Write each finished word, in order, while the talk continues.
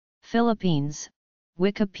Philippines,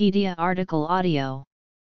 Wikipedia article audio.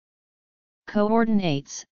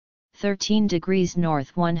 Coordinates: 13 degrees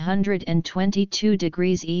north 122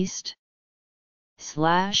 degrees east /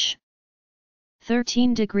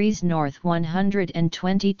 13 degrees north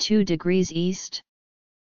 122 degrees east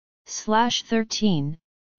 / 13,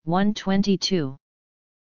 122.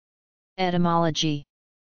 Etymology.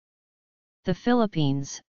 The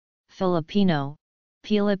Philippines, Filipino,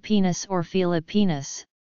 Pilipinas or Filipinas,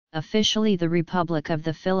 officially the Republic of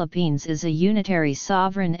the Philippines, is a unitary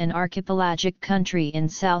sovereign and archipelagic country in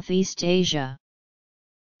Southeast Asia.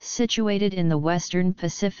 Situated in the western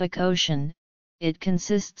Pacific Ocean, it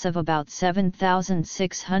consists of about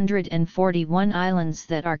 7,641 islands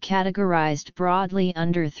that are categorized broadly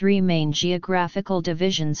under three main geographical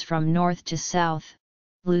divisions from north to south: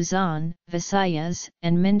 Luzon, Visayas,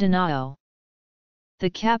 and Mindanao. The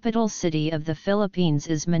capital city of the Philippines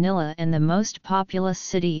is Manila, and the most populous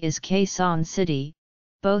city is Quezon City,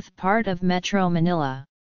 both part of Metro Manila.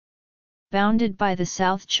 Bounded by the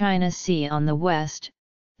South China Sea on the west,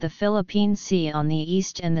 the Philippine Sea on the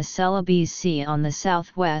east and the Celebes Sea on the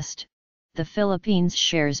southwest, the Philippines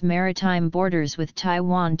shares maritime borders with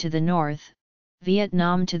Taiwan to the north,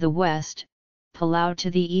 Vietnam to the west, Palau to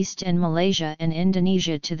the east, and Malaysia and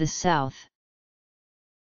Indonesia to the south.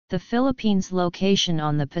 The Philippines' location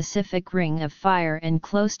on the Pacific Ring of Fire and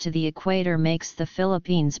close to the equator makes the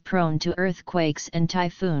Philippines prone to earthquakes and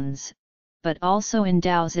typhoons, but also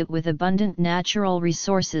endows it with abundant natural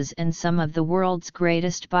resources and some of the world's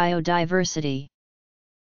greatest biodiversity.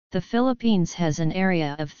 The Philippines has an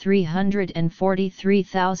area of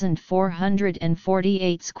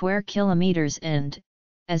 343,448 square kilometers and,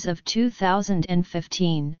 as of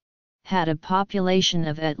 2015, had a population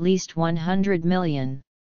of at least 100 million.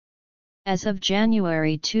 As of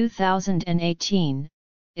January 2018,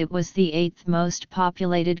 it was the 8th most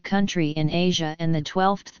populated country in Asia and the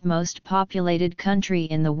 12th most populated country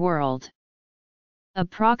in the world.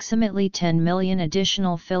 Approximately 10 million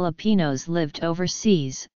additional Filipinos lived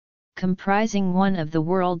overseas, comprising one of the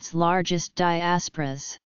world's largest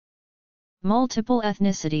diasporas. Multiple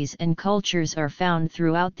ethnicities and cultures are found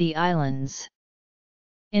throughout the islands.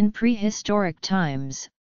 In prehistoric times,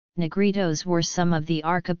 Negritos were some of the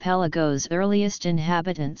archipelago's earliest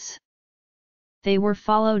inhabitants. They were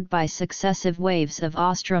followed by successive waves of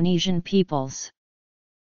Austronesian peoples.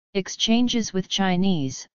 Exchanges with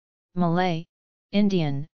Chinese, Malay,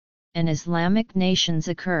 Indian, and Islamic nations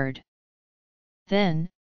occurred. Then,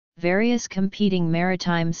 various competing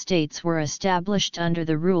maritime states were established under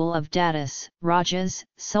the rule of datus, rajas,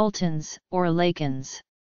 sultans, or lakans.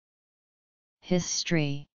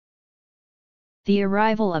 History. The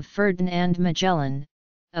arrival of Ferdinand Magellan,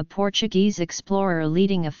 a Portuguese explorer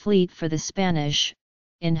leading a fleet for the Spanish,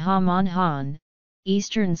 in Hamonhan,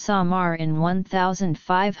 eastern Samar in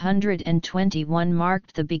 1521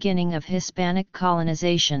 marked the beginning of Hispanic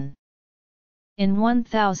colonization. In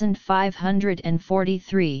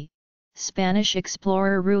 1543, Spanish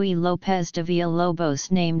explorer Ruy López de Villalobos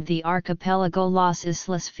named the archipelago Las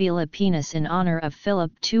Islas Filipinas in honor of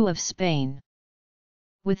Philip II of Spain.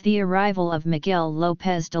 With the arrival of Miguel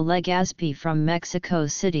López de Legazpi from Mexico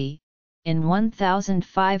City, in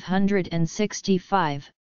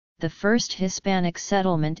 1565, the first Hispanic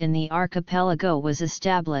settlement in the archipelago was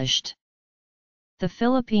established. The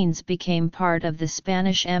Philippines became part of the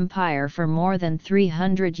Spanish Empire for more than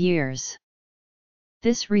 300 years.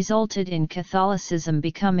 This resulted in Catholicism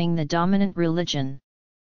becoming the dominant religion.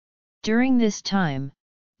 During this time,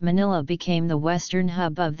 Manila became the western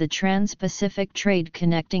hub of the Trans-Pacific trade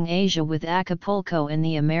connecting Asia with Acapulco in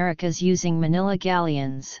the Americas using Manila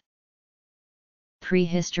galleons.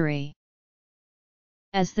 Prehistory.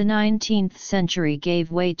 As the 19th century gave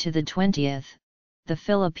way to the 20th, the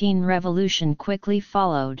Philippine Revolution quickly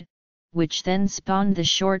followed, which then spawned the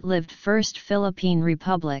short-lived First Philippine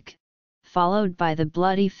Republic, followed by the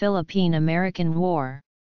bloody Philippine-American War.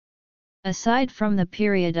 Aside from the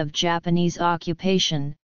period of Japanese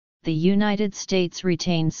occupation, the United States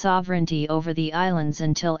retained sovereignty over the islands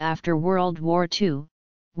until after World War II,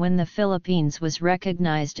 when the Philippines was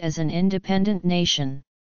recognized as an independent nation.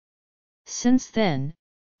 Since then,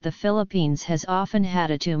 the Philippines has often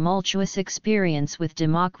had a tumultuous experience with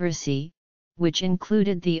democracy, which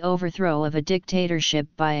included the overthrow of a dictatorship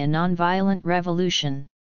by a nonviolent revolution.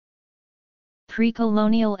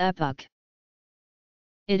 Pre-colonial epoch.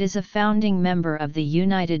 It is a founding member of the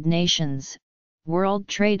United Nations, World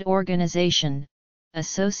Trade Organization,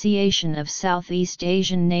 Association of Southeast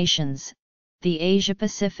Asian Nations, the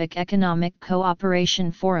Asia-Pacific Economic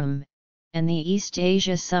Cooperation Forum, and the East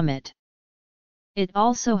Asia Summit. It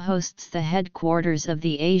also hosts the headquarters of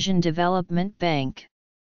the Asian Development Bank.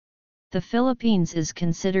 The Philippines is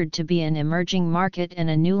considered to be an emerging market and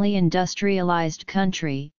a newly industrialized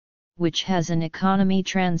country, which has an economy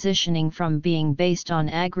transitioning from being based on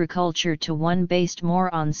agriculture to one based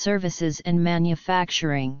more on services and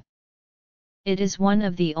manufacturing. It is one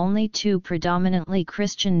of the only two predominantly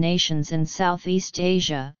Christian nations in Southeast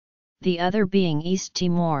Asia, the other being East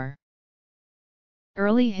Timor.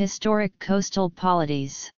 Early historic coastal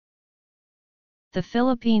polities. The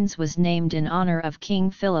Philippines was named in honor of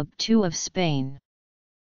King Philip II of Spain.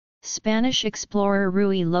 Spanish explorer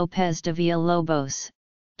Ruy López de Villalobos,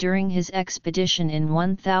 during his expedition in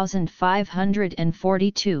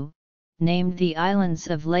 1542, named the islands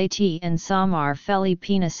of Leyte and Samar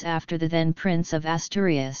Filipinas after the then Prince of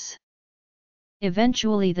Asturias.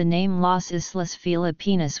 Eventually the name Las Islas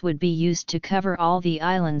Filipinas would be used to cover all the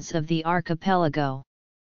islands of the archipelago.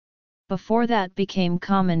 Before that became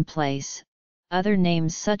commonplace, other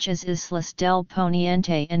names such as Islas del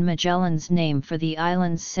Poniente and Magellan's name for the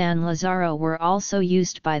islands San Lazaro were also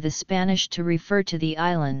used by the Spanish to refer to the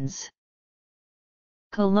islands.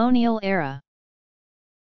 Colonial era.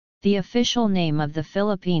 The official name of the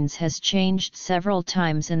Philippines has changed several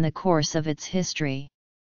times in the course of its history.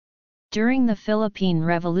 During the Philippine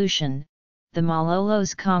Revolution, the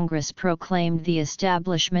Malolos Congress proclaimed the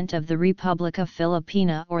establishment of the Republica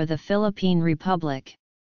Filipina or the Philippine Republic.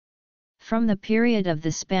 From the period of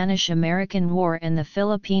the Spanish-American War and the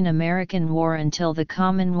Philippine-American War until the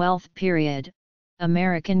Commonwealth period,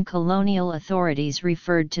 American colonial authorities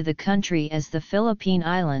referred to the country as the Philippine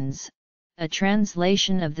Islands, a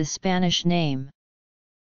translation of the Spanish name.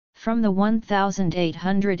 From the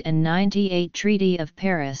 1898 Treaty of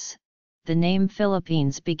Paris, the name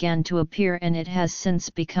Philippines began to appear and it has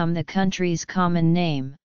since become the country's common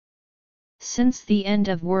name. Since the end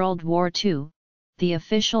of World War II, the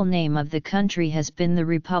official name of the country has been the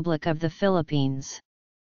Republic of the Philippines.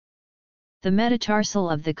 The metatarsal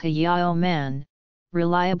of the Callao Man,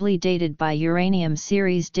 reliably dated by uranium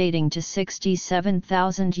series dating to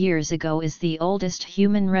 67,000 years ago, is the oldest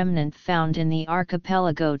human remnant found in the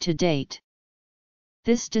archipelago to date.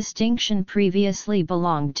 This distinction previously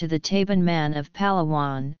belonged to the Taban Man of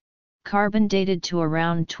Palawan, carbon dated to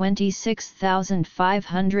around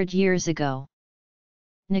 26,500 years ago.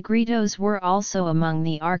 Negritos were also among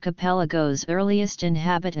the archipelago's earliest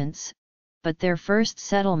inhabitants, but their first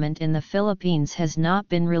settlement in the Philippines has not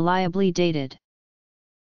been reliably dated.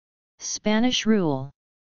 Spanish rule.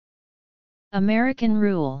 American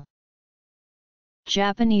rule.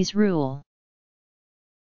 Japanese rule.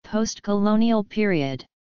 Post-colonial period.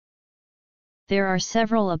 There are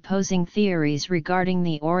several opposing theories regarding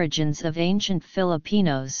the origins of ancient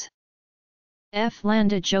Filipinos. F.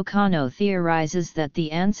 Landa Jocano theorizes that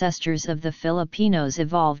the ancestors of the Filipinos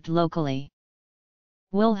evolved locally.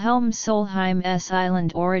 Wilhelm Solheim's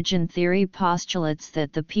island origin theory postulates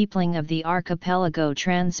that the peopling of the archipelago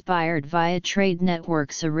transpired via trade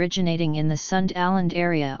networks originating in the Sund Island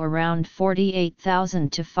area around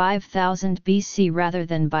 48,000 to 5,000 BC rather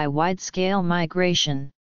than by wide-scale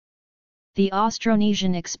migration. The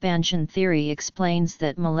Austronesian expansion theory explains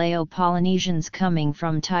that Malayo-Polynesians coming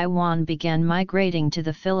from Taiwan began migrating to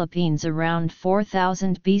the Philippines around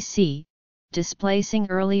 4000 BC, displacing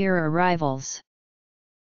earlier arrivals.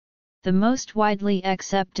 The most widely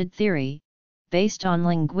accepted theory, based on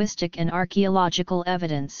linguistic and archaeological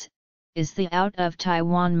evidence, is the Out of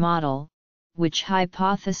Taiwan model, which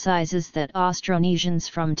hypothesizes that Austronesians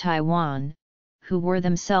from Taiwan, who were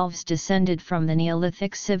themselves descended from the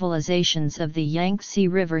Neolithic civilizations of the Yangtze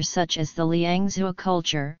River such as the Liangzhou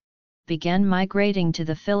culture, began migrating to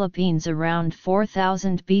the Philippines around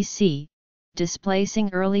 4000 BC, displacing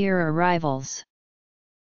earlier arrivals.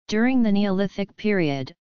 During the Neolithic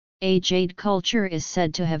period, a jade culture is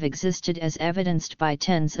said to have existed as evidenced by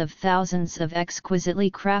tens of thousands of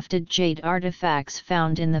exquisitely crafted jade artifacts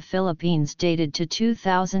found in the Philippines dated to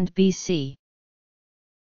 2000 BC.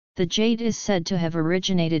 The jade is said to have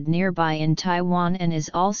originated nearby in Taiwan and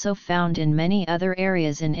is also found in many other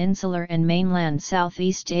areas in insular and mainland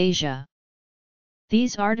Southeast Asia.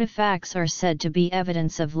 These artifacts are said to be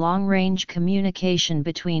evidence of long-range communication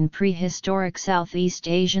between prehistoric Southeast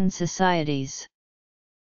Asian societies.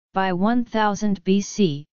 By 1000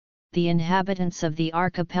 BC, the inhabitants of the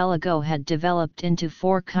archipelago had developed into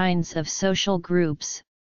four kinds of social groups: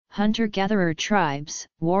 hunter-gatherer tribes,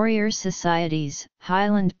 warrior societies,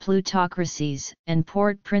 highland plutocracies, and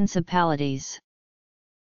port principalities.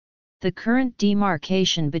 The current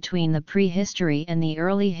demarcation between the prehistory and the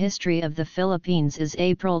early history of the Philippines is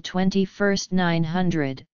April 21,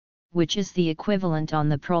 900, which is the equivalent on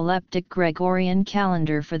the proleptic Gregorian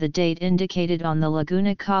calendar for the date indicated on the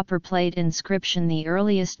Laguna copperplate inscription, the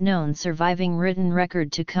earliest known surviving written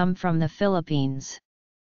record to come from the Philippines.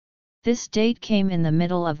 This date came in the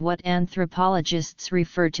middle of what anthropologists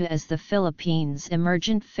refer to as the Philippines'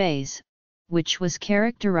 emergent phase, which was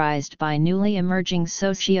characterized by newly emerging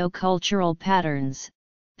socio-cultural patterns,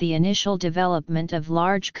 the initial development of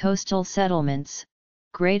large coastal settlements,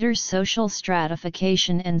 greater social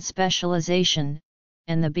stratification and specialization,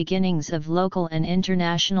 and the beginnings of local and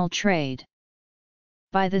international trade.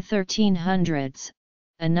 By the 1300s,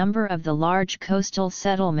 a number of the large coastal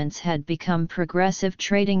settlements had become progressive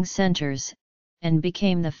trading centers, and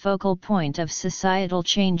became the focal point of societal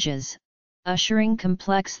changes, ushering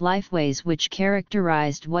complex lifeways which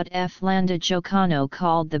characterized what F. Landa Jocano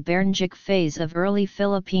called the Barangay phase of early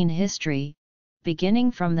Philippine history, beginning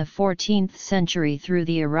from the 14th century through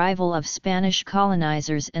the arrival of Spanish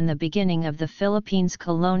colonizers and the beginning of the Philippines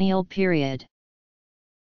colonial period.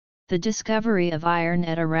 The discovery of iron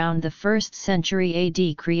at around the 1st century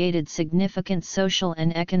AD created significant social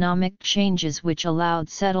and economic changes which allowed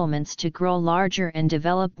settlements to grow larger and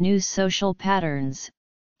develop new social patterns,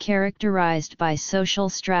 characterized by social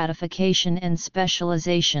stratification and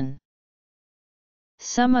specialization.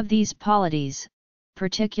 Some of these polities,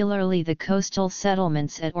 particularly the coastal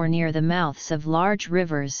settlements at or near the mouths of large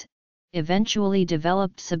rivers, eventually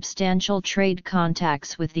developed substantial trade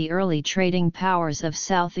contacts with the early trading powers of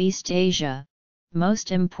Southeast Asia,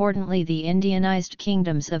 most importantly the Indianized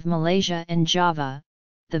kingdoms of Malaysia and Java,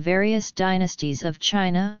 the various dynasties of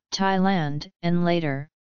China, Thailand, and later,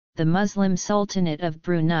 the Muslim Sultanate of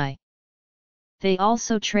Brunei. They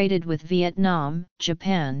also traded with Vietnam,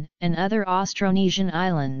 Japan, and other Austronesian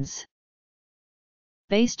islands.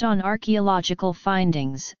 Based on archaeological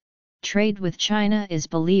findings, trade with China is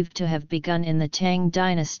believed to have begun in the Tang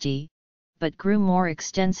dynasty, but grew more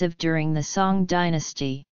extensive during the Song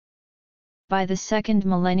dynasty. By the 2nd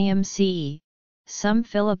millennium CE, some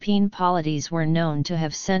Philippine polities were known to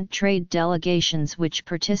have sent trade delegations which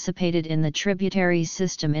participated in the tributary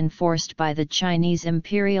system enforced by the Chinese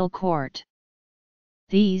imperial court.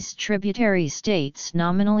 These tributary states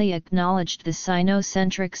nominally acknowledged the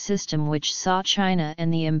Sino-centric system which saw China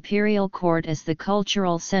and the imperial court as the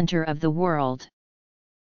cultural center of the world.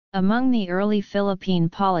 Among the early Philippine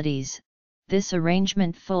polities, this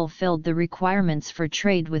arrangement fulfilled the requirements for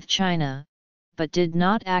trade with China, but did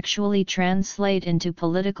not actually translate into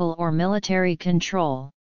political or military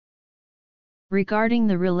control. Regarding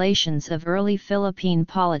the relations of early Philippine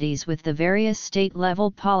polities with the various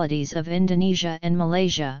state-level polities of Indonesia and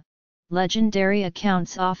Malaysia, legendary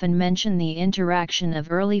accounts often mention the interaction of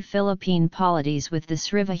early Philippine polities with the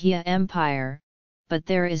Srivijaya Empire, but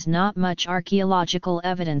there is not much archaeological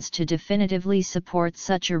evidence to definitively support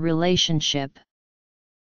such a relationship.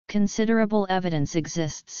 Considerable evidence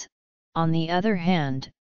exists, on the other hand,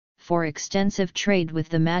 for extensive trade with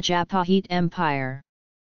the Majapahit Empire.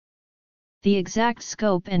 The exact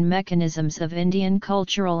scope and mechanisms of Indian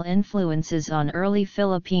cultural influences on early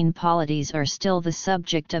Philippine polities are still the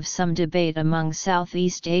subject of some debate among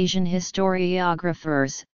Southeast Asian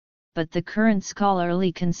historiographers, but the current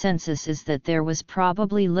scholarly consensus is that there was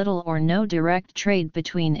probably little or no direct trade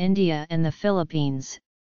between India and the Philippines,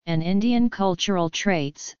 and Indian cultural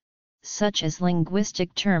traits, such as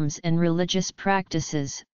linguistic terms and religious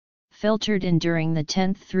practices, filtered in during the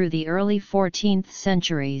 10th through the early 14th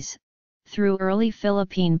centuries, through early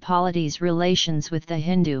Philippine polities' relations with the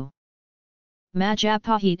Hindu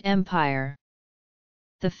Majapahit Empire.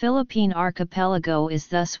 The Philippine archipelago is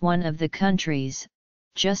thus one of the countries,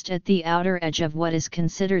 just at the outer edge of what is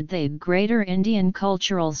considered the Greater Indian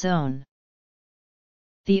Cultural Zone.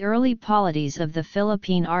 The early polities of the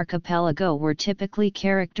Philippine archipelago were typically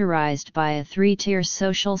characterized by a three-tier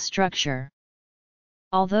social structure.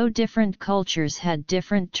 Although different cultures had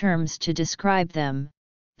different terms to describe them,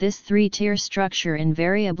 this three-tier structure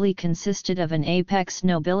invariably consisted of an apex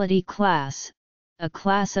nobility class, a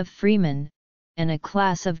class of freemen, and a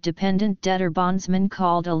class of dependent debtor bondsmen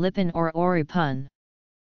called a lipin or oripun.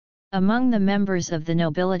 Among the members of the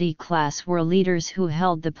nobility class were leaders who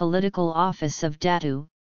held the political office of datu,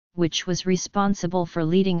 which was responsible for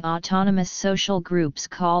leading autonomous social groups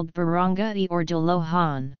called barangay or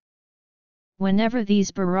dolohan. Whenever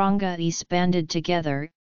these barangays banded together,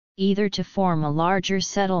 either to form a larger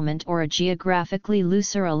settlement or a geographically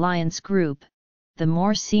looser alliance group, the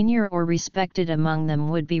more senior or respected among them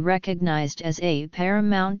would be recognized as a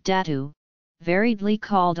paramount datu, variedly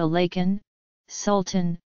called a lakan,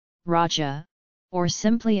 sultan, raja, or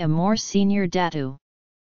simply a more senior datu.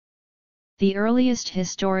 The earliest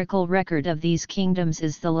historical record of these kingdoms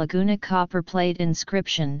is the Laguna copperplate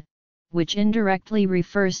inscription, which indirectly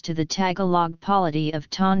refers to the Tagalog polity of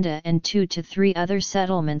Tonda and 2 to 3 other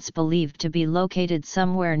settlements believed to be located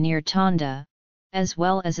somewhere near Tonda, as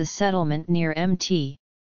well as a settlement near Mt.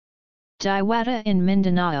 Diwata in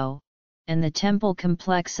Mindanao, and the temple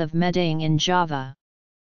complex of Medaeng in Java.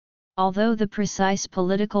 Although the precise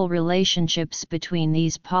political relationships between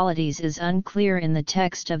these polities is unclear in the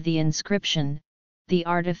text of the inscription, the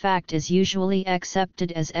artifact is usually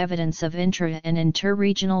accepted as evidence of intra- and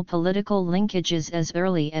interregional political linkages as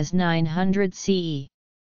early as 900 CE.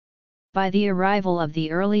 By the arrival of the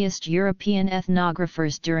earliest European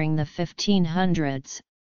ethnographers during the 1500s,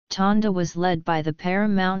 Tonda was led by the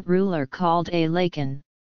paramount ruler called a Lakan.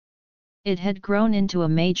 It had grown into a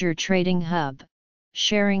major trading hub,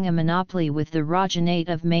 sharing a monopoly with the Rajanate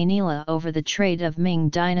of Manila over the trade of Ming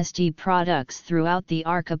dynasty products throughout the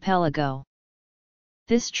archipelago.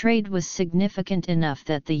 This trade was significant enough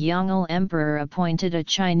that the Yongle Emperor appointed a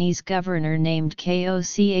Chinese governor named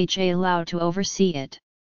Kocha Lao to oversee it.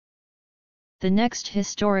 The next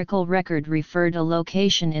historical record referred a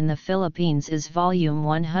location in the Philippines is volume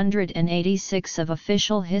 186 of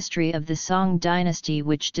Official History of the Song Dynasty,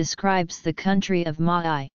 which describes the country of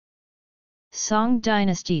Maay. Song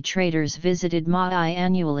dynasty traders visited Maay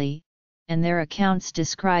annually, and their accounts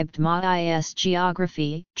described Maay's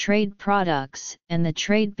geography, trade products, and the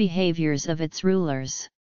trade behaviors of its rulers.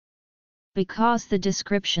 Because the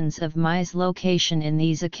descriptions of Maay's location in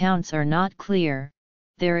these accounts are not clear,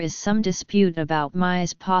 there is some dispute about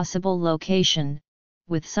Maay's possible location,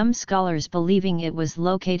 with some scholars believing it was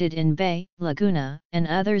located in Bay, Laguna, and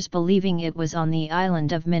others believing it was on the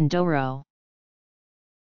island of Mindoro.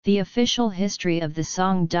 The official history of the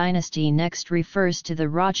Song dynasty next refers to the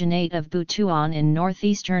Rajanate of Butuan in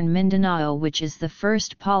northeastern Mindanao, which is the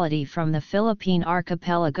first polity from the Philippine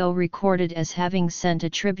archipelago recorded as having sent a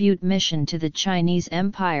tribute mission to the Chinese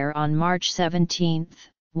Empire on March 17,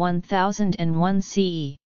 1001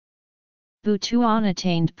 CE. Butuan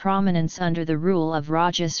attained prominence under the rule of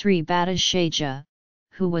Raja Sri Baddhashaja,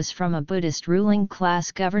 who was from a Buddhist ruling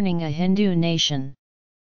class governing a Hindu nation.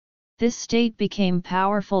 This state became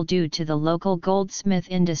powerful due to the local goldsmith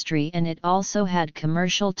industry, and it also had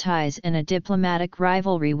commercial ties and a diplomatic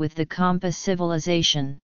rivalry with the Kampa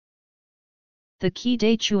civilization. The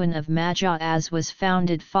Kedachuan of Majaaz was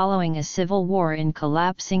founded following a civil war in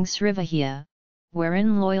collapsing Srivijaya,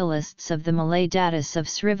 wherein loyalists of the Malay Datus of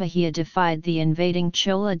Srivijaya defied the invading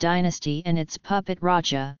Chola dynasty and its puppet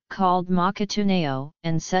Raja, called Makatuneo,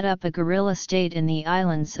 and set up a guerrilla state in the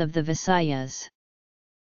islands of the Visayas.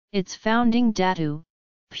 Its founding Datu,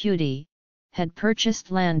 Pudi, had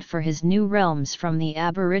purchased land for his new realms from the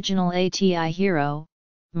aboriginal Ati hero,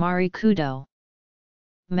 Marikudo.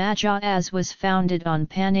 Majaaz was founded on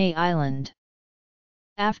Panay Island.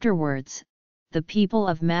 Afterwards, the people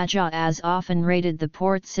of Majaaz often raided the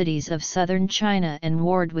port cities of southern China and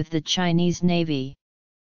warred with the Chinese navy.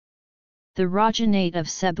 The Rajanate of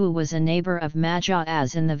Cebu was a neighbor of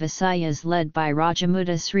Majaaz in the Visayas led by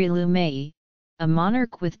Rajamuda Sri Lumai, a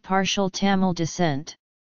monarch with partial Tamil descent.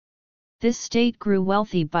 This state grew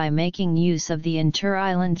wealthy by making use of the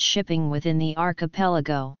inter-island shipping within the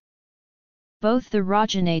archipelago. Both the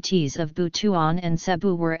Rajanates of Butuan and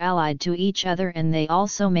Cebu were allied to each other, and they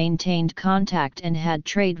also maintained contact and had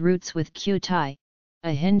trade routes with Kutai,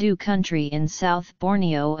 a Hindu country in South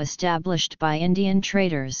Borneo established by Indian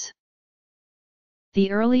traders. The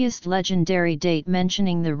earliest legendary date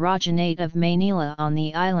mentioning the Rajanate of Manila on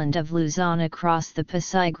the island of Luzon across the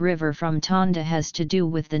Pasig River from Tonda has to do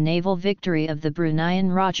with the naval victory of the Bruneian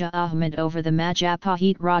Raja Ahmed over the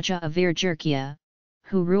Majapahit Raja of Irjerkia,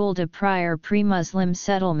 who ruled a prior pre-Muslim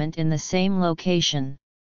settlement in the same location.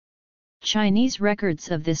 Chinese records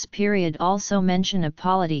of this period also mention a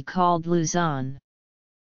polity called Luzon.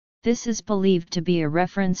 This is believed to be a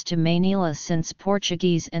reference to Manila, since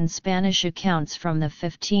Portuguese and Spanish accounts from the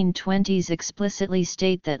 1520s explicitly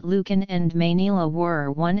state that Lucan and Manila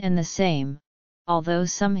were one and the same, although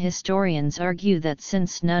some historians argue that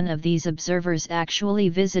since none of these observers actually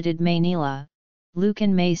visited Manila,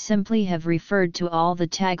 Lucan may simply have referred to all the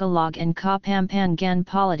Tagalog and Kapampangan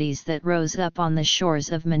polities that rose up on the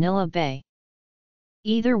shores of Manila Bay.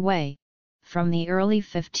 Either way, from the early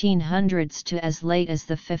 1500s to as late as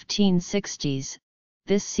the 1560s,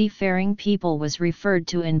 this seafaring people was referred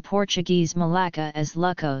to in Portuguese Malacca as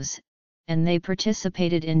Lucos, and they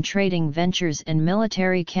participated in trading ventures and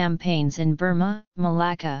military campaigns in Burma,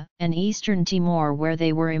 Malacca, and Eastern Timor, where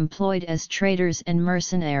they were employed as traders and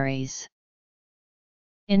mercenaries.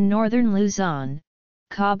 In northern Luzon,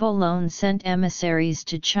 Kaaba alone sent emissaries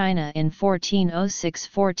to China in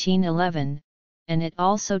 1406–1411, and it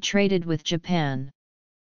also traded with Japan.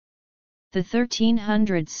 The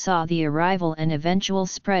 1300s saw the arrival and eventual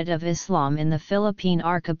spread of Islam in the Philippine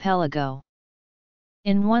archipelago.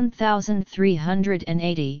 In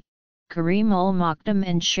 1380, Karim ul-Makdum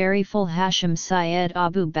and Shariful Hashim Syed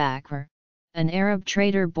Abu Bakr, an Arab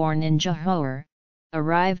trader born in Johor,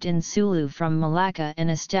 arrived in Sulu from Malacca and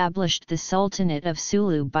established the Sultanate of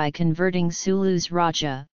Sulu by converting Sulu's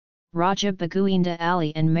Raja, Raja Baguinda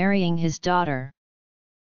Ali, and marrying his daughter.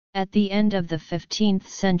 At the end of the 15th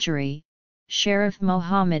century, Sharif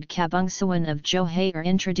Muhammad Kabungsawan of Johor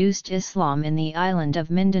introduced Islam in the island of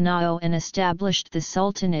Mindanao and established the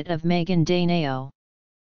Sultanate of Maguindanao.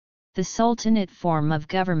 The Sultanate form of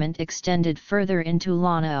government extended further into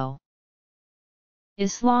Lanao.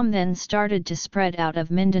 Islam then started to spread out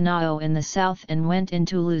of Mindanao in the south and went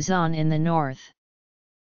into Luzon in the north.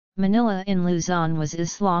 Manila in Luzon was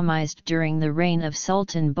Islamized during the reign of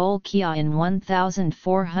Sultan Bolkiah in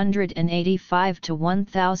 1485 to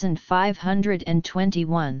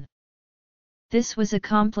 1521. This was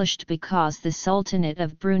accomplished because the Sultanate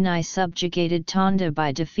of Brunei subjugated Tonda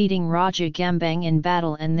by defeating Raja Gambang in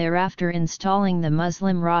battle and thereafter installing the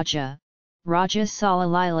Muslim Raja, Raja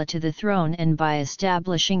Salalila, to the throne, and by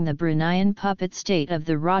establishing the Bruneian puppet state of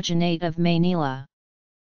the Rajanate of Manila.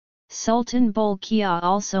 Sultan Bolkiah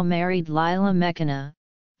also married Lila Mekana,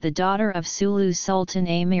 the daughter of Sulu Sultan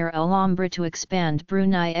Amir Alhambra, to expand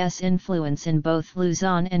Brunei's influence in both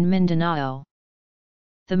Luzon and Mindanao.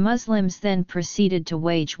 The Muslims then proceeded to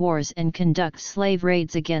wage wars and conduct slave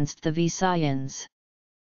raids against the Visayans.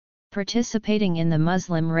 Participating in the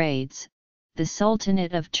Muslim raids, the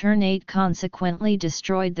Sultanate of Ternate consequently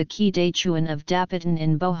destroyed the Kedachuan of Dapitan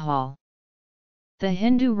in Bohol. The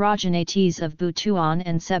Hindu Rajanates of Butuan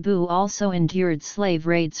and Cebu also endured slave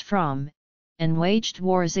raids from, and waged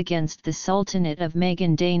wars against the Sultanate of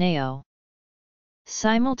Maguindanao.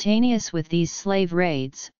 Simultaneous with these slave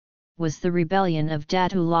raids, was the rebellion of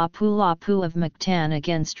Datu Lapu-Lapu of Mactan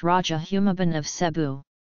against Raja Humabon of Cebu.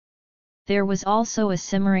 There was also a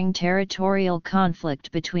simmering territorial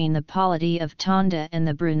conflict between the polity of Tonda and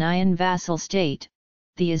the Bruneian vassal state,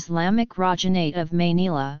 the Islamic Rajanate of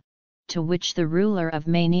Manila, to which the ruler of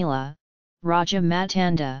Manila, Raja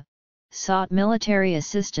Matanda, sought military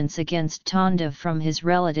assistance against Tonda from his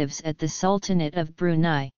relatives at the Sultanate of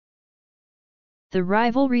Brunei. The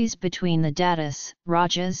rivalries between the Datus,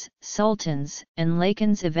 Rajas, Sultans, and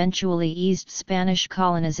Lakans eventually eased Spanish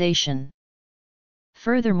colonization.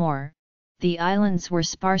 Furthermore, the islands were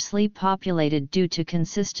sparsely populated due to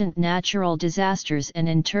consistent natural disasters and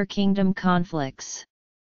inter-kingdom conflicts.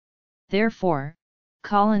 Therefore,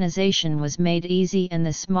 colonization was made easy and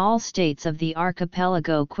the small states of the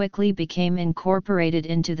archipelago quickly became incorporated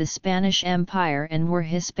into the Spanish Empire and were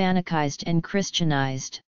Hispanicized and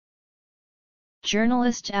Christianized.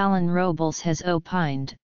 Journalist Alan Robles has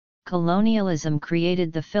opined, colonialism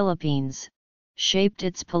created the Philippines, shaped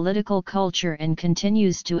its political culture and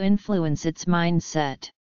continues to influence its mindset.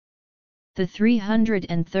 The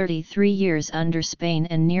 333 years under Spain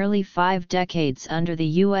and nearly 5 decades under the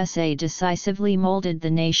USA decisively molded the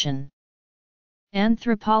nation.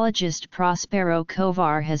 Anthropologist Prospero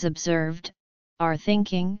Covar has observed, our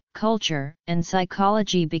thinking, culture, and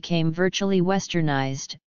psychology became virtually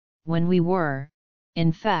westernized, when we were,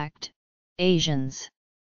 in fact, Asians.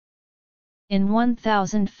 In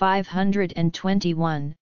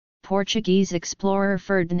 1521, Portuguese explorer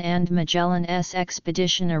Ferdinand Magellan's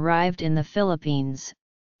expedition arrived in the Philippines,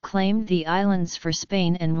 claimed the islands for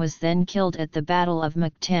Spain and was then killed at the Battle of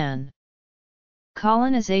Mactan.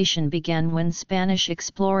 Colonization began when Spanish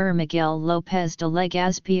explorer Miguel López de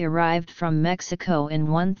Legazpi arrived from Mexico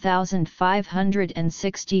in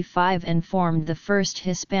 1565 and formed the first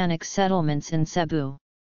Hispanic settlements in Cebu.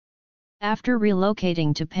 After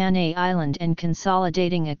relocating to Panay Island and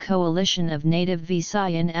consolidating a coalition of native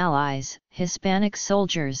Visayan allies, Hispanic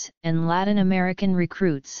soldiers, and Latin American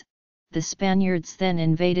recruits, the Spaniards then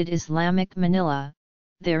invaded Islamic Manila.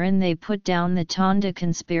 Therein they put down the Tonda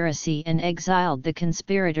conspiracy and exiled the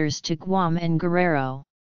conspirators to Guam and Guerrero.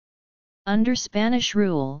 Under Spanish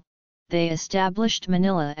rule, they established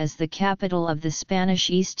Manila as the capital of the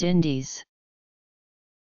Spanish East Indies.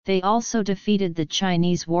 They also defeated the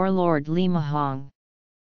Chinese warlord Limahong.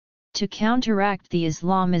 To counteract the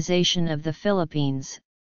Islamization of the Philippines,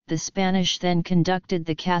 the Spanish then conducted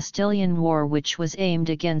the Castilian War, which was aimed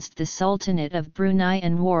against the Sultanate of Brunei,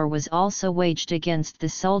 and war was also waged against the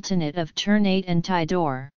Sultanate of Ternate and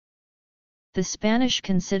Tidore. The Spanish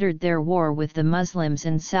considered their war with the Muslims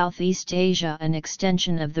in Southeast Asia an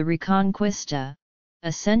extension of the Reconquista,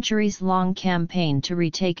 a centuries-long campaign to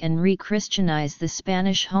retake and re-Christianize the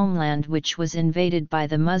Spanish homeland, which was invaded by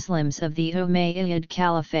the Muslims of the Umayyad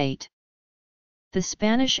Caliphate. The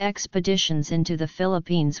Spanish expeditions into the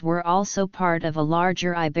Philippines were also part of a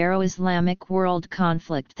larger Ibero-Islamic world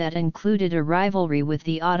conflict that included a rivalry with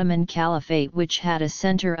the Ottoman Caliphate, which had a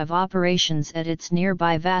center of operations at its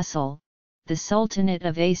nearby vassal, the Sultanate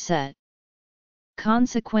of Aceh.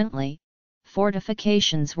 Consequently,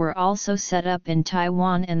 fortifications were also set up in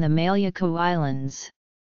Taiwan and the Maluku Islands.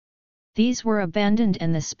 These were abandoned,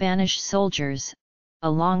 and the Spanish soldiers,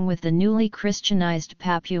 along with the newly Christianized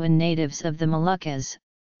Papuan natives of the Moluccas,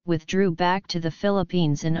 withdrew back to the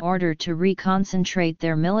Philippines in order to reconcentrate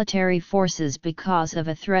their military forces because of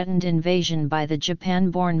a threatened invasion by the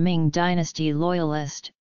Japan-born Ming dynasty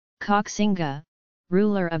loyalist, Koxinga,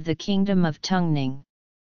 ruler of the Kingdom of Tungning.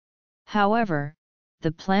 However,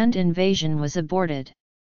 the planned invasion was aborted.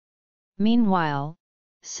 Meanwhile,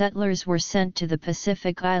 settlers were sent to the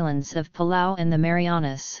Pacific islands of Palau and the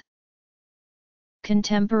Marianas.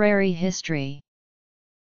 Contemporary history.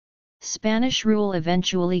 Spanish rule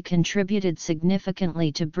eventually contributed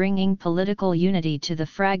significantly to bringing political unity to the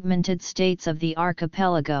fragmented states of the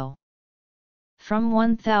archipelago. From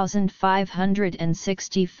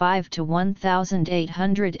 1565 to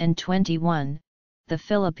 1821, the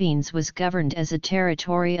Philippines was governed as a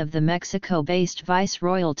territory of the Mexico-based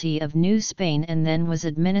Viceroyalty of New Spain and then was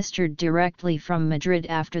administered directly from Madrid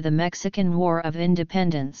after the Mexican War of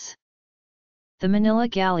Independence. The Manila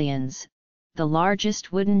galleons, the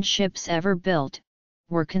largest wooden ships ever built,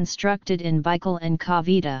 were constructed in Bicol and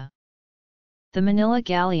Cavite. The Manila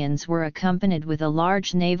galleons were accompanied with a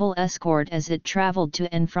large naval escort as it traveled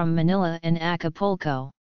to and from Manila and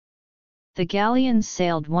Acapulco. The galleons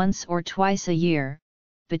sailed once or twice a year,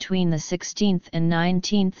 between the 16th and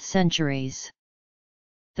 19th centuries.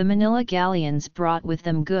 The Manila galleons brought with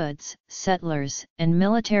them goods, settlers, and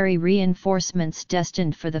military reinforcements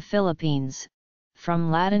destined for the Philippines,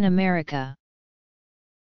 from Latin America.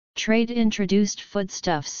 Trade introduced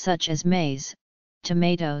foodstuffs such as maize,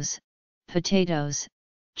 tomatoes, potatoes,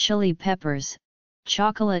 chili peppers,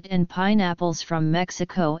 chocolate and pineapples from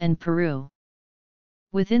Mexico and Peru.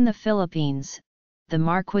 Within the Philippines, the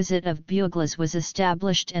Marquisate of Buglas was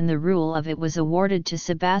established and the rule of it was awarded to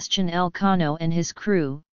Sebastian Elcano and his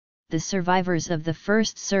crew, the survivors of the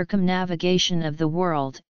first circumnavigation of the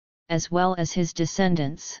world, as well as his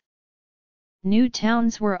descendants. New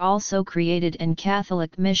towns were also created and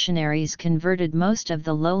Catholic missionaries converted most of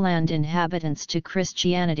the lowland inhabitants to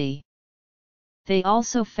Christianity. They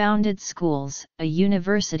also founded schools, a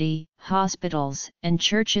university, hospitals, and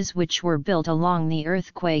churches which were built along the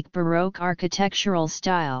earthquake Baroque architectural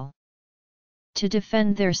style. To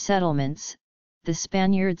defend their settlements, the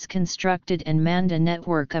Spaniards constructed and manned a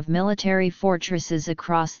network of military fortresses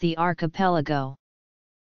across the archipelago.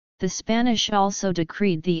 The Spanish also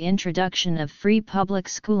decreed the introduction of free public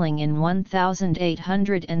schooling in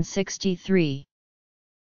 1863.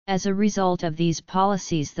 As a result of these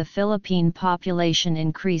policies, the Philippine population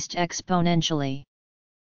increased exponentially.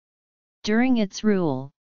 During its rule,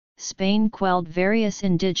 Spain quelled various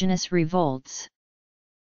indigenous revolts.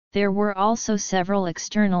 There were also several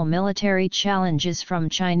external military challenges from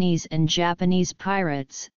Chinese and Japanese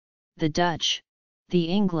pirates, the Dutch, the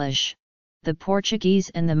English, the Portuguese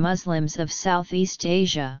and the Muslims of Southeast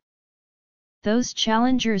Asia. Those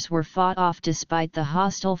challengers were fought off despite the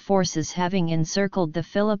hostile forces having encircled the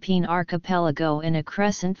Philippine archipelago in a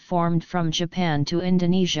crescent formed from Japan to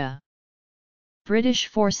Indonesia. British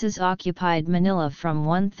forces occupied Manila from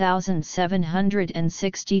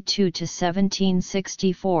 1762 to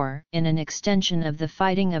 1764 in an extension of the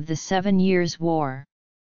fighting of the 7 Years' War.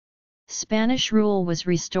 Spanish rule was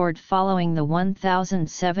restored following the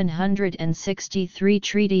 1763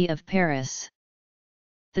 Treaty of Paris.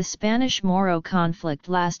 The Spanish-Moro conflict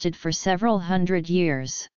lasted for several hundred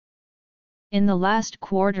years. In the last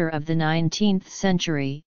quarter of the 19th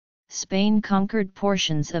century, Spain conquered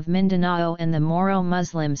portions of Mindanao and the Moro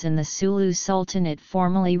Muslims in the Sulu Sultanate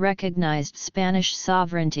formally recognized Spanish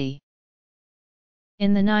sovereignty.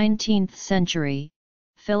 In the 19th century,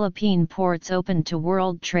 Philippine ports opened to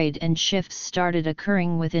world trade and shifts started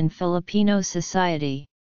occurring within Filipino society.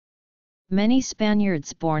 Many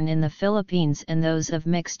Spaniards born in the Philippines and those of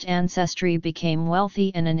mixed ancestry became wealthy,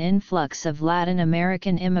 and an influx of Latin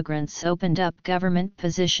American immigrants opened up government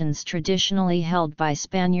positions traditionally held by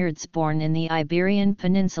Spaniards born in the Iberian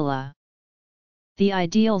Peninsula. The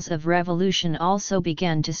ideals of revolution also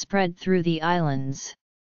began to spread through the islands.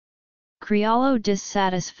 Criollo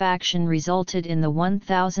dissatisfaction resulted in the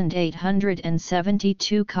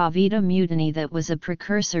 1872 Cavite Mutiny that was a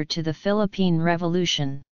precursor to the Philippine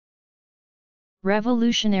Revolution.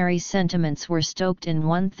 Revolutionary sentiments were stoked in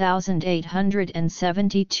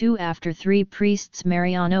 1872 after three priests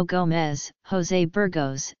Mariano Gomez, José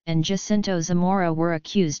Burgos, and Jacinto Zamora were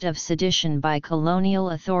accused of sedition by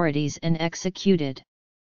colonial authorities and executed.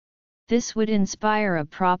 This would inspire a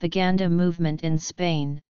propaganda movement in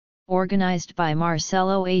Spain, organized by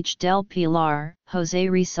Marcelo H. del Pilar, José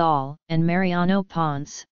Rizal, and Mariano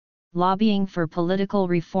Ponce, lobbying for political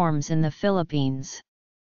reforms in the Philippines.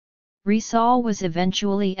 Rizal was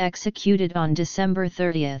eventually executed on December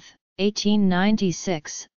 30,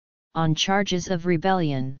 1896, on charges of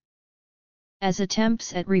rebellion. As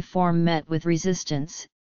attempts at reform met with resistance,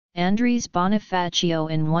 Andrés Bonifacio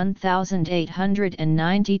in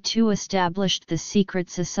 1892 established the secret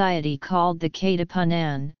society called the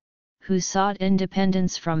Katipunan, who sought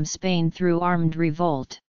independence from Spain through armed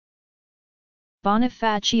revolt.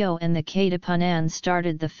 Bonifacio and the Katipunan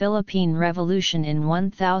started the Philippine Revolution in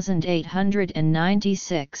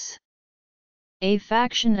 1896. A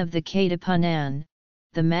faction of the Katipunan,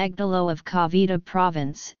 the Magdalo of Cavite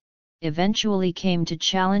Province, eventually came to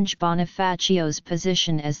challenge Bonifacio's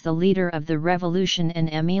position as the leader of the revolution,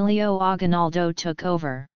 and Emilio Aguinaldo took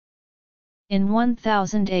over. In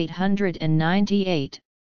 1898,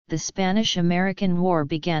 the Spanish-American War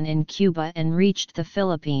began in Cuba and reached the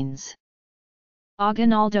Philippines.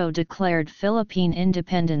 Aguinaldo declared Philippine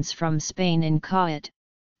independence from Spain in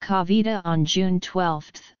Cavite on June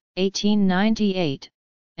 12, 1898,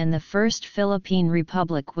 and the First Philippine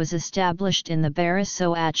Republic was established in the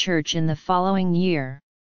Barisoa Church in the following year.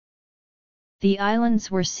 The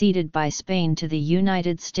islands were ceded by Spain to the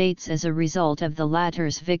United States as a result of the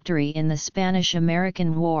latter's victory in the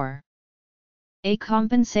Spanish-American War. A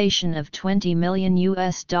compensation of $20 million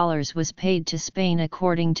was paid to Spain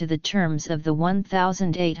according to the terms of the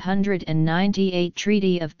 1898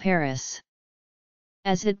 Treaty of Paris.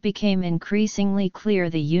 As it became increasingly clear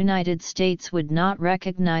the United States would not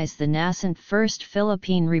recognize the nascent First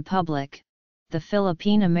Philippine Republic, the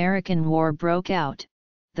Philippine-American War broke out,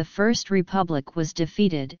 the First Republic was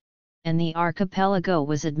defeated, and the archipelago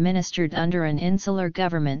was administered under an insular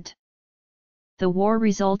government. The war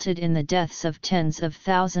resulted in the deaths of tens of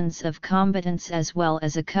thousands of combatants as well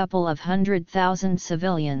as a couple of 100,000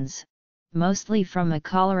 civilians, mostly from a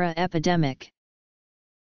cholera epidemic.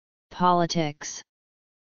 Politics.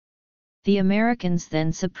 The Americans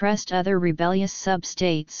then suppressed other rebellious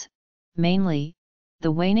sub-states, mainly,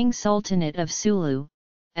 the waning Sultanate of Sulu,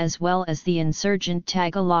 as well as the insurgent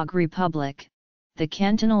Tagalog Republic, the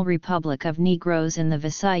Cantonal Republic of Negros in the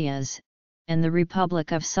Visayas, and the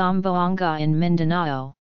Republic of Zamboanga in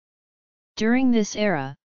Mindanao. During this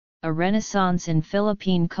era, a renaissance in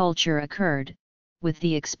Philippine culture occurred, with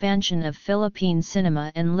the expansion of Philippine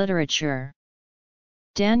cinema and literature.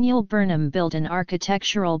 Daniel Burnham built an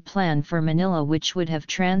architectural plan for Manila which would have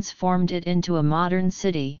transformed it into a modern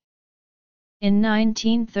city. In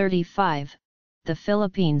 1935, the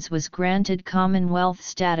Philippines was granted Commonwealth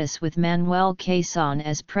status with Manuel Quezon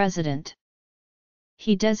as president.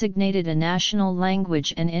 He designated a national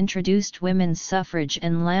language and introduced women's suffrage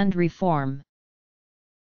and land reform.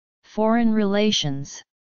 Foreign relations.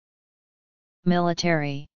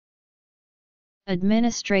 Military.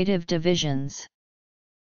 Administrative divisions.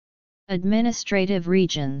 Administrative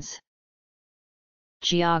regions.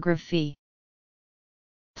 Geography.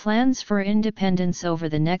 Plans for independence over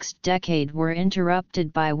the next decade were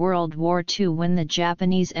interrupted by World War II when the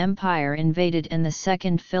Japanese Empire invaded and the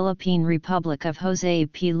Second Philippine Republic of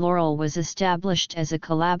José P. Laurel was established as a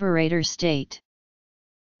collaborator state.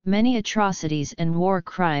 Many atrocities and war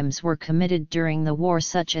crimes were committed during the war,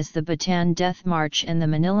 such as the Bataan Death March and the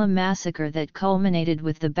Manila Massacre that culminated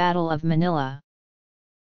with the Battle of Manila.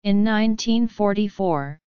 In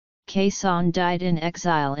 1944, Quezon died in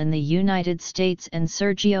exile in the United States and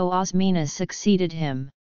Sergio Osmeña succeeded him.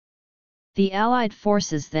 The Allied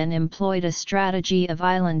forces then employed a strategy of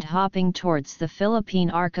island hopping towards the Philippine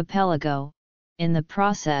archipelago, in the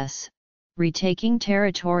process, retaking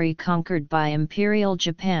territory conquered by Imperial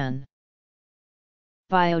Japan.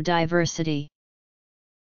 Biodiversity.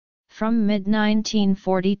 From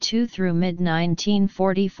mid-1942 through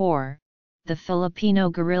mid-1944, the Filipino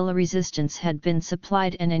guerrilla resistance had been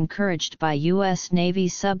supplied and encouraged by U.S. Navy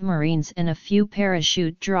submarines and a few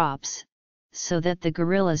parachute drops, so that the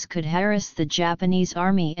guerrillas could harass the Japanese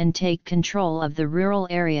army and take control of the rural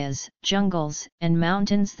areas, jungles, and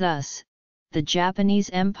mountains. Thus, the Japanese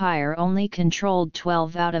Empire only controlled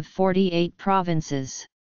 12 out of 48 provinces.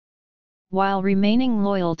 While remaining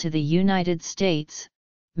loyal to the United States,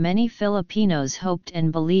 many Filipinos hoped and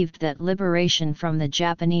believed that liberation from the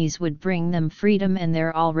Japanese would bring them freedom and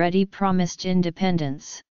their already promised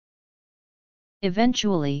independence.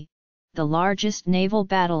 Eventually, the largest naval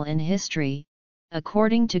battle in history,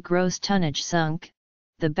 according to gross tonnage sunk,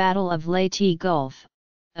 the Battle of Leyte Gulf,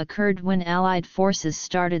 occurred when Allied forces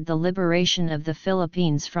started the liberation of the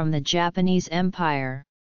Philippines from the Japanese Empire.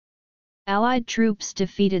 Allied troops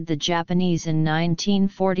defeated the Japanese in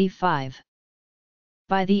 1945.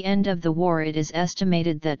 By the end of the war, it is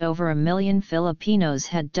estimated that over 1 million Filipinos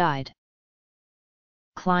had died.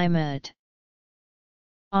 Climate.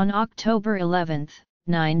 On October 11,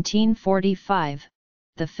 1945,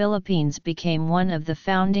 the Philippines became one of the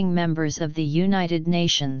founding members of the United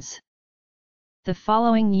Nations. The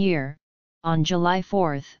following year, on July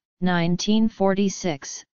 4,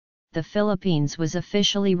 1946, the Philippines was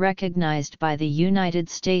officially recognized by the United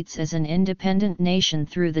States as an independent nation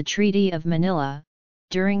through the Treaty of Manila,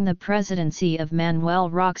 during the presidency of Manuel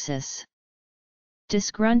Roxas.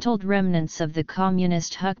 Disgruntled remnants of the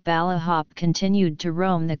communist Hukbalahap continued to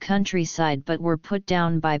roam the countryside but were put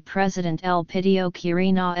down by President Elpidio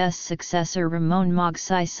Quirino's successor Ramon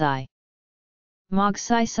Magsaysay.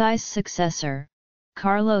 Magsaysay's successor,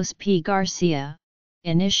 Carlos P. Garcia,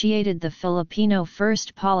 initiated the Filipino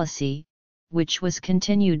First policy, which was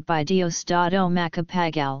continued by Diosdado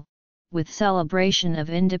Macapagal, with celebration of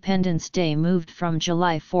Independence Day moved from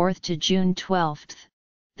July 4 to June 12,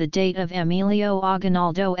 the date of Emilio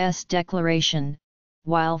Aguinaldo's declaration,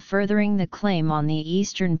 while furthering the claim on the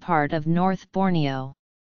eastern part of North Borneo.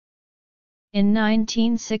 In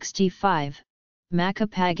 1965,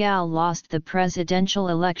 Macapagal lost the presidential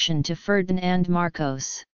election to Ferdinand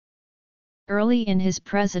Marcos. Early in his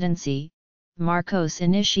presidency, Marcos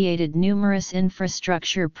initiated numerous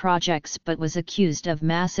infrastructure projects but was accused of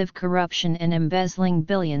massive corruption and embezzling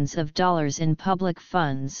billions of dollars in public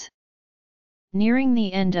funds. Nearing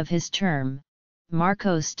the end of his term,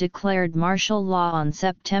 Marcos declared martial law on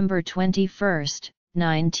September 21,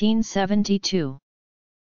 1972.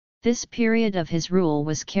 This period of his rule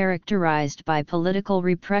was characterized by political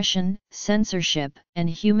repression, censorship, and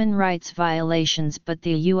human rights violations, but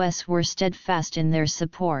the U.S. were steadfast in their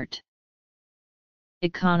support.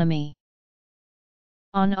 Economy.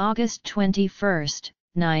 On August 21,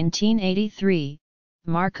 1983,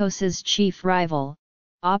 Marcos's chief rival,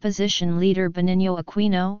 opposition leader Benigno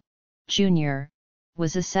Aquino, Jr.,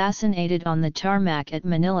 was assassinated on the tarmac at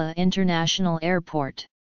Manila International Airport.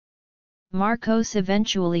 Marcos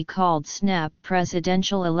eventually called snap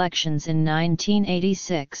presidential elections in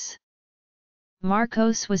 1986.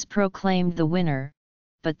 Marcos was proclaimed the winner,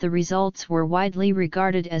 but the results were widely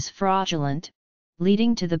regarded as fraudulent,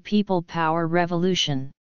 leading to the People Power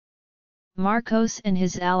Revolution. Marcos and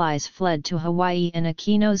his allies fled to Hawaii and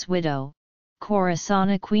Aquino's widow, Corazon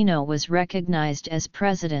Aquino, was recognized as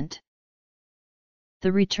president.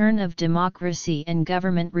 The return of democracy and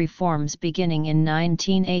government reforms beginning in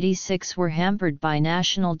 1986 were hampered by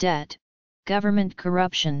national debt, government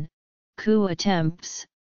corruption, coup attempts,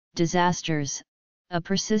 disasters, a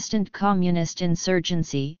persistent communist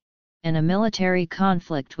insurgency, and a military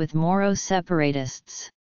conflict with Moro separatists.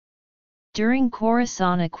 During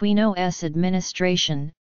Corazon Aquino's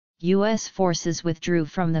administration, U.S. forces withdrew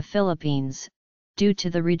from the Philippines, due to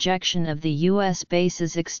the rejection of the U.S.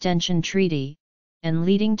 Bases Extension Treaty, and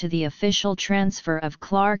leading to the official transfer of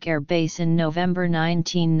Clark Air Base in November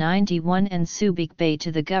 1991 and Subic Bay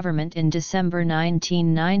to the government in December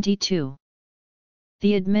 1992.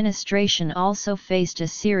 The administration also faced a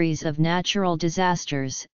series of natural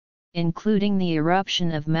disasters, including the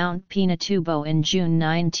eruption of Mount Pinatubo in June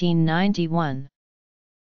 1991.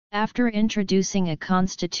 After introducing a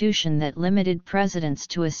constitution that limited presidents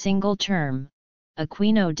to a single term,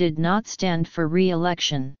 Aquino did not stand for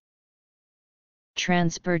re-election.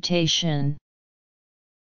 Transportation.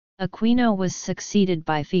 Aquino was succeeded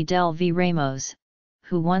by Fidel V. Ramos,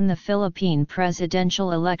 who won the Philippine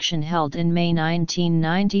presidential election held in May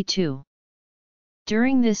 1992.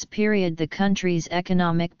 During this period, the country's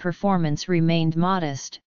economic performance remained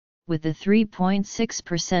modest, with a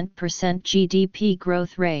 3.6% GDP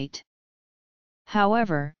growth rate.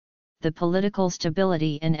 However, the political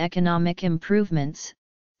stability and economic improvements,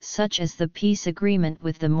 such as the peace agreement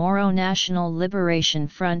with the Moro National Liberation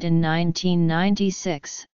Front in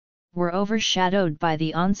 1996, were overshadowed by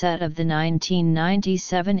the onset of the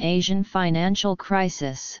 1997 Asian financial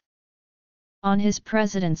crisis. On his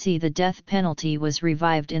presidency, the death penalty was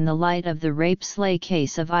revived in the light of the rape-slay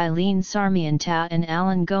case of Eileen Sarmiento and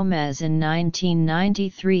Alan Gomez in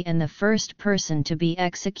 1993, and the first person to be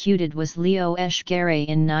executed was Leo Echegaray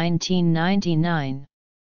in 1999.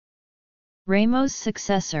 Ramos'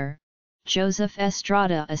 successor, Joseph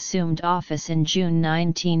Estrada, assumed office in June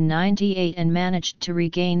 1998 and managed to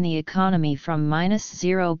regain the economy from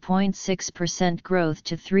 -0.6% growth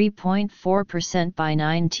to 3.4% by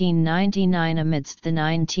 1999 amidst the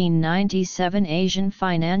 1997 Asian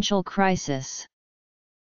financial crisis.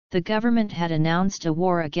 The government had announced a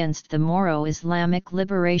war against the Moro Islamic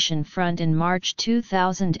Liberation Front in March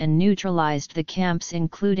 2000 and neutralized the camps,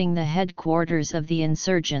 including the headquarters of the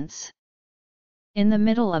insurgents. In the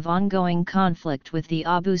middle of ongoing conflict with the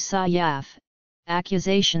Abu Sayyaf,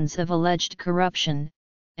 accusations of alleged corruption,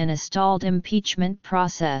 and a stalled impeachment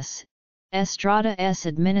process, Estrada's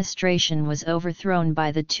administration was overthrown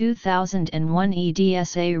by the 2001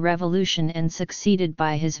 EDSA revolution and succeeded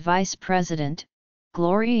by his vice president,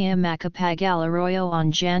 Gloria Macapagal Arroyo,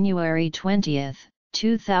 on January 20,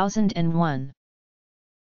 2001.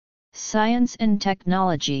 Science and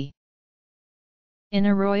technology. In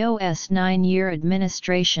Arroyo's 9-year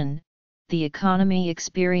administration, the economy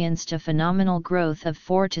experienced a phenomenal growth of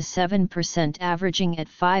 4 to 7%, averaging at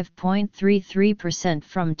 5.33%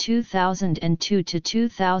 from 2002 to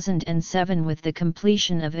 2007, with the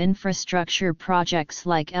completion of infrastructure projects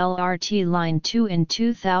like LRT Line 2 in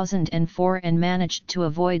 2004, and managed to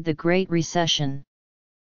avoid the Great Recession.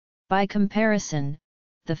 By comparison,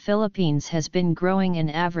 the Philippines has been growing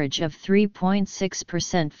an average of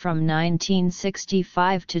 3.6% from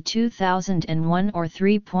 1965 to 2001, or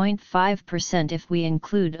 3.5% if we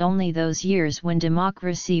include only those years when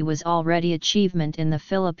democracy was already achievement in the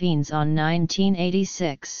Philippines on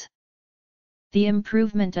 1986. The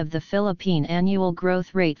improvement of the Philippine annual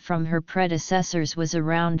growth rate from her predecessors was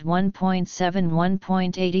around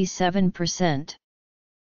 1.87%.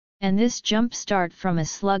 And this jumpstart from a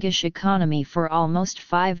sluggish economy for almost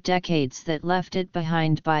 5 decades that left it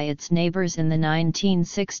behind by its neighbors in the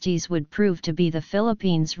 1960s would prove to be the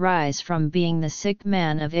Philippines' rise from being the sick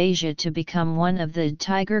man of Asia to become one of the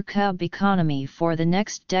tiger cub economy for the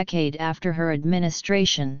next decade after her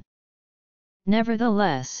administration.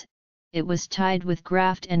 Nevertheless, it was tied with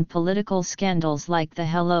graft and political scandals like the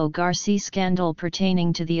Hello Garcia scandal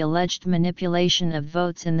pertaining to the alleged manipulation of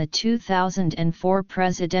votes in the 2004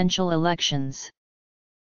 presidential elections.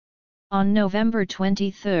 On November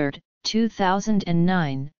 23,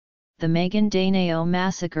 2009, the Maguindanao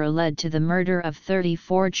massacre led to the murder of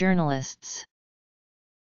 34 journalists.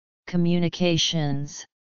 Communications.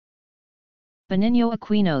 Benigno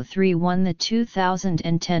Aquino III won the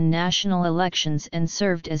 2010 national elections and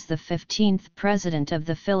served as the 15th President of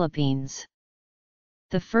the Philippines.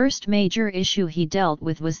 The first major issue he dealt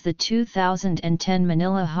with was the 2010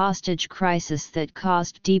 Manila hostage crisis that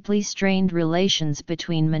caused deeply strained relations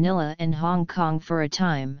between Manila and Hong Kong for a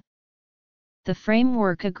time. The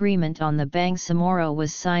framework agreement on the Bangsamoro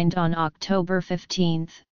was signed on October 15,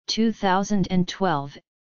 2012,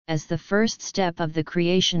 as the first step of the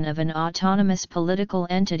creation of an autonomous political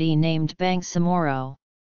entity named Bangsamoro.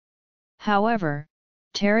 However,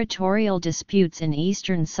 territorial disputes in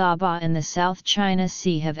eastern Sabah and the South China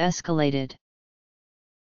Sea have escalated.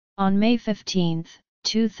 On May 15,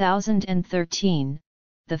 2013,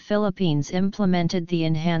 the Philippines implemented the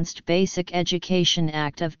Enhanced Basic Education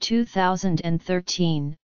Act of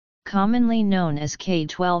 2013, commonly known as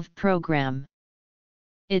K-12 program.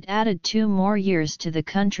 It added 2 more years to the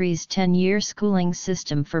country's 10-year schooling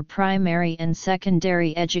system for primary and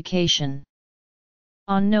secondary education.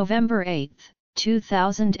 On November 8,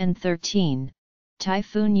 2013,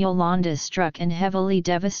 Typhoon Yolanda struck and heavily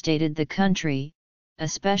devastated the country,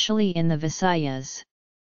 especially in the Visayas.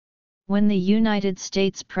 When the United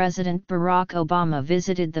States President Barack Obama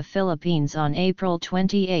visited the Philippines on April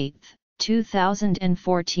 28,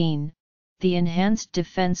 2014, the Enhanced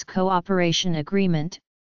Defense Cooperation Agreement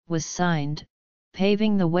was signed,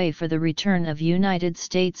 paving the way for the return of United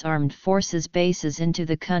States Armed Forces bases into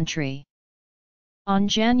the country. On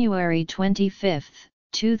January 25,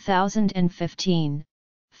 2015,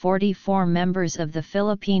 44 members of the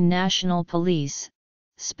Philippine National Police,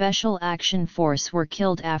 Special Action Force were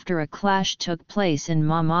killed after a clash took place in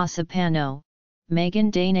Mamasapano,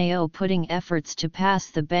 Maguindanao, putting efforts to pass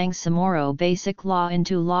the Bangsamoro Basic Law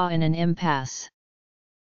into law in an impasse.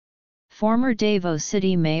 Former Davao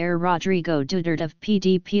City Mayor Rodrigo Duterte of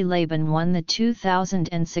PDP Laban won the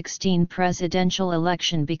 2016 presidential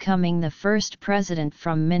election, becoming the first president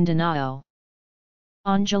from Mindanao.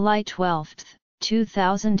 On July 12,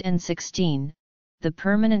 2016, the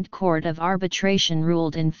Permanent Court of Arbitration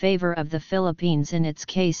ruled in favor of the Philippines in its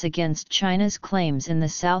case against China's claims in the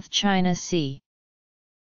South China Sea.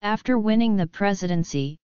 After winning the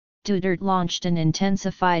presidency, Duterte launched an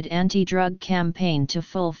intensified anti-drug campaign to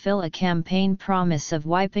fulfill a campaign promise of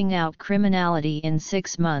wiping out criminality in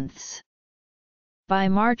 6 months. By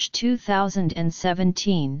March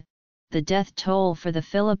 2017, the death toll for the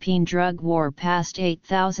Philippine drug war passed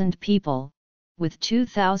 8,000 people, with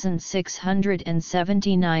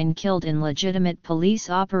 2,679 killed in legitimate police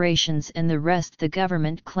operations and the rest the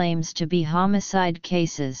government claims to be homicide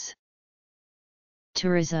cases.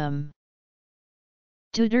 Tourism.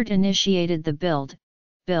 Duterte initiated the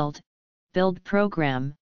Build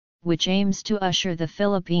program, which aims to usher the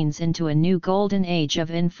Philippines into a new golden age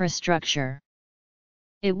of infrastructure.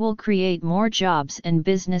 It will create more jobs and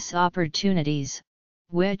business opportunities,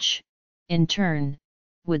 which, in turn,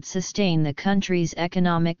 would sustain the country's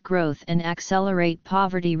economic growth and accelerate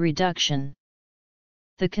poverty reduction.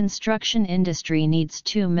 The construction industry needs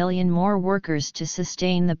 2 million more workers to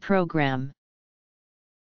sustain the program.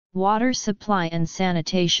 Water supply and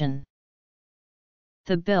sanitation.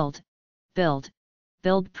 The Build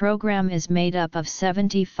program is made up of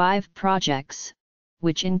 75 projects,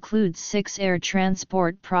 which includes 6 air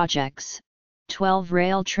transport projects, 12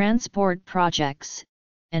 rail transport projects,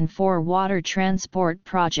 and 4 water transport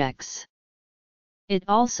projects. It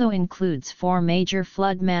also includes 4 major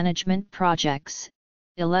flood management projects,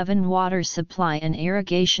 11 water supply and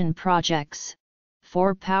irrigation projects,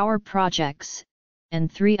 4 power projects, and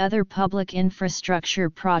 3 other public infrastructure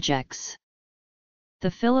projects. The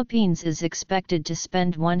Philippines is expected to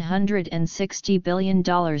spend $160 billion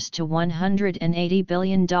to $180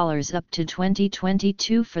 billion up to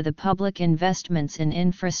 2022 for the public investments in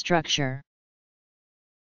infrastructure.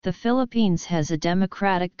 The Philippines has a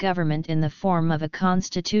democratic government in the form of a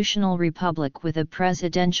constitutional republic with a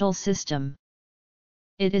presidential system.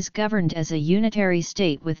 It is governed as a unitary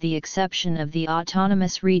state with the exception of the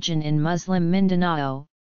autonomous region in Muslim Mindanao,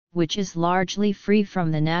 which is largely free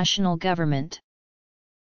from the national government.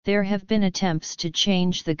 There have been attempts to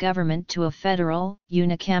change the government to a federal,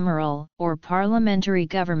 unicameral, or parliamentary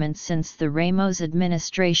government since the Ramos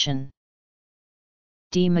administration.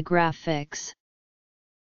 Demographics.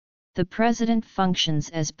 The President functions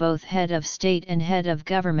as both head of state and head of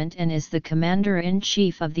government and is the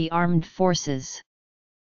Commander-in-Chief of the Armed Forces.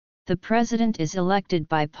 The President is elected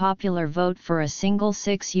by popular vote for a single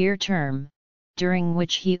 6-year term, during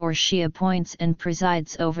which he or she appoints and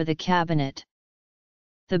presides over the cabinet.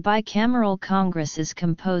 The bicameral Congress is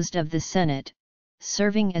composed of the Senate,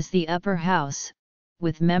 serving as the upper house,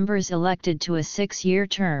 with members elected to a 6-year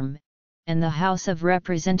term, and the House of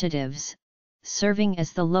Representatives, serving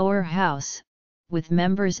as the lower house, with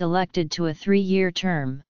members elected to a 3-year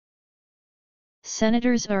term.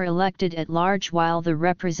 Senators are elected at large while the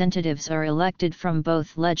representatives are elected from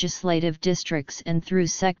both legislative districts and through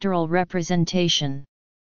sectoral representation.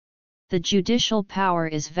 The judicial power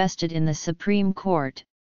is vested in the Supreme Court,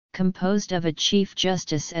 composed of a Chief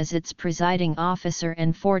Justice as its presiding officer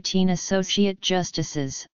and 14 Associate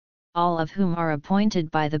Justices, all of whom are appointed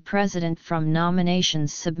by the President from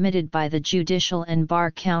nominations submitted by the Judicial and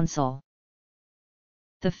Bar Council.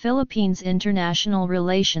 The Philippines' international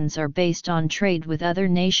relations are based on trade with other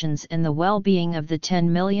nations and the well-being of the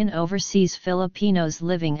 10 million overseas Filipinos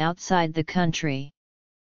living outside the country.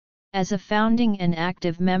 As a founding and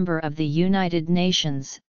active member of the United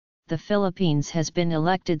Nations, the Philippines has been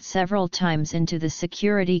elected several times into the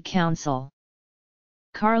Security Council.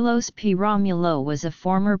 Carlos P. Romulo was a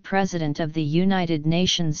former president of the United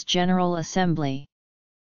Nations General Assembly.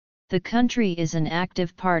 The country is an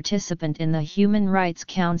active participant in the Human Rights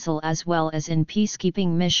Council as well as in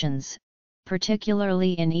peacekeeping missions,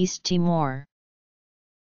 particularly in East Timor.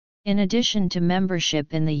 In addition to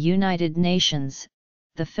membership in the United Nations,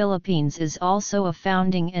 the Philippines is also a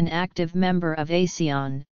founding and active member of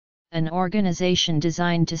ASEAN, an organization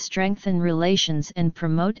designed to strengthen relations and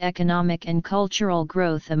promote economic and cultural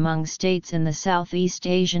growth among states in the Southeast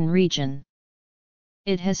Asian region.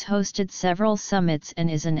 It has hosted several summits and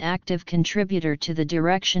is an active contributor to the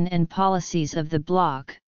direction and policies of the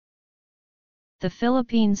bloc. The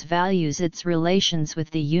Philippines values its relations with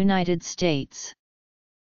the United States.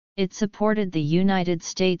 It supported the United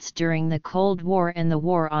States during the Cold War and the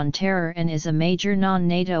War on Terror and is a major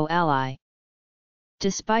non-NATO ally.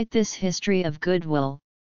 Despite this history of goodwill,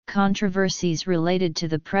 controversies related to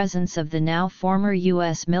the presence of the now former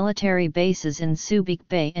U.S. military bases in Subic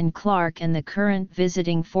Bay and Clark and the current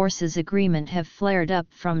Visiting Forces Agreement have flared up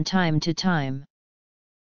from time to time.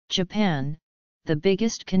 Japan, the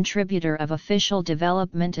biggest contributor of official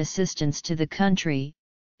development assistance to the country,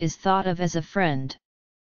 is thought of as a friend.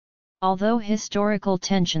 Although historical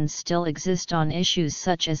tensions still exist on issues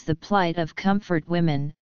such as the plight of comfort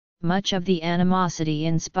women, much of the animosity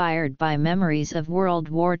inspired by memories of World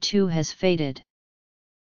War II has faded.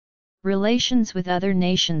 Relations with other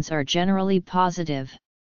nations are generally positive.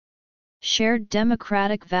 Shared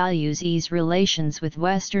democratic values ease relations with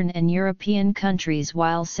Western and European countries,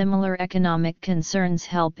 while similar economic concerns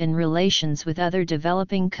help in relations with other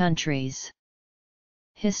developing countries.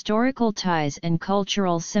 Historical ties and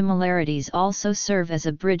cultural similarities also serve as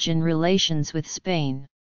a bridge in relations with Spain.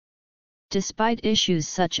 Despite issues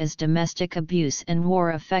such as domestic abuse and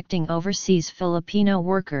war affecting overseas Filipino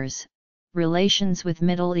workers, relations with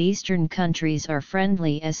Middle Eastern countries are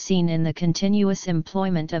friendly, as seen in the continuous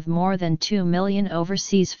employment of more than 2 million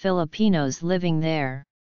overseas Filipinos living there.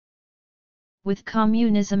 With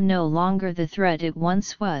communism no longer the threat it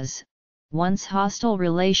once was, once hostile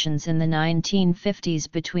relations in the 1950s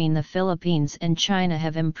between the Philippines and China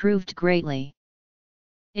have improved greatly.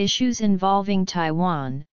 Issues involving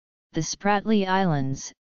Taiwan, the Spratly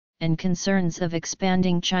Islands, and concerns of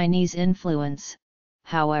expanding Chinese influence,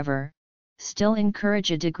 however, still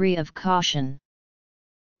encourage a degree of caution.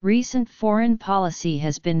 Recent foreign policy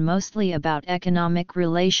has been mostly about economic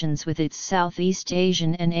relations with its Southeast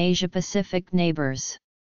Asian and Asia-Pacific neighbors.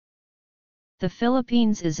 The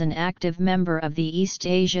Philippines is an active member of the East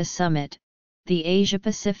Asia Summit, the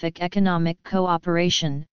Asia-Pacific Economic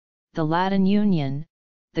Cooperation, the Latin Union,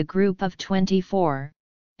 the Group of 24,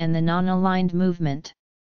 and the Non-Aligned Movement.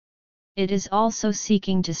 It is also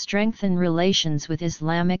seeking to strengthen relations with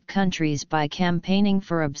Islamic countries by campaigning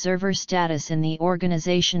for observer status in the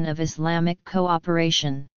Organization of Islamic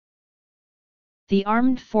Cooperation. The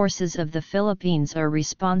armed forces of the Philippines are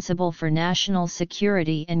responsible for national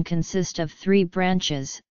security and consist of 3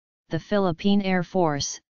 branches: the Philippine Air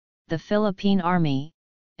Force, the Philippine Army,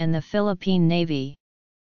 and the Philippine Navy.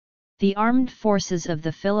 The armed forces of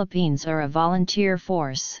the Philippines are a volunteer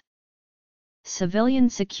force. Civilian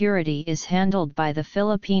security is handled by the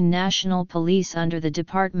Philippine National Police under the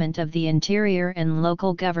Department of the Interior and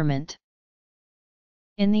local government.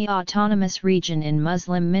 In the autonomous region in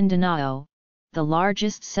Muslim Mindanao, the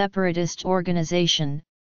largest separatist organization,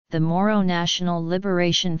 the Moro National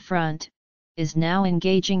Liberation Front, is now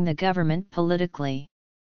engaging the government politically.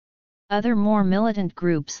 Other more militant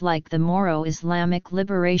groups like the Moro Islamic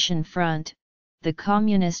Liberation Front, the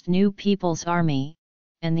Communist New People's Army,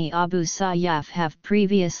 and the Abu Sayyaf have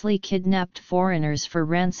previously kidnapped foreigners for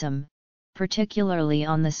ransom, particularly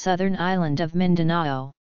on the southern island of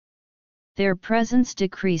Mindanao. Their presence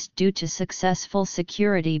decreased due to successful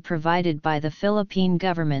security provided by the Philippine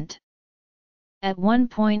government. At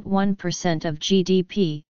 1.1% of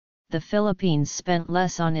GDP, the Philippines spent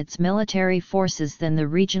less on its military forces than the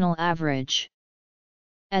regional average.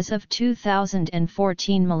 As of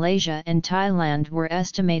 2014, Malaysia and Thailand were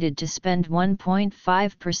estimated to spend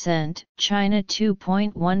 1.5%, China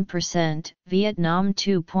 2.1%, Vietnam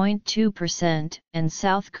 2.2%, and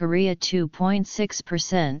South Korea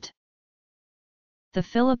 2.6%. The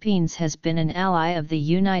Philippines has been an ally of the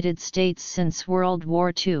United States since World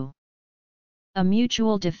War II. A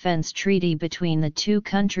mutual defense treaty between the two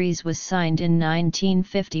countries was signed in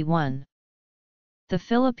 1951. The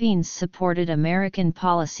Philippines supported American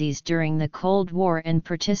policies during the Cold War and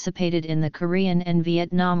participated in the Korean and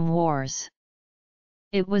Vietnam Wars.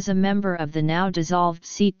 It was a member of the now dissolved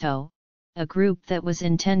SEATO, a group that was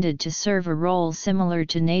intended to serve a role similar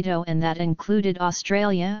to NATO and that included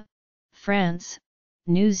Australia, France,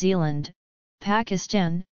 New Zealand,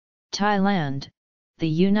 Pakistan, Thailand, the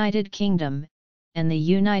United Kingdom, and the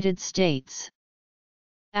United States.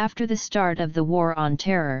 After the start of the War on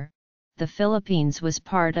Terror, the Philippines was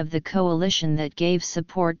part of the coalition that gave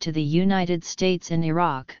support to the United States in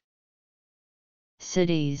Iraq.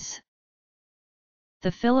 Cities.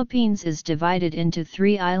 The Philippines is divided into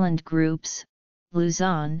 3 island groups: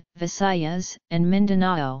 Luzon, Visayas, and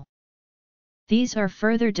Mindanao. These are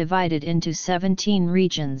further divided into 17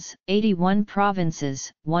 regions, 81 provinces,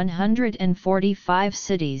 145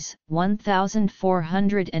 cities,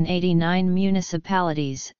 1,489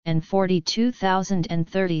 municipalities, and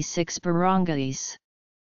 42,036 barangays.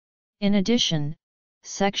 In addition,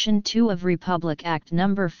 Section 2 of Republic Act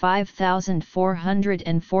No.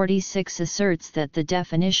 5446 asserts that the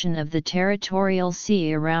definition of the territorial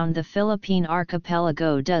sea around the Philippine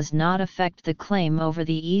archipelago does not affect the claim over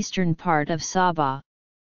the eastern part of Sabah.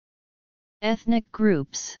 Ethnic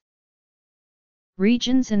groups.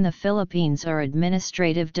 Regions in the Philippines are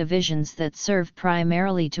administrative divisions that serve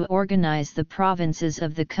primarily to organize the provinces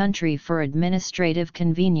of the country for administrative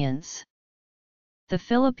convenience. The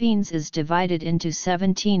Philippines is divided into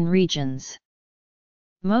 17 regions.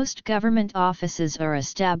 Most government offices are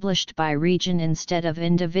established by region instead of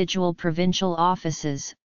individual provincial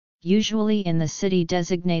offices, usually in the city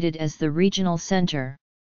designated as the regional center.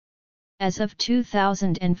 As of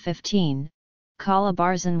 2015,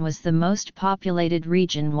 Calabarzon was the most populated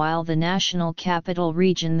region while the National Capital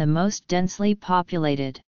Region the most densely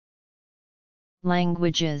populated.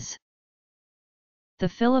 Languages. The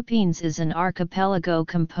Philippines is an archipelago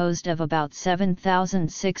composed of about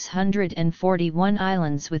 7,641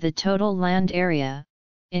 islands with a total land area,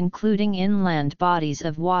 including inland bodies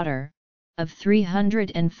of water, of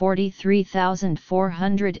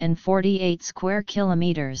 343,448 square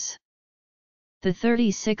kilometers. The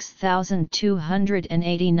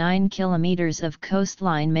 36,289 kilometers of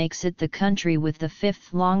coastline makes it the country with the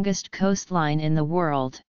fifth longest coastline in the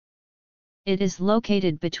world. It is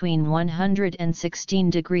located between 116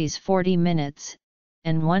 degrees 40 minutes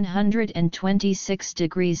and 126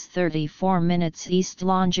 degrees 34 minutes east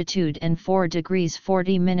longitude and 4 degrees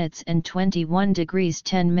 40 minutes and 21 degrees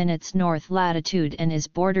 10 minutes north latitude, and is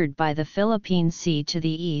bordered by the Philippine Sea to the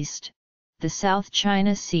east, the South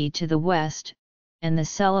China Sea to the west, and the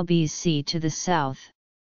Celebes Sea to the south.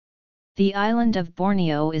 The island of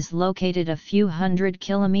Borneo is located a few hundred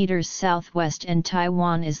kilometers southwest and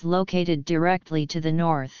Taiwan is located directly to the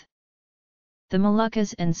north. The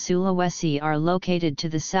Moluccas and Sulawesi are located to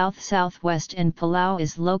the south-southwest and Palau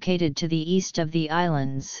is located to the east of the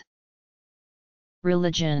islands.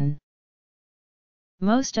 Religion.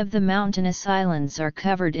 Most of the mountainous islands are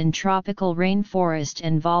covered in tropical rainforest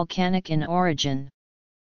and volcanic in origin.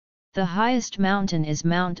 The highest mountain is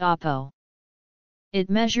Mount Apo. It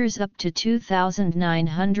measures up to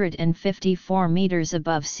 2,954 meters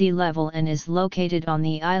above sea level and is located on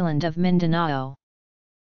the island of Mindanao.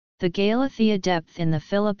 The Galathea depth in the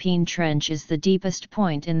Philippine Trench is the deepest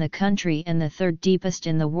point in the country and the third deepest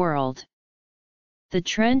in the world. The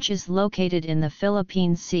trench is located in the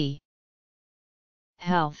Philippine Sea.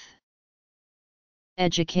 Health,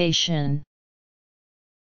 education,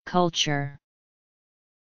 culture,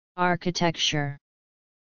 architecture,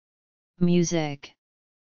 music,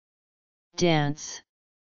 dance,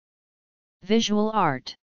 visual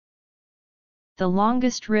art. The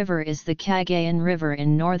longest river is the Cagayan River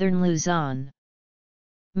in northern Luzon.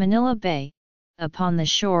 Manila Bay, upon the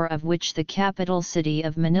shore of which the capital city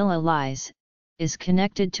of Manila lies, is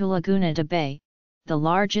connected to Laguna de Bay, the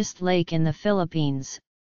largest lake in the Philippines,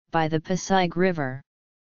 by the Pasig River.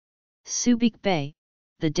 Subic Bay,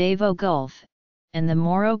 the Davao Gulf, and the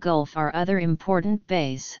Moro Gulf are other important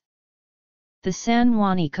bays. The San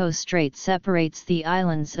Juanico Strait separates the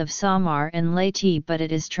islands of Samar and Leyte, but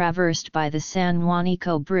it is traversed by the San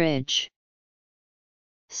Juanico Bridge.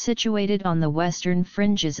 Situated on the western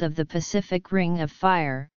fringes of the Pacific Ring of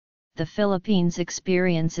Fire, the Philippines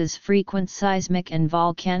experiences frequent seismic and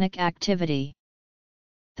volcanic activity.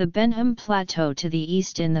 The Benham Plateau to the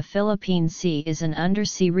east in the Philippine Sea is an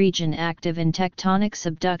undersea region active in tectonic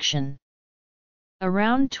subduction.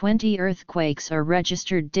 Around 20 earthquakes are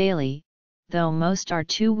registered daily, though most are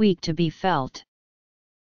too weak to be felt.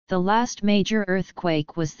 The last major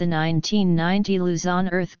earthquake was the 1990 Luzon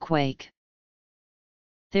earthquake.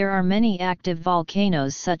 There are many active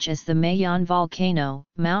volcanoes such as the Mayon volcano,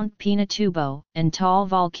 Mount Pinatubo, and Taal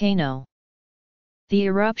volcano. The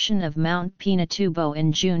eruption of Mount Pinatubo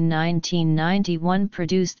in June 1991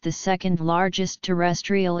 produced the second largest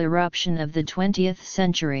terrestrial eruption of the 20th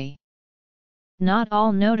century. Not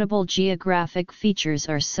all notable geographic features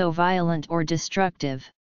are so violent or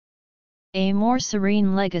destructive. A more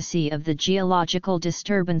serene legacy of the geological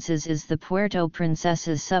disturbances is the Puerto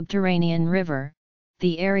Princesas subterranean river.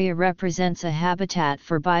 The area represents a habitat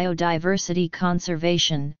for biodiversity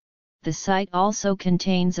conservation. The site also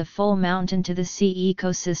contains a full mountain-to-the-sea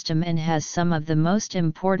ecosystem and has some of the most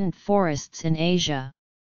important forests in Asia.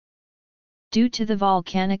 Due to the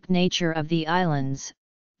volcanic nature of the islands,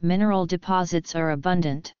 mineral deposits are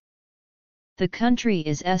abundant. The country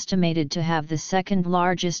is estimated to have the second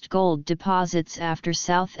largest gold deposits after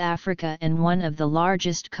South Africa and one of the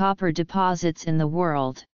largest copper deposits in the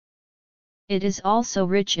world. It is also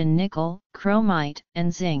rich in nickel, chromite,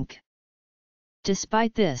 and zinc.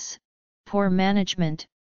 Despite this, poor management,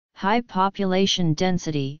 high population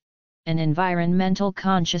density, and environmental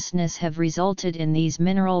consciousness have resulted in these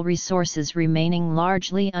mineral resources remaining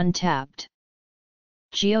largely untapped.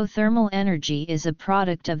 Geothermal energy is a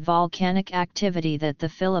product of volcanic activity that the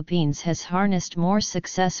Philippines has harnessed more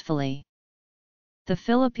successfully. The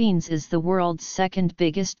Philippines is the world's second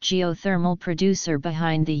biggest geothermal producer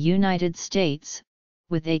behind the United States,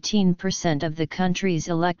 with 18% of the country's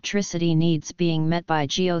electricity needs being met by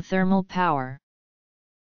geothermal power.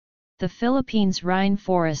 The Philippines'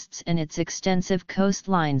 rainforests and its extensive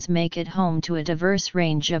coastlines make it home to a diverse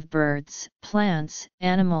range of birds, plants,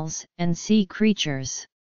 animals, and sea creatures.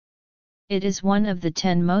 It is one of the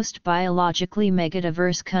 10 most biologically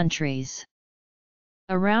megadiverse countries.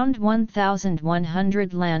 Around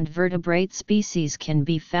 1,100 land vertebrate species can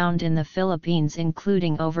be found in the Philippines,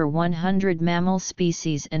 including over 100 mammal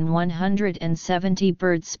species and 170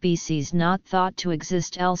 bird species not thought to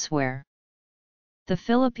exist elsewhere. The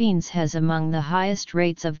Philippines has among the highest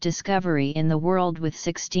rates of discovery in the world, with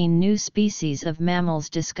 16 new species of mammals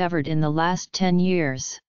discovered in the last 10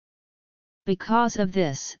 years. Because of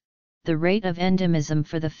this, the rate of endemism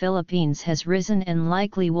for the Philippines has risen and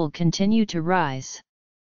likely will continue to rise.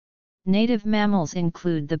 Native mammals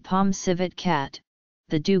include the palm civet cat,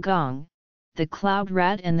 the dugong, the cloud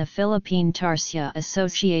rat and the Philippine tarsier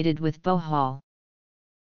associated with Bohol.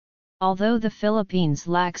 Although the Philippines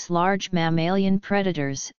lacks large mammalian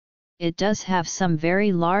predators, it does have some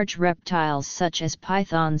very large reptiles such as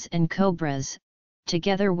pythons and cobras,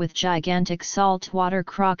 together with gigantic saltwater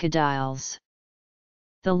crocodiles.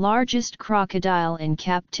 The largest crocodile in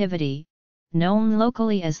captivity, known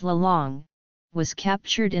locally as Lalong, was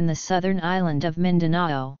captured in the southern island of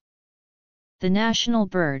Mindanao. The national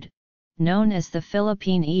bird, known as the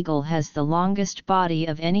Philippine eagle, has the longest body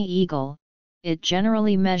of any eagle. It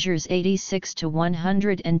generally measures 86 to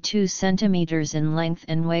 102 centimeters in length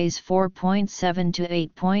and weighs 4.7 to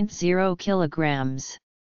 8.0 kilograms.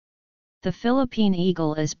 The Philippine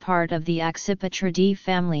eagle is part of the Accipitridae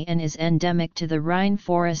family and is endemic to the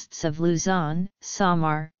rainforests of Luzon,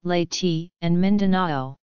 Samar, Leyte, and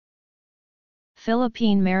Mindanao.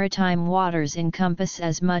 Philippine maritime waters encompass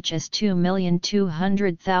as much as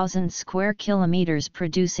 2,200,000 square kilometers,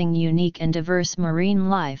 producing unique and diverse marine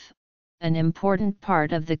life, an important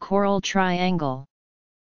part of the Coral Triangle.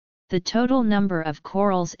 The total number of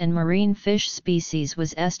corals and marine fish species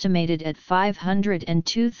was estimated at 500 and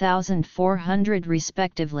 2,400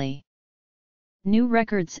 respectively. New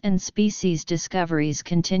records and species discoveries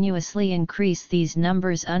continuously increase these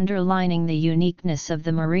numbers, underlining the uniqueness of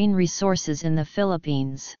the marine resources in the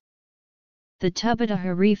Philippines. The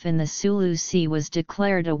Tubataha Reef in the Sulu Sea was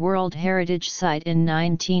declared a World Heritage Site in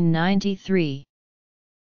 1993.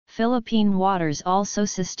 Philippine waters also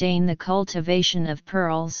sustain the cultivation of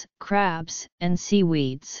pearls, crabs, and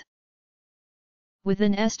seaweeds. With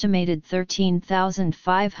an estimated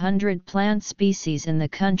 13,500 plant species in the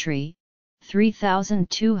country,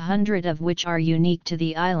 3,200 of which are unique to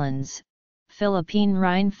the islands, Philippine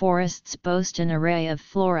rainforests boast an array of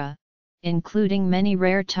flora, including many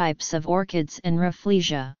rare types of orchids and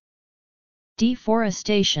rafflesia.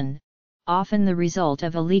 Deforestation, often the result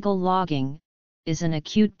of illegal logging, is an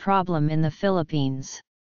acute problem in the Philippines.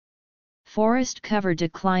 Forest cover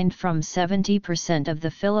declined from 70% of the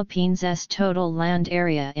Philippines' total land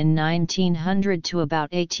area in 1900 to about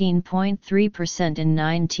 18.3% in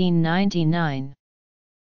 1999.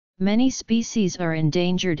 Many species are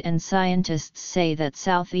endangered, and scientists say that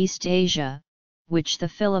Southeast Asia, which the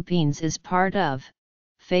Philippines is part of,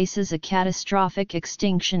 faces a catastrophic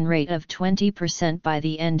extinction rate of 20% by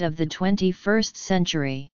the end of the 21st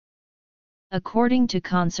century. According to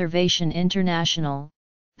Conservation International,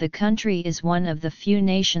 the country is one of the few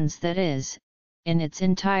nations that is, in its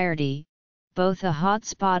entirety, both a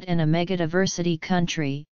hotspot and a megadiversity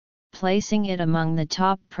country, placing it among the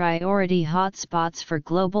top priority hotspots for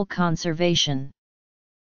global conservation.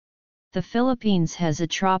 The Philippines has a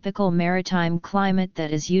tropical maritime climate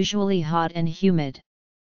that is usually hot and humid.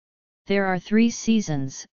 There are 3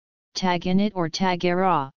 seasons, tag-init or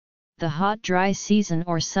tag-araw, the hot dry season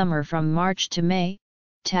or summer from March to May,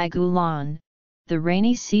 tag-ulan, the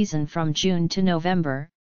rainy season from June to November,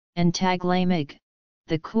 and tag-lamig,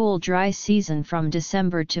 the cool dry season from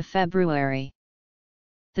December to February.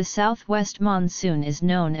 The southwest monsoon is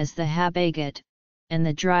known as the habagat, and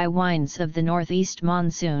the dry winds of the northeast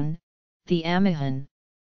monsoon, the amihan.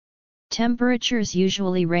 Temperatures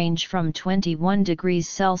usually range from 21 degrees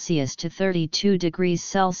Celsius to 32 degrees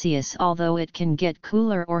Celsius, although it can get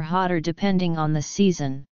cooler or hotter depending on the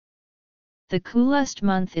season. The coolest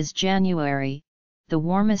month is January, the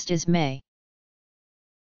warmest is May.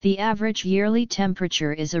 The average yearly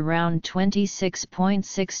temperature is around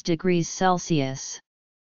 26.6 degrees Celsius.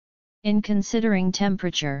 In considering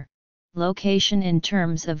temperature, location in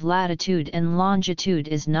terms of latitude and longitude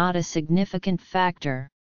is not a significant factor.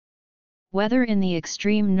 Weather in the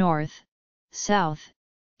extreme north, south,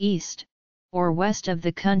 east, or west of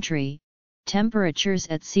the country, temperatures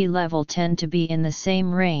at sea level tend to be in the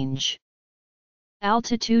same range.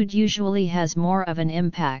 Altitude usually has more of an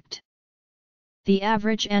impact. The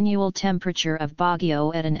average annual temperature of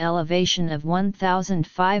Baguio at an elevation of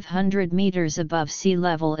 1,500 meters above sea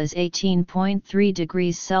level is 18.3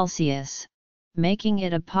 degrees Celsius, making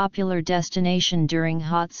it a popular destination during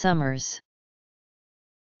hot summers.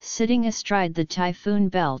 Sitting astride the typhoon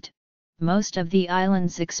belt, most of the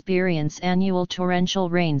islands experience annual torrential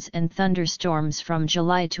rains and thunderstorms from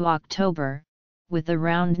July to October, with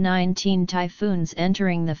around 19 typhoons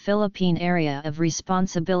entering the Philippine area of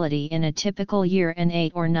responsibility in a typical year and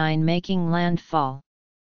 8 or 9 making landfall.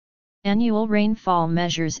 Annual rainfall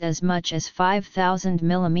measures as much as 5,000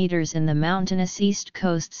 mm in the mountainous East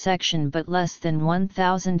Coast section but less than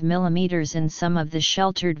 1,000 mm in some of the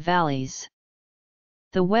sheltered valleys.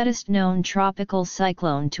 The wettest known tropical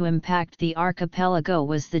cyclone to impact the archipelago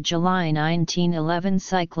was the July 1911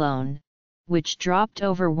 cyclone, which dropped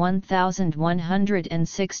over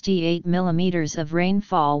 1,168 mm of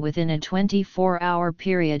rainfall within a 24-hour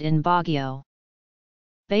period in Baguio.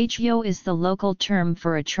 Bagyo is the local term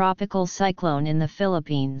for a tropical cyclone in the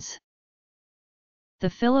Philippines. The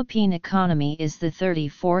Philippine economy is the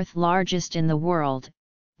 34th largest in the world,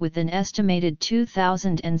 with an estimated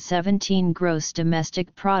 2017 gross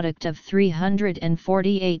domestic product of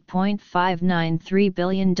 $348.593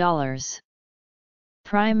 billion.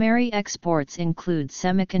 Primary exports include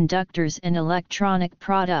semiconductors and electronic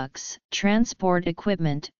products, transport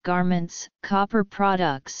equipment, garments, copper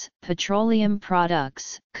products, petroleum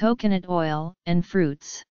products, coconut oil, and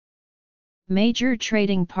fruits. Major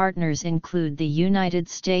trading partners include the United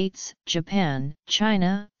States, Japan,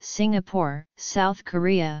 China, Singapore, South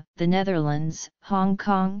Korea, the Netherlands, Hong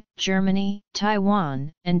Kong, Germany,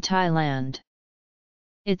 Taiwan, and Thailand.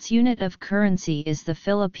 Its unit of currency is the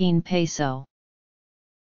Philippine peso.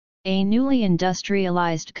 A newly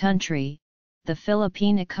industrialized country, the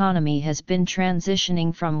Philippine economy has been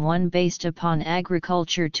transitioning from one based upon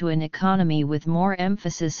agriculture to an economy with more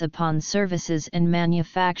emphasis upon services and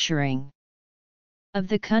manufacturing. Of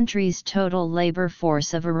the country's total labor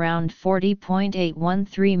force of around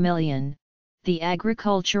 40.813 million, the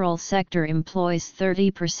agricultural sector employs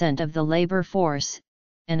 30% of the labor force,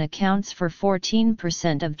 and accounts for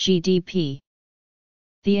 14% of GDP.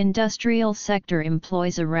 The industrial sector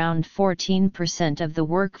employs around 14% of the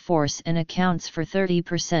workforce and accounts for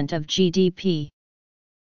 30% of GDP.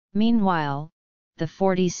 Meanwhile, the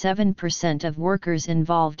 47% of workers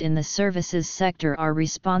involved in the services sector are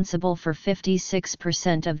responsible for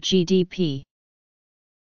 56% of GDP.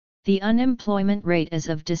 The unemployment rate as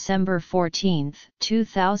of December 14,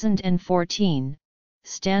 2014,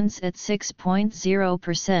 stands at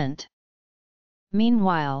 6.0%.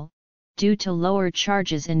 Meanwhile, due to lower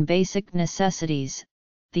charges in basic necessities,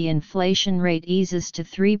 the inflation rate eases to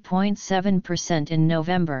 3.7% in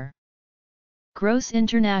November. Gross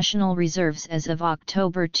international reserves as of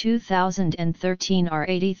October 2013 are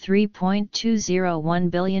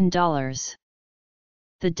 $83.201 billion.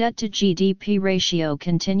 The debt-to-GDP ratio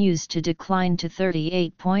continues to decline to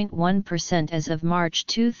 38.1% as of March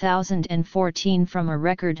 2014 from a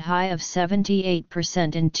record high of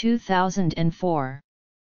 78% in 2004.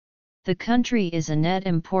 The country is a net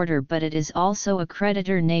importer, but it is also a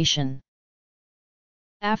creditor nation.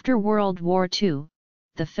 After World War II,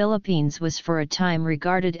 the Philippines was for a time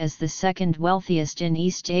regarded as the second wealthiest in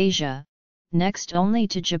East Asia, next only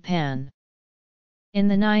to Japan. In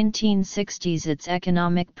the 1960s, its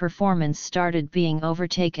economic performance started being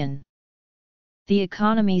overtaken. The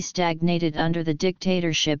economy stagnated under the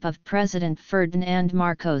dictatorship of President Ferdinand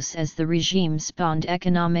Marcos as the regime spawned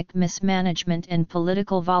economic mismanagement and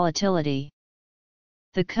political volatility.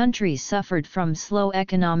 The country suffered from slow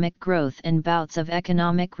economic growth and bouts of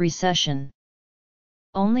economic recession.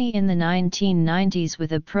 Only in the 1990s,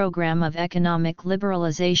 with a program of economic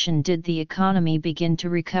liberalization, did the economy begin to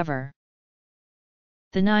recover.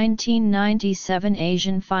 The 1997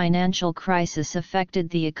 Asian financial crisis affected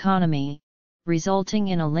the economy, resulting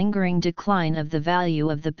in a lingering decline of the value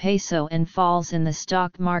of the peso and falls in the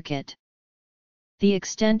stock market. The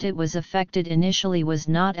extent it was affected initially was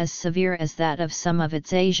not as severe as that of some of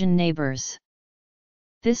its Asian neighbors.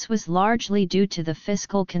 This was largely due to the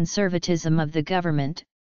fiscal conservatism of the government,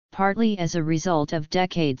 partly as a result of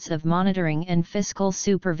decades of monitoring and fiscal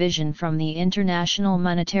supervision from the International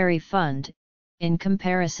Monetary Fund, in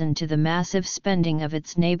comparison to the massive spending of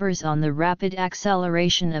its neighbors on the rapid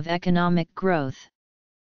acceleration of economic growth.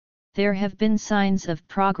 There have been signs of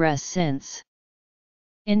progress since.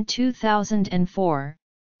 In 2004,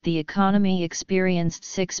 the economy experienced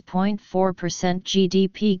 6.4%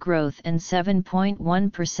 GDP growth and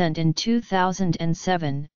 7.1% in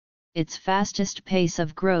 2007, its fastest pace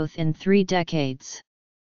of growth in 3 decades.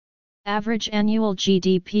 Average annual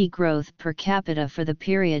GDP growth per capita for the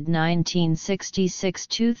period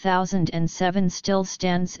 1966–2007 still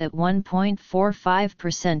stands at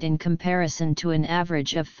 1.45% in comparison to an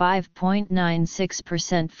average of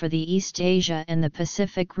 5.96% for the East Asia and the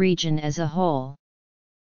Pacific region as a whole.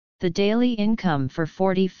 The daily income for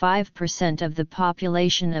 45% of the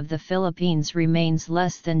population of the Philippines remains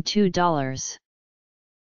less than $2.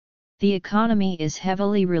 The economy is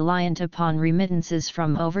heavily reliant upon remittances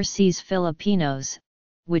from overseas Filipinos,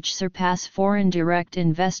 which surpass foreign direct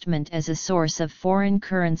investment as a source of foreign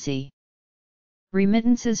currency.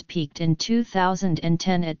 Remittances peaked in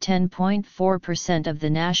 2010 at 10.4% of the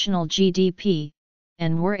national GDP,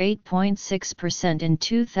 and were 8.6% in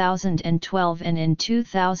 2012 and in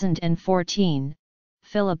 2014.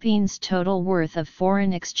 Philippines' total worth of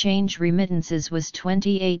foreign exchange remittances was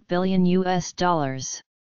 $28 billion.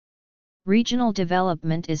 Regional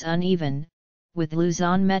development is uneven, with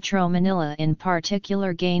Luzon Metro Manila in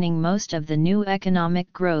particular gaining most of the new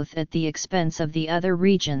economic growth at the expense of the other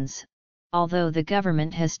regions, although the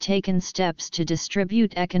government has taken steps to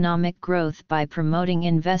distribute economic growth by promoting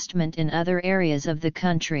investment in other areas of the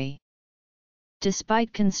country.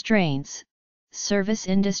 Despite constraints, service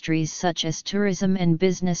industries such as tourism and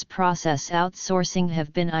business process outsourcing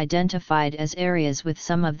have been identified as areas with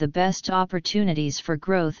some of the best opportunities for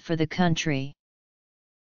growth for the country.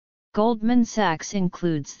 Goldman Sachs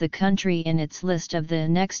includes the country in its list of the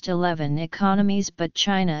next 11 economies, but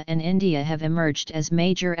China and India have emerged as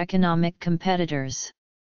major economic competitors.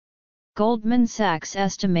 Goldman Sachs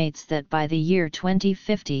estimates that by the year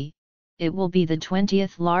 2050, it will be the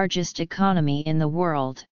 20th largest economy in the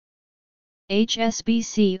world.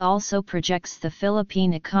 HSBC also projects the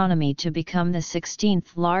Philippine economy to become the 16th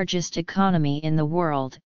largest economy in the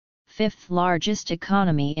world, 5th largest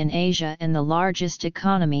economy in Asia and the largest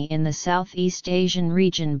economy in the Southeast Asian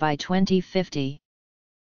region by 2050.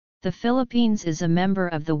 The Philippines is a member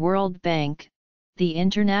of the World Bank, the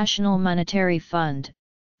International Monetary Fund,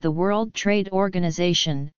 the World Trade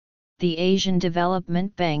Organization, the Asian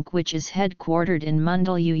Development Bank, which is headquartered in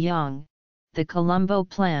Mandaluyong, the Colombo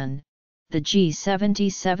Plan, the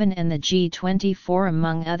G77 and the G24,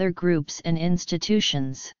 among other groups and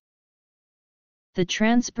institutions. The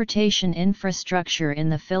transportation infrastructure in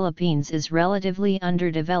the Philippines is relatively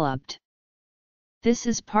underdeveloped. This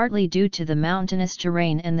is partly due to the mountainous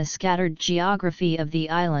terrain and the scattered geography of the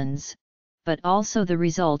islands, but also the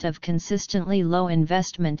result of consistently low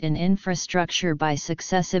investment in infrastructure by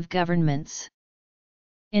successive governments.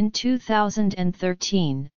 In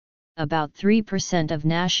 2013, about 3% of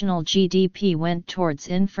national GDP went towards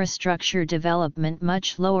infrastructure development,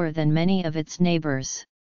 much lower than many of its neighbors.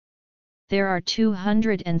 There are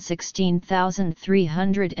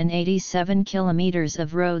 216,387 kilometers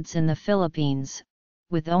of roads in the Philippines,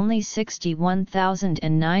 with only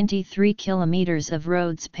 61,093 kilometers of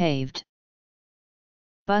roads paved.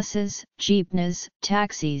 Buses, jeepneys,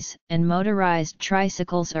 taxis, and motorized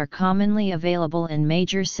tricycles are commonly available in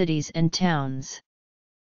major cities and towns.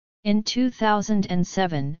 In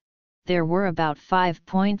 2007, there were about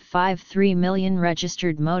 5.53 million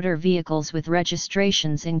registered motor vehicles, with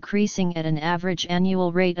registrations increasing at an average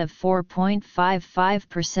annual rate of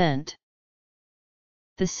 4.55%.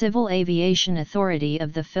 The Civil Aviation Authority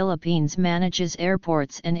of the Philippines manages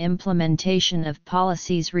airports and implementation of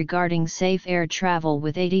policies regarding safe air travel,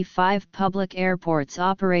 with 85 public airports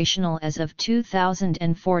operational as of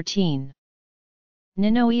 2014.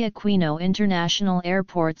 Ninoy Aquino International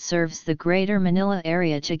Airport serves the Greater Manila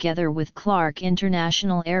area together with Clark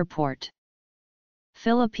International Airport.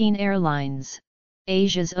 Philippine Airlines,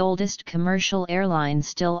 Asia's oldest commercial airline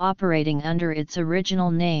still operating under its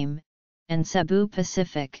original name, and Cebu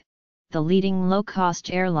Pacific, the leading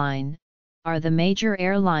low-cost airline, are the major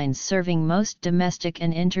airlines serving most domestic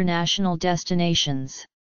and international destinations.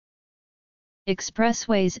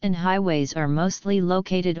 Expressways and highways are mostly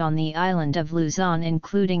located on the island of Luzon,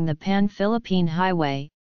 including the Pan-Philippine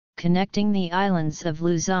Highway, connecting the islands of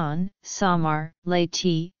Luzon, Samar,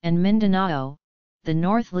 Leyte, and Mindanao, the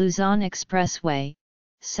North Luzon Expressway,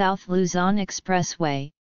 South Luzon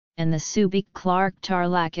Expressway, and the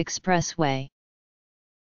Subic-Clark-Tarlac Expressway.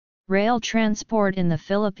 Rail transport in the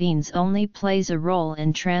Philippines only plays a role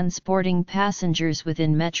in transporting passengers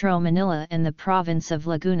within Metro Manila and the province of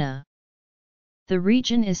Laguna. The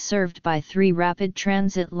region is served by 3 rapid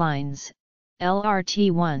transit lines,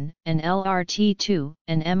 LRT-1 and LRT-2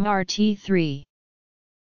 and MRT-3.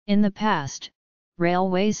 In the past,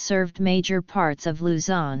 railways served major parts of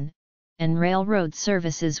Luzon, and railroad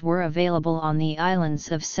services were available on the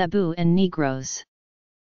islands of Cebu and Negros.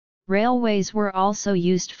 Railways were also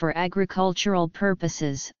used for agricultural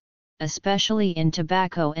purposes, especially in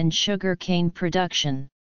tobacco and sugar cane production.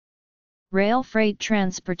 Rail freight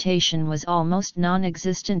transportation was almost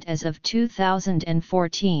non-existent as of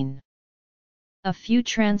 2014. A few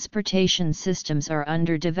transportation systems are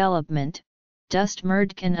under development.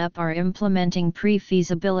 Dustmerd and UP are implementing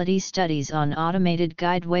pre-feasibility studies on automated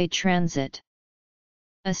guideway transit.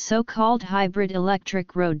 A so-called hybrid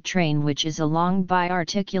electric road train, which is a long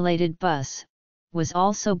bi-articulated bus, was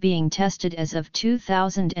also being tested as of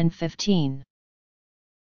 2015.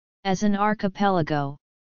 As an archipelago,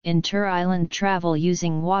 inter-island travel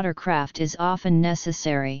using watercraft is often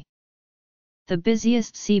necessary. The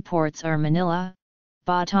busiest seaports are Manila,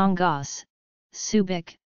 Batangas,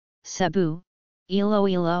 Subic, Cebu,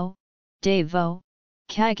 Iloilo, Davao,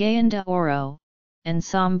 Cagayan de Oro, and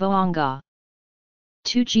Zamboanga.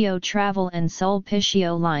 Tugio Travel and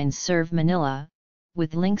Sulpicio lines serve Manila,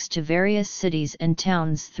 with links to various cities and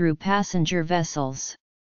towns through passenger vessels.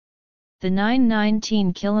 The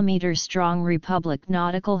 919 km-strong Republic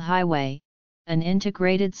Nautical Highway, an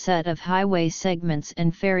integrated set of highway segments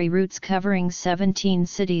and ferry routes covering 17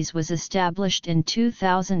 cities, was established in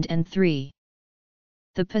 2003.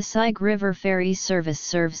 The Pasig River Ferry Service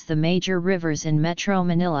serves the major rivers in Metro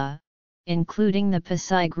Manila, including the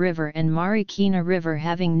Pasig River and Marikina River,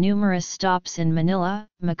 having numerous stops in Manila,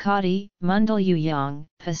 Makati, Mandaluyong,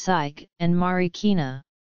 Pasig, and Marikina.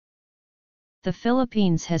 The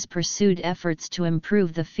Philippines has pursued efforts to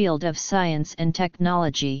improve the field of science and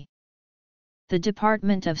technology. The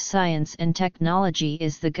Department of Science and Technology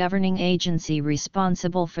is the governing agency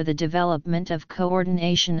responsible for the development of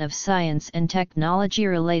coordination of science and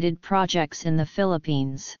technology-related projects in the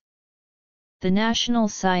Philippines. The National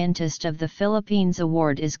Scientist of the Philippines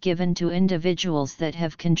Award is given to individuals that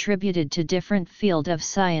have contributed to different fields of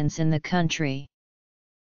science in the country.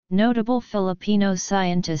 Notable Filipino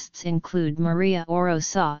scientists include Maria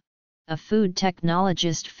Orosa, a food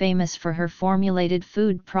technologist famous for her formulated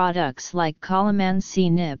food products like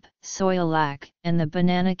calamansi nib, soyolac, and the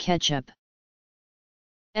banana ketchup.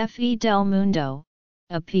 F.E. Del Mundo,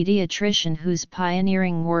 a pediatrician whose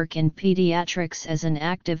pioneering work in pediatrics as an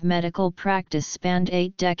active medical practice spanned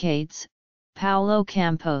 8 decades. Paulo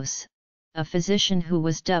Campos, a physician who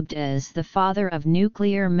was dubbed as the father of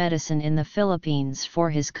nuclear medicine in the Philippines for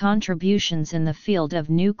his contributions in the field of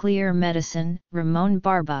nuclear medicine. Ramon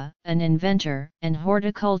Barba, an inventor and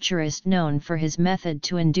horticulturist known for his method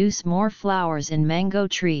to induce more flowers in mango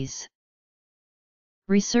trees.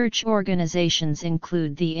 Research organizations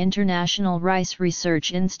include the International Rice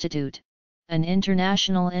Research Institute, an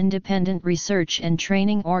international independent research and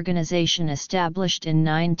training organization established in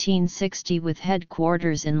 1960 with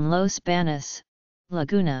headquarters in Los Baños,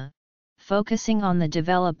 Laguna, focusing on the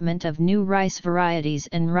development of new rice varieties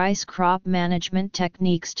and rice crop management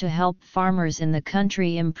techniques to help farmers in the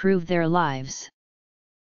country improve their lives.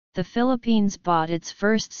 The Philippines bought its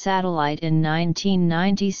first satellite in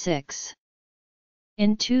 1996.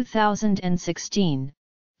 In 2016,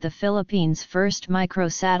 the Philippines' first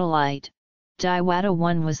microsatellite,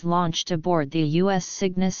 Diwata-1, was launched aboard the U.S.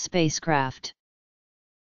 Cygnus spacecraft.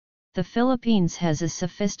 The Philippines has a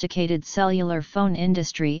sophisticated cellular phone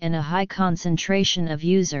industry and a high concentration of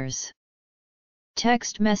users.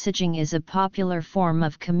 Text messaging is a popular form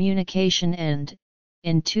of communication and,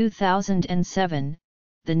 in 2007,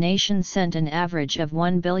 the nation sent an average of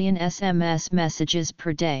 1 billion SMS messages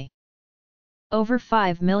per day. Over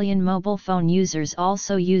 5 million mobile phone users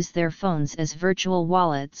also use their phones as virtual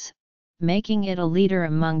wallets, making it a leader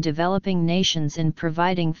among developing nations in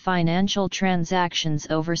providing financial transactions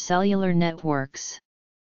over cellular networks.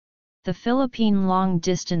 The Philippine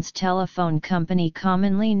long-distance telephone company,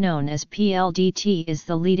 commonly known as PLDT, is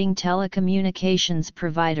the leading telecommunications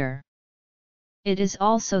provider. It is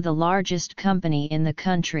also the largest company in the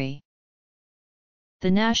country. The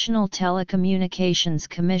National Telecommunications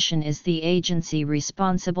Commission is the agency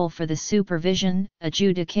responsible for the supervision,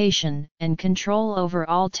 adjudication, and control over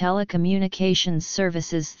all telecommunications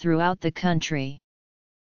services throughout the country.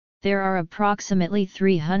 There are approximately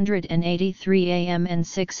 383 AM and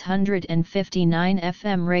 659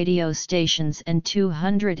 FM radio stations and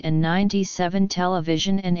 297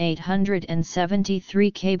 television and 873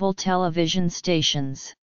 cable television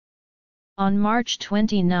stations. On March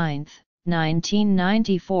 29,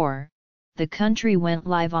 1994, the country went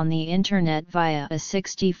live on the Internet via a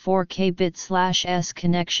 64 kbit/s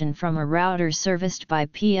connection from a router serviced by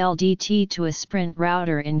PLDT to a Sprint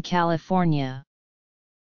router in California.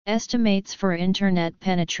 Estimates for Internet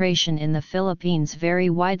penetration in the Philippines vary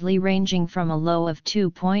widely, ranging from a low of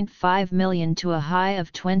 2.5 million to a high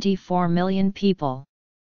of 24 million people.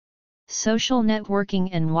 Social networking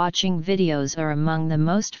and watching videos are among the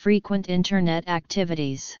most frequent Internet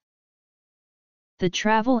activities. The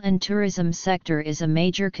travel and tourism sector is a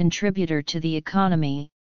major contributor to the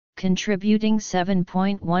economy, contributing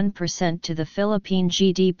 7.1% to the Philippine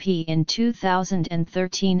GDP in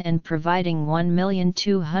 2013 and providing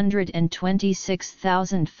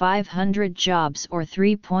 1,226,500 jobs, or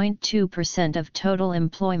 3.2% of total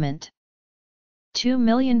employment.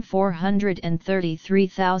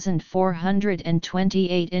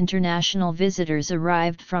 2,433,428 international visitors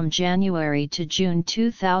arrived from January to June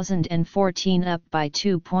 2014, up by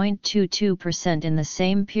 2.22% in the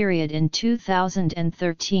same period in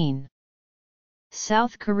 2013.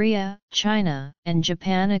 South Korea, China, and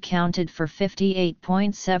Japan accounted for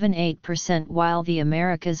 58.78%, while the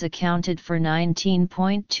Americas accounted for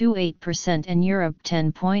 19.28% and Europe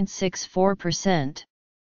 10.64%.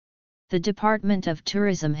 The Department of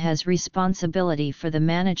Tourism has responsibility for the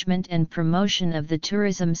management and promotion of the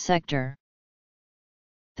tourism sector.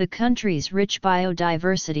 The country's rich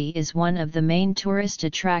biodiversity is one of the main tourist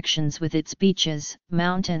attractions, with its beaches,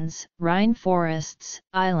 mountains, rainforests,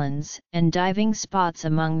 islands, and diving spots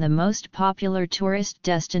among the most popular tourist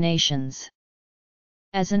destinations.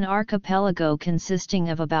 As an archipelago consisting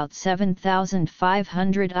of about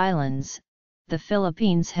 7,500 islands, the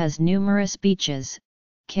Philippines has numerous beaches,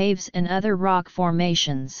 caves and other rock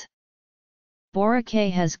formations.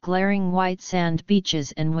 Boracay has glaring white sand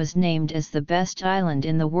beaches and was named as the best island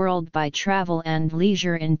in the world by Travel and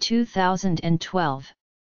Leisure in 2012.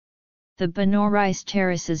 The Banorais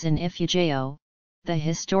Terraces in Ifugao, the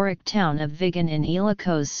historic town of Vigan in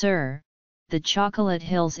Ilocos Sur, the Chocolate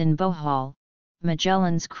Hills in Bohol,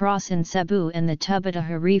 Magellan's Cross in Cebu and the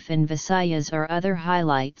Tubataha Reef in Visayas are other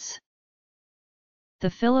highlights. The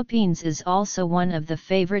Philippines is also one of the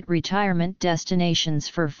favorite retirement destinations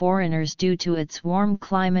for foreigners due to its warm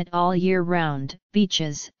climate all year round,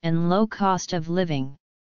 beaches, and low cost of living.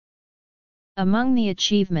 Among the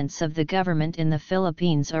achievements of the government in the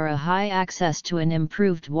Philippines are a high access to an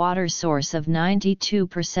improved water source of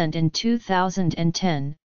 92% in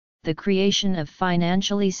 2010, the creation of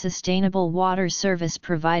financially sustainable water service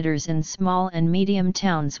providers in small and medium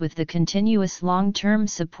towns with the continuous long-term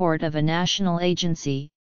support of a national agency,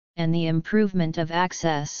 and the improvement of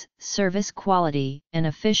access, service quality, and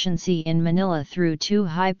efficiency in Manila through 2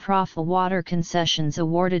 high-profile water concessions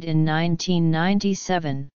awarded in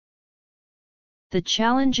 1997. The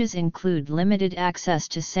challenges include limited access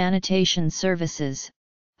to sanitation services,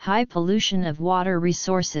 high pollution of water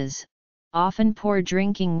resources, often poor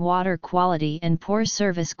drinking water quality and poor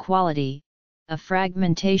service quality, a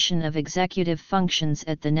fragmentation of executive functions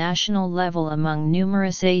at the national level among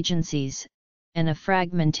numerous agencies, and a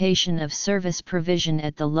fragmentation of service provision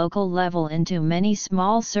at the local level into many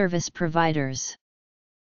small service providers.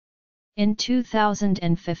 In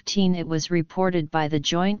 2015 it was reported by the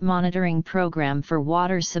Joint Monitoring Program for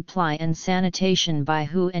Water Supply and Sanitation by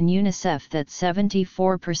WHO and UNICEF that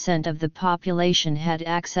 74% of the population had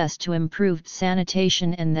access to improved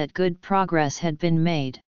sanitation and that good progress had been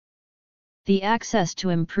made. The access to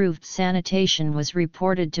improved sanitation was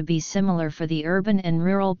reported to be similar for the urban and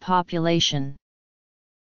rural population.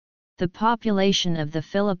 The population of the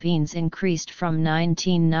Philippines increased from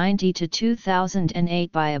 1990 to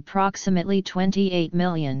 2008 by approximately 28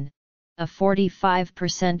 million, a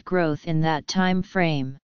 45% growth in that time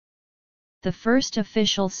frame. The first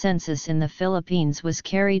official census in the Philippines was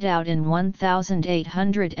carried out in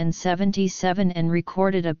 1877 and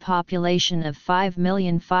recorded a population of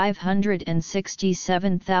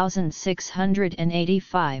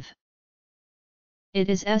 5,567,685. It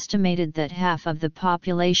is estimated that half of the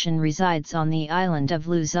population resides on the island of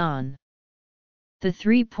Luzon. The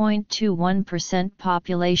 3.21%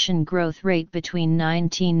 population growth rate between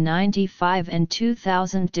 1995 and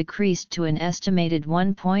 2000 decreased to an estimated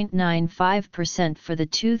 1.95% for the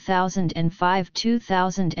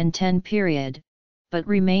 2005-2010 period, but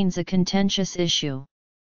remains a contentious issue.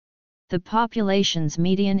 The population's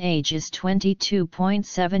median age is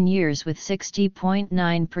 22.7 years, with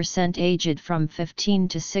 60.9% aged from 15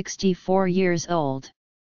 to 64 years old.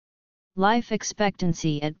 Life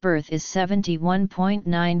expectancy at birth is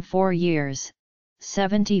 71.94 years,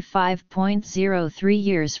 75.03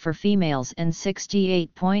 years for females and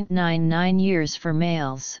 68.99 years for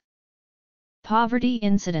males. Poverty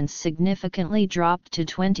incidence significantly dropped to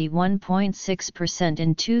 21.6%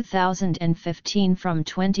 in 2015 from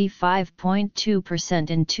 25.2%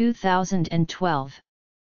 in 2012.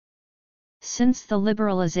 Since the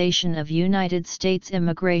liberalization of United States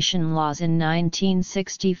immigration laws in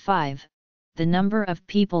 1965, the number of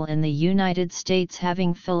people in the United States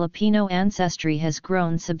having Filipino ancestry has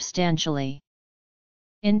grown substantially.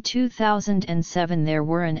 In 2007 there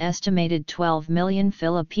were an estimated 12 million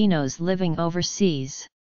Filipinos living overseas.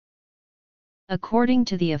 According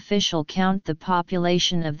to the official count, the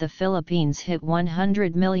population of the Philippines hit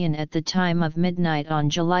 100 million at the time of midnight on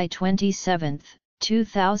July 27,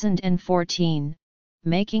 2014,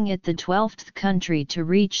 making it the 12th country to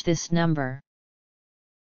reach this number.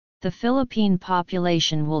 The Philippine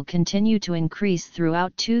population will continue to increase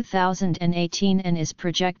throughout 2018 and is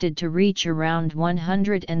projected to reach around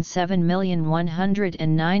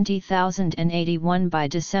 107,190,081 by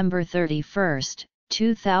December 31,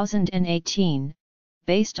 2018,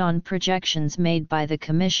 based on projections made by the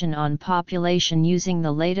Commission on Population using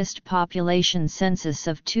the latest population census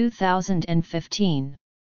of 2015.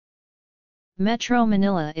 Metro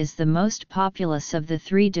Manila is the most populous of the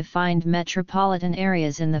three defined metropolitan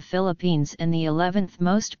areas in the Philippines and the 11th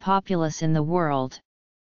most populous in the world.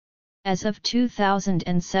 As of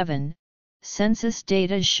 2007, census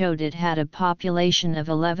data showed it had a population of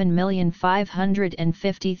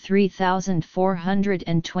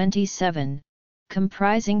 11,553,427,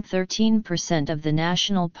 comprising 13% of the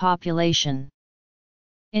national population.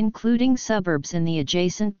 Including suburbs in the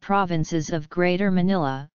adjacent provinces of Greater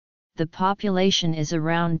Manila, the population is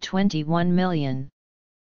around 21 million.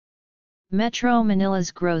 Metro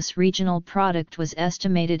Manila's gross regional product was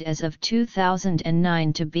estimated as of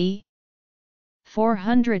 2009 to be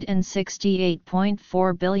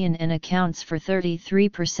 468.4 billion and accounts for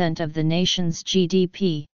 33% of the nation's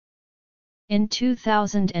GDP. In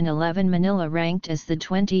 2011, Manila ranked as the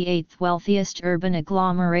 28th wealthiest urban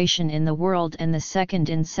agglomeration in the world and the second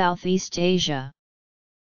in Southeast Asia.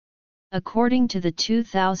 According to the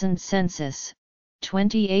 2000 census,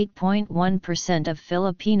 28.1% of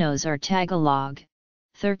Filipinos are Tagalog,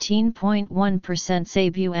 13.1%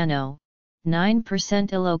 Cebuano,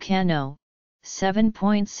 9% Ilocano,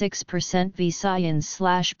 7.6%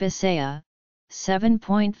 Visayan/Bisaya,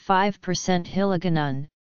 7.5% Hiligaynon,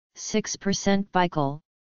 6% Bicol,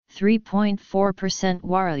 3.4%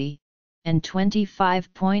 Waray, and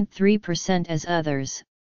 25.3% as others,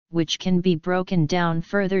 which can be broken down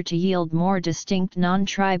further to yield more distinct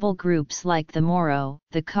non-tribal groups like the Moro,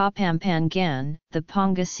 the Kapampangan, the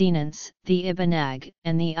Pangasinense, the Ibanag,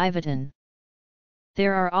 and the Ivatan.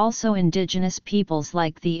 There are also indigenous peoples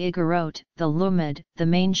like the Igorot, the Lumad, the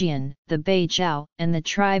Mangian, the Bajau, and the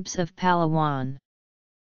tribes of Palawan.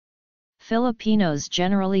 Filipinos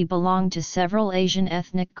generally belong to several Asian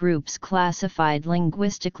ethnic groups classified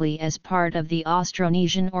linguistically as part of the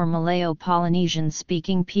Austronesian or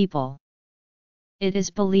Malayo-Polynesian-speaking people. It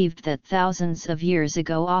is believed that thousands of years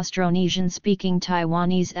ago Austronesian-speaking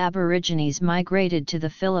Taiwanese aborigines migrated to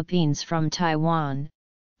the Philippines from Taiwan,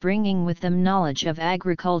 bringing with them knowledge of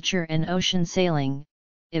agriculture and ocean sailing,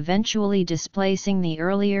 eventually displacing the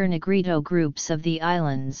earlier Negrito groups of the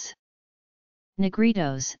islands.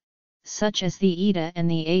 Negritos, such as the Ita and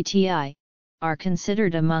the Ati, are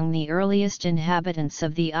considered among the earliest inhabitants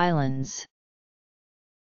of the islands.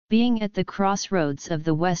 Being at the crossroads of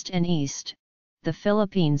the West and East, the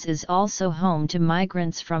Philippines is also home to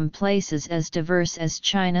migrants from places as diverse as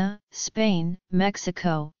China, Spain,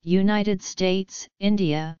 Mexico, United States,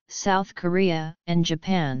 India, South Korea, and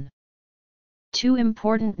Japan. Two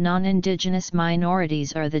important non-indigenous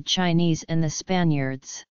minorities are the Chinese and the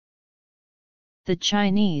Spaniards. The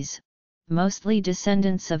Chinese, mostly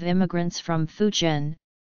descendants of immigrants from Fujian,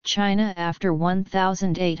 China after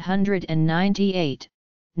 1898,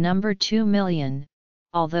 number 2 million,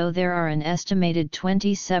 although there are an estimated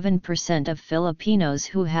 27% of Filipinos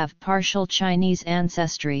who have partial Chinese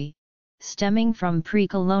ancestry, stemming from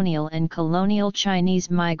pre-colonial and colonial Chinese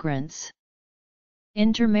migrants.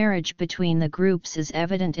 Intermarriage between the groups is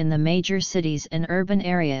evident in the major cities and urban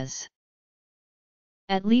areas.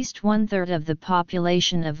 At least one-third of the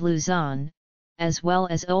population of Luzon, as well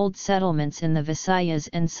as old settlements in the Visayas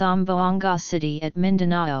and Zamboanga City at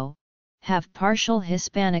Mindanao, have partial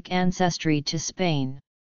Hispanic ancestry to Spain.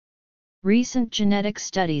 Recent genetic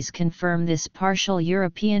studies confirm this partial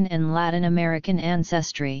European and Latin American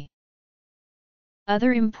ancestry.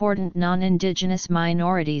 Other important non-indigenous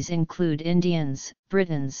minorities include Indians,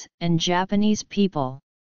 Britons, and Japanese people.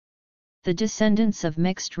 The descendants of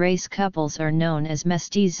mixed-race couples are known as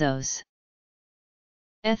mestizos.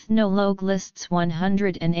 Ethnologue lists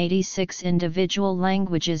 186 individual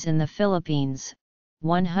languages in the Philippines,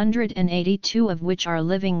 182 of which are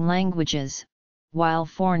living languages, while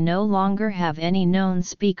 4 no longer have any known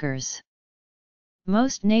speakers.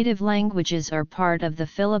 Most native languages are part of the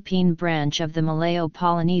Philippine branch of the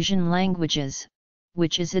Malayo-Polynesian languages,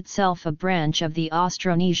 which is itself a branch of the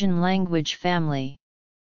Austronesian language family.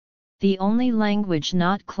 The only language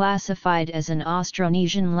not classified as an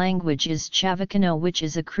Austronesian language is Chavacano, which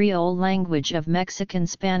is a Creole language of Mexican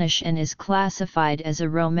Spanish and is classified as a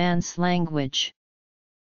Romance language.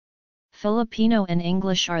 Filipino and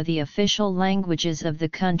English are the official languages of the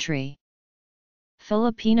country.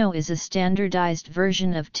 Filipino is a standardized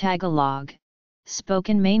version of Tagalog,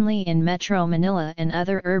 spoken mainly in Metro Manila and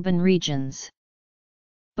other urban regions.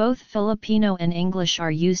 Both Filipino and English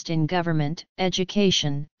are used in government,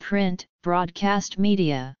 education, print, broadcast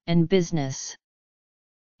media, and business.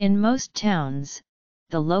 In most towns,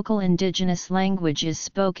 the local indigenous language is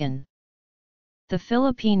spoken. The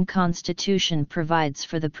Philippine Constitution provides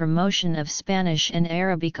for the promotion of Spanish and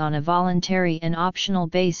Arabic on a voluntary and optional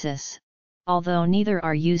basis, although neither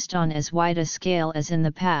are used on as wide a scale as in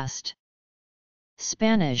the past.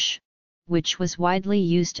 Spanish, which was widely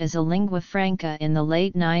used as a lingua franca in the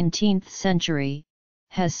late 19th century,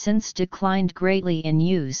 has since declined greatly in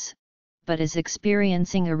use, but is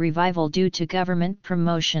experiencing a revival due to government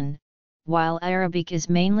promotion, while Arabic is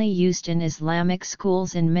mainly used in Islamic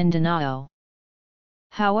schools in Mindanao.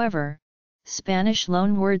 However, Spanish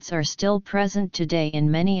loanwords are still present today in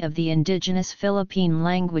many of the indigenous Philippine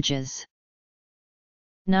languages.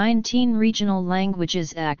 19 regional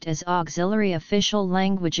languages act as auxiliary official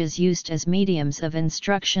languages used as mediums of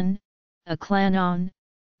instruction: Aklanon,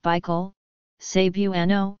 Bicol,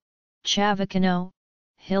 Cebuano, Chavacano,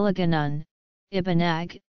 Hiligaynon,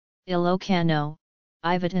 Ibanag, Ilocano,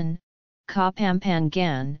 Ivatan,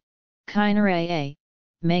 Kapampangan, Kainaraay,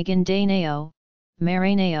 Maguindanao,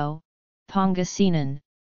 Maranao, Pangasinan,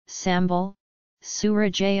 Sambal,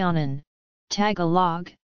 Surajayanan,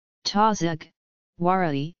 Tagalog, Tausug,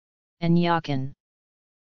 Waray, and Yakan.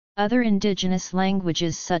 Other indigenous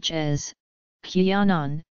languages such as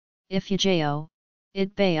Quionon, Ifugao,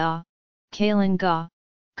 Itbaya, Kalinga,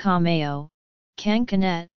 Kamao,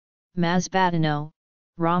 Kankanet, Masbatano,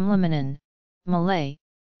 Romlamanan, Malay,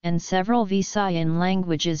 and several Visayan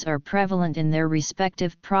languages are prevalent in their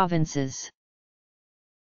respective provinces.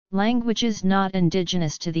 Languages not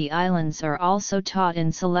indigenous to the islands are also taught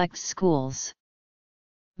in select schools.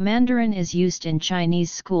 Mandarin is used in Chinese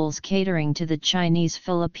schools catering to the Chinese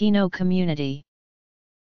Filipino community.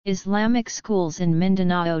 Islamic schools in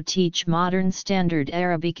Mindanao teach modern standard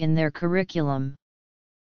Arabic in their curriculum.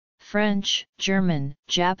 French, German,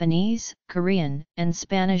 Japanese, Korean, and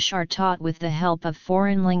Spanish are taught with the help of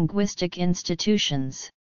foreign linguistic institutions.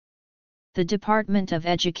 The Department of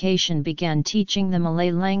Education began teaching the Malay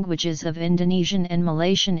languages of Indonesian and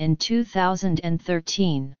Malaysian in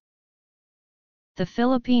 2013. The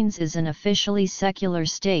Philippines is an officially secular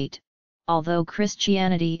state, although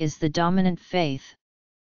Christianity is the dominant faith.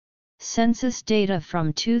 Census data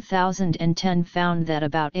from 2010 found that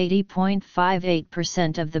about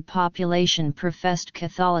 80.58% of the population professed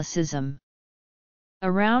Catholicism.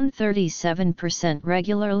 Around 37%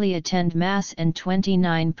 regularly attend Mass and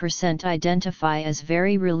 29% identify as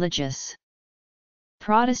very religious.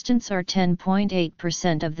 Protestants are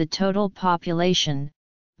 10.8% of the total population,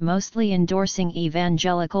 mostly endorsing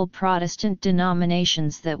evangelical Protestant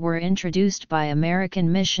denominations that were introduced by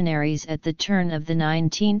American missionaries at the turn of the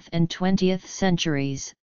 19th and 20th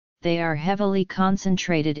centuries. They are heavily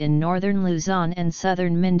concentrated in northern Luzon and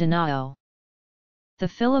southern Mindanao. The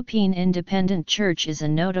Philippine Independent Church is a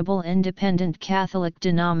notable independent Catholic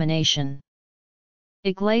denomination.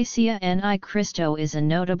 Iglesia Ni Cristo is a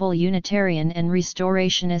notable Unitarian and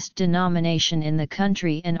Restorationist denomination in the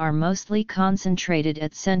country and are mostly concentrated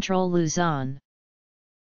at central Luzon.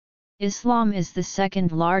 Islam is the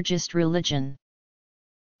second largest religion.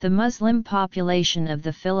 The Muslim population of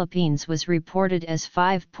the Philippines was reported as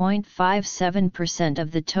 5.57% of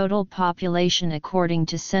the total population according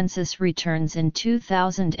to census returns in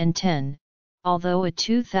 2010. Although a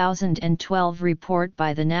 2012 report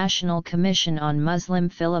by the National Commission on Muslim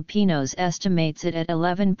Filipinos estimates it at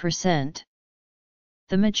 11%.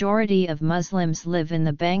 The majority of Muslims live in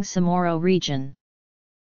the Bangsamoro region.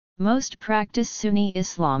 Most practice Sunni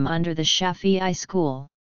Islam under the Shafi'i school.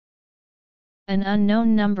 An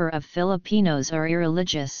unknown number of Filipinos are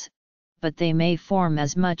irreligious, but they may form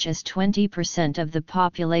as much as 20% of the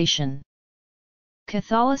population.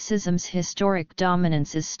 Catholicism's historic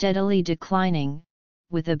dominance is steadily declining,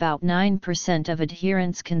 with about 9% of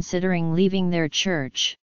adherents considering leaving their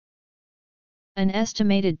church. An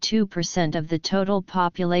estimated 2% of the total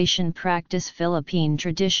population practice Philippine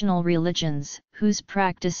traditional religions, whose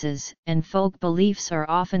practices and folk beliefs are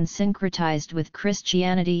often syncretized with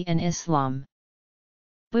Christianity and Islam.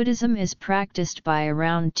 Buddhism is practiced by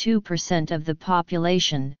around 2% of the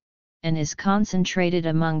population, and is concentrated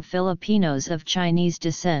among Filipinos of Chinese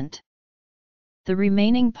descent. The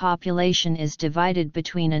remaining population is divided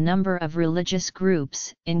between a number of religious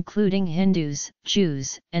groups, including Hindus,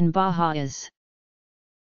 Jews, and Baha'is.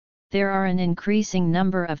 There are an increasing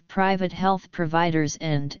number of private health providers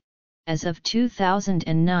and, as of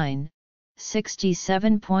 2009,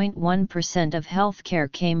 67.1% of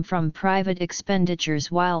healthcare came from private expenditures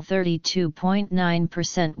while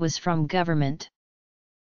 32.9% was from government.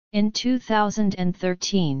 In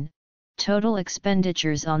 2013, total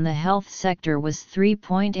expenditures on the health sector was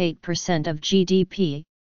 3.8% of GDP,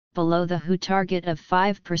 below the WHO target of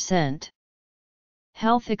 5%.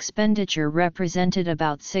 Health expenditure represented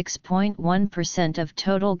about 6.1% of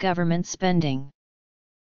total government spending.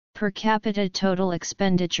 Per capita total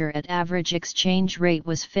expenditure at average exchange rate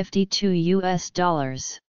was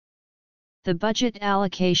 $52. The budget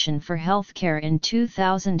allocation for healthcare in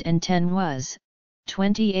 2010 was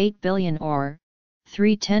 28 billion or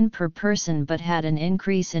 310 per person, but had an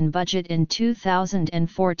increase in budget in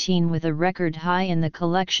 2014 with a record high in the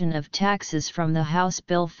collection of taxes from the House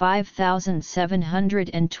Bill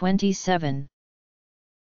 5727.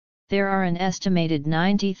 There are an estimated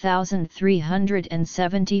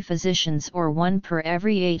 90,370 physicians or 1 per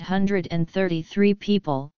every 833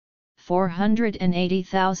 people,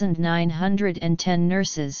 480,910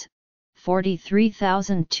 nurses,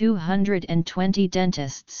 43,220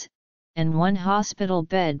 dentists, and 1 hospital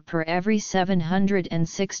bed per every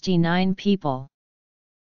 769 people.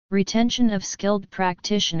 Retention of skilled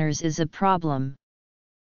practitioners is a problem.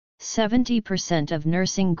 70% of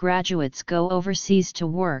nursing graduates go overseas to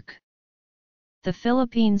work. The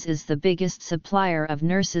Philippines is the biggest supplier of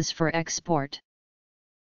nurses for export.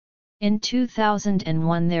 In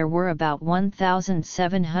 2001 there were about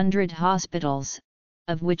 1,700 hospitals,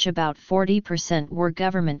 of which about 40% were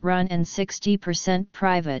government-run and 60%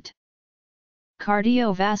 private.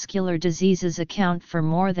 Cardiovascular diseases account for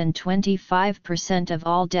more than 25% of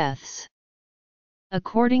all deaths.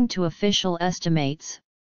 According to official estimates,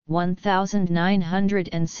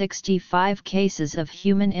 1,965 cases of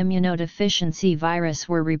human immunodeficiency virus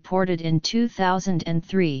were reported in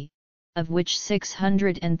 2003, of which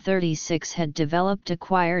 636 had developed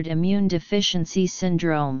acquired immune deficiency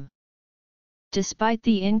syndrome. Despite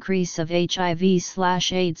the increase of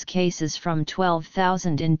HIV/AIDS cases from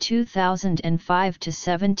 12,000 in 2005 to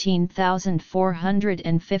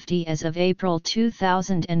 17,450 as of April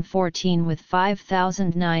 2014, with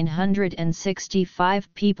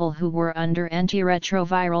 5,965 people who were under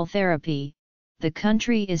antiretroviral therapy, the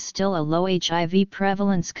country is still a low HIV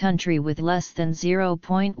prevalence country with less than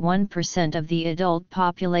 0.1% of the adult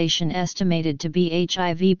population estimated to be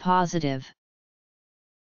HIV positive.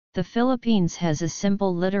 The Philippines has a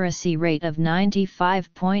simple literacy rate of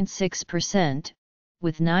 95.6%,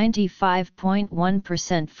 with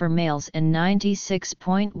 95.1% for males and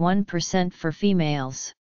 96.1% for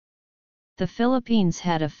females. The Philippines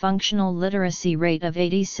had a functional literacy rate of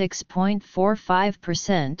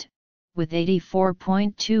 86.45%, with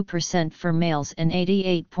 84.2% for males and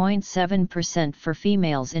 88.7% for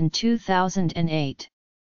females in 2008.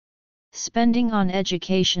 Spending on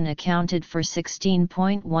education accounted for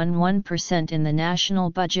 16.11% in the national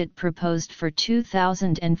budget proposed for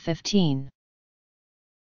 2015.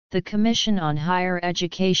 The Commission on Higher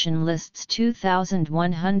Education lists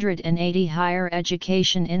 2,180 higher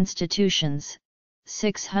education institutions,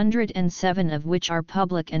 607 of which are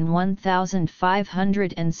public and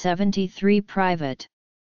 1,573 private.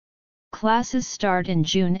 Classes start in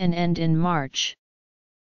June and end in March.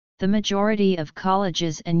 The majority of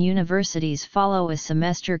colleges and universities follow a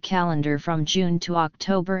semester calendar from June to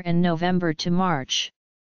October and November to March.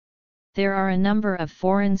 There are a number of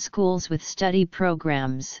foreign schools with study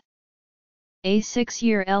programs. A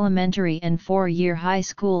 6-year elementary and 4-year high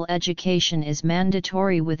school education is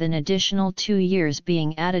mandatory, with an additional 2 years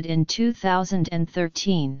being added in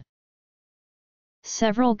 2013.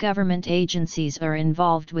 Several government agencies are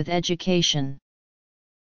involved with education.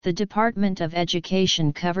 The Department of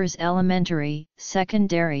Education covers elementary,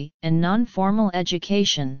 secondary, and non-formal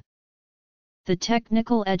education. The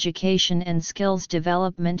Technical Education and Skills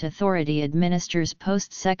Development Authority administers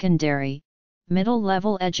post-secondary,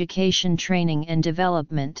 middle-level education training and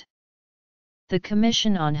development. The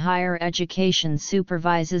Commission on Higher Education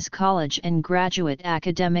supervises college and graduate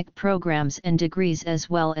academic programs and degrees as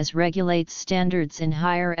well as regulates standards in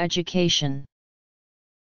higher education.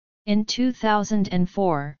 In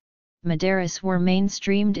 2004, Madaris were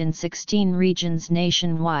mainstreamed in 16 regions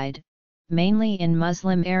nationwide, mainly in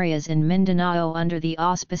Muslim areas in Mindanao under the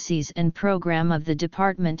auspices and program of the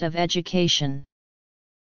Department of Education.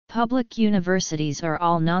 Public universities are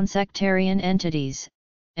all non-sectarian entities,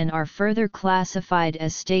 and are further classified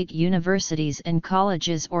as state universities and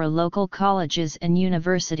colleges or local colleges and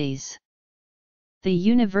universities. The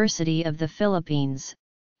University of the Philippines,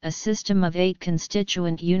 a system of 8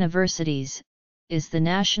 constituent universities, is the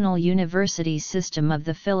national university system of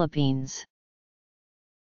the Philippines.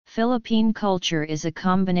 Philippine culture is a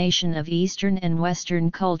combination of Eastern and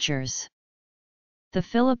Western cultures. The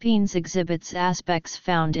Philippines exhibits aspects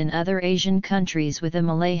found in other Asian countries with a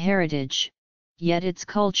Malay heritage, yet its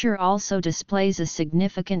culture also displays a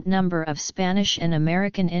significant number of Spanish and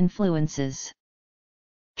American influences.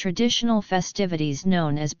 Traditional festivities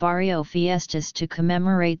known as barrio fiestas to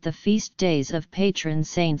commemorate the feast days of patron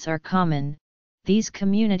saints are common. These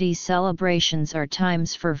community celebrations are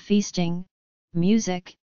times for feasting,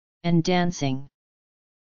 music, and dancing.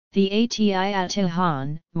 The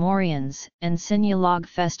Ati-Atihan, Morians, and Sinulog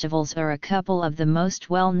festivals are a couple of the most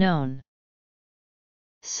well-known.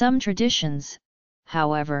 Some traditions,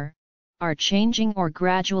 however, are changing or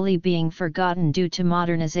gradually being forgotten due to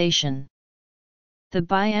modernization. The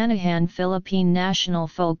Bayanihan Philippine National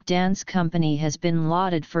Folk Dance Company has been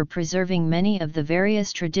lauded for preserving many of the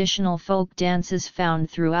various traditional folk dances found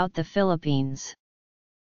throughout the Philippines.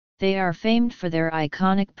 They are famed for their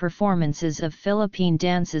iconic performances of Philippine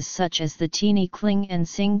dances such as the Tini Kling and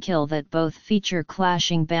Singkil that both feature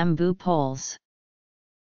clashing bamboo poles.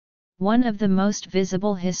 One of the most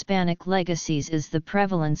visible Hispanic legacies is the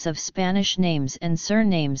prevalence of Spanish names and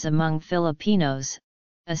surnames among Filipinos.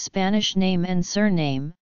 A Spanish name and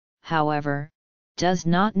surname, however, does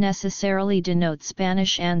not necessarily denote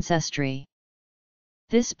Spanish ancestry.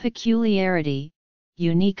 This peculiarity,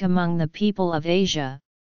 unique among the people of Asia,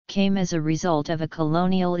 came as a result of a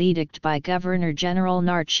colonial edict by Governor-General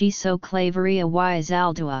Narciso Claveria y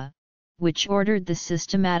Zaldua, which ordered the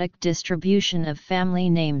systematic distribution of family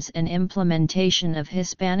names and implementation of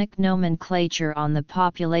Hispanic nomenclature on the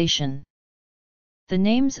population. The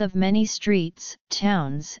names of many streets,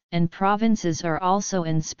 towns, and provinces are also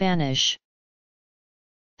in Spanish.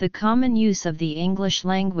 The common use of the English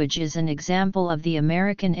language is an example of the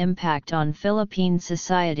American impact on Philippine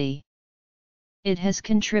society. It has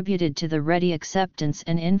contributed to the ready acceptance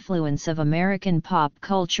and influence of American pop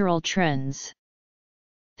cultural trends.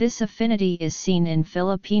 This affinity is seen in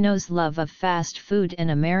Filipinos' love of fast food and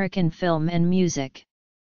American film and music.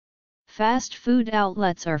 Fast food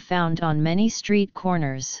outlets are found on many street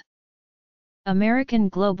corners. American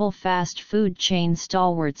global fast food chain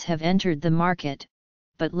stalwarts have entered the market,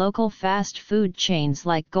 but local fast food chains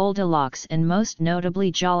like Goldilocks and most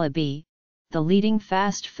notably Jollibee, the leading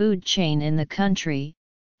fast food chain in the country,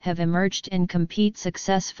 have emerged and compete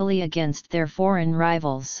successfully against their foreign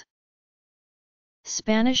rivals.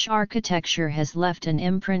 Spanish architecture has left an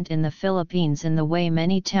imprint in the Philippines in the way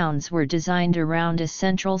many towns were designed around a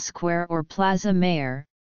central square or plaza mayor,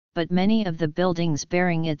 but many of the buildings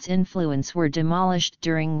bearing its influence were demolished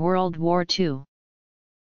during World War II.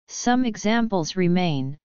 Some examples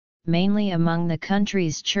remain, mainly among the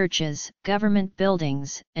country's churches, government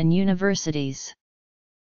buildings, and universities.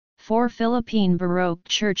 4 Philippine Baroque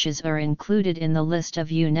churches are included in the list of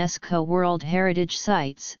UNESCO World Heritage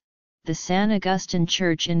Sites: the San Agustin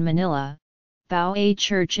Church in Manila, Bao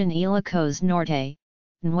Church in Ilocos Norte,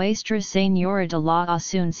 Nuestra Señora de la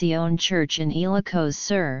Asunción Church in Ilocos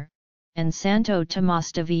Sur, and Santo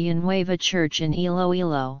Tomas de Villanueva Church in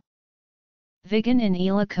Iloilo. Vigan in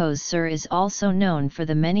Ilocos Sur is also known for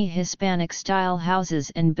the many Hispanic-style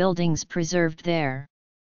houses and buildings preserved there.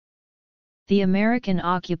 The American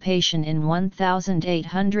occupation in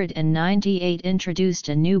 1898 introduced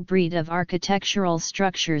a new breed of architectural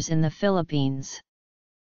structures in the Philippines.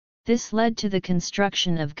 This led to the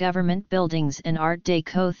construction of government buildings and Art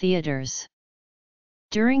Deco theaters.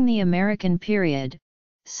 During the American period,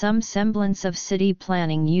 some semblance of city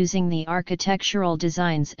planning using the architectural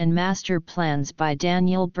designs and master plans by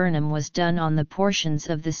Daniel Burnham was done on the portions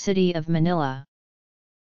of the city of Manila.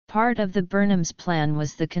 Part of the Burnham's plan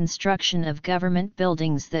was the construction of government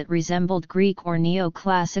buildings that resembled Greek or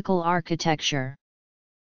neoclassical architecture.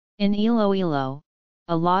 In Iloilo,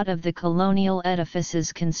 a lot of the colonial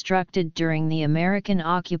edifices constructed during the American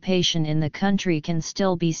occupation in the country can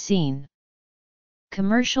still be seen.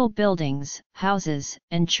 Commercial buildings, houses,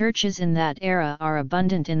 and churches in that era are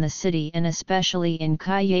abundant in the city and especially in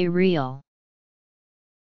Calle Real.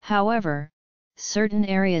 However, certain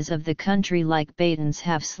areas of the country like Batons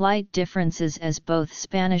have slight differences as both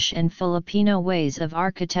Spanish and Filipino ways of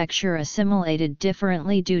architecture assimilated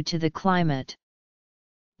differently due to the climate.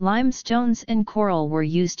 Limestones and coral were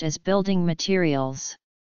used as building materials.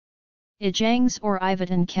 Ijangs or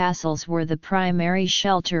Ivatan castles were the primary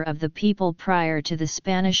shelter of the people prior to the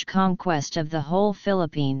Spanish conquest of the whole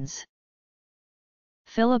Philippines.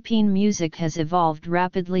 Philippine music has evolved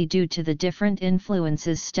rapidly due to the different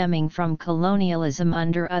influences stemming from colonialism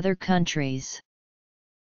under other countries.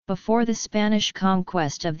 Before the Spanish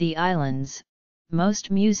conquest of the islands, most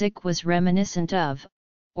music was reminiscent of,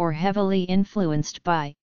 or heavily influenced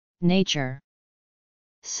by, nature.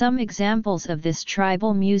 Some examples of this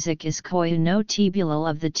tribal music is Koyu no Tibulal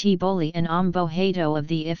of the Tiboli and Ambohato of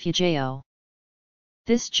the Ifugao.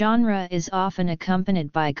 This genre is often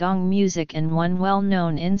accompanied by gong music, and one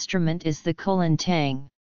well-known instrument is the kulintang.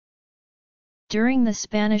 During the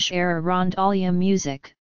Spanish era, rondalia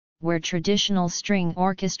music, where traditional string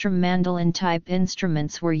orchestra mandolin-type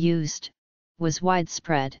instruments were used, was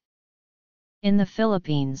widespread. In the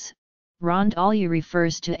Philippines, rondalia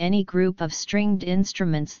refers to any group of stringed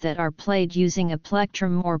instruments that are played using a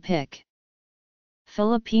plectrum or pick.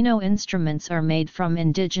 Filipino instruments are made from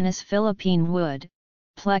indigenous Philippine wood.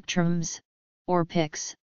 Plectrums, or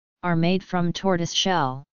picks, are made from tortoise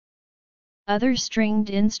shell. Other stringed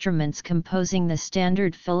instruments composing the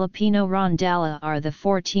standard Filipino rondalla are the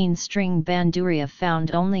 14-string bandurria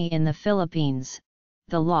found only in the Philippines,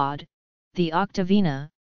 the laud, the octavina,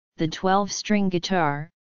 the 12-string guitar,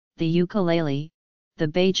 the ukulele, the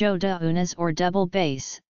banjo de unas or double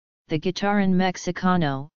bass, the guitarra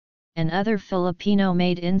mexicano, and other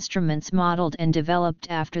Filipino-made instruments modeled and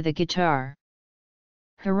developed after the guitar.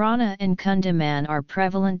 Harana and kundaman are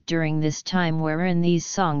prevalent during this time, wherein these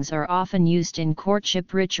songs are often used in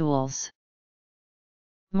courtship rituals.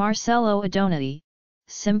 Marcelo Adonai,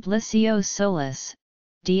 Simplicio Solis,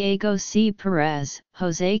 Diego C. Perez,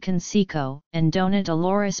 José Canseco, and Dona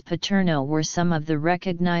Dolores Paterno were some of the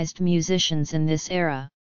recognized musicians in this era.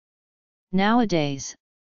 Nowadays,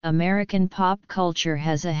 American pop culture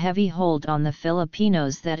has a heavy hold on the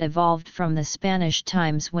Filipinos that evolved from the Spanish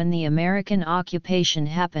times when the American occupation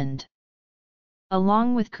happened.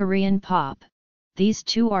 Along with Korean pop, these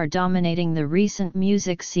two are dominating the recent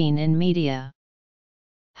music scene in media.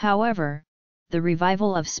 However, the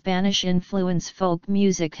revival of Spanish-influence folk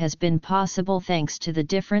music has been possible thanks to the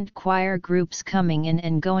different choir groups coming in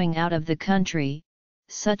and going out of the country,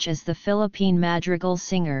 such as the Philippine Madrigal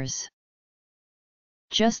Singers.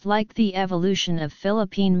 Just like the evolution of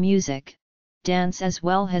Philippine music, dance as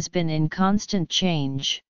well has been in constant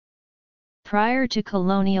change. Prior to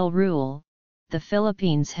colonial rule, the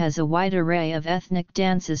Philippines has a wide array of ethnic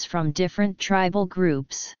dances from different tribal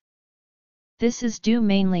groups. This is due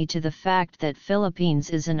mainly to the fact that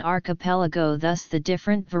Philippines is an archipelago, thus the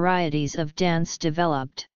different varieties of dance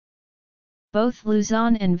developed. Both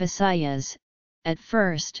Luzon and Visayas, at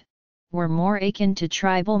first, were more akin to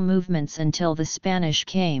tribal movements until the Spanish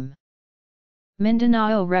came.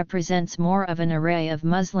 Mindanao represents more of an array of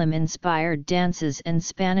Muslim-inspired dances, and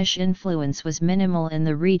Spanish influence was minimal in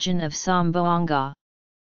the region of Zamboanga.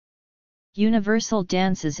 Universal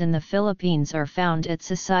dances in the Philippines are found at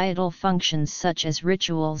societal functions such as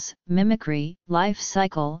rituals, mimicry, life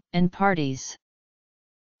cycle, and parties.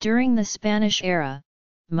 During the Spanish era,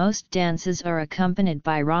 most dances are accompanied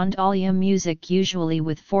by rondalia music, usually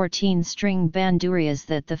with 14-string bandurrias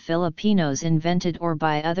that the Filipinos invented, or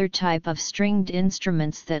by other type of stringed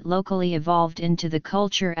instruments that locally evolved into the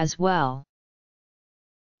culture as well.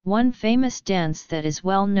 One famous dance that is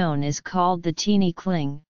well known is called the Tini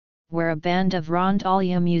Kling, where a band of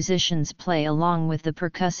rondalia musicians play along with the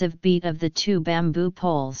percussive beat of the two bamboo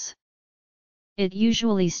poles. It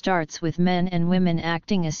usually starts with men and women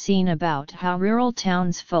acting a scene about how rural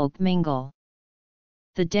townsfolk mingle.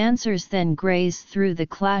 The dancers then graze through the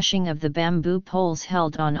clashing of the bamboo poles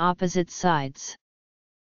held on opposite sides.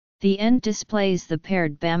 The end displays the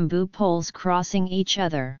paired bamboo poles crossing each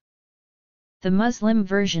other. The Muslim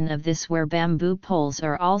version of this, where bamboo poles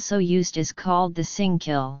are also used, is called the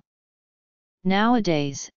singkil.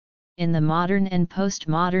 Nowadays, in the modern and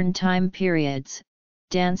postmodern time periods,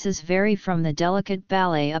 dances vary from the delicate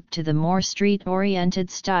ballet up to the more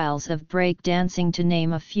street-oriented styles of break dancing, to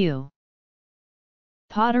name a few.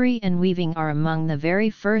 Pottery and weaving are among the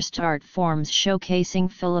very first art forms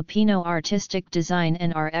showcasing Filipino artistic design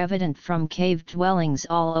and are evident from cave dwellings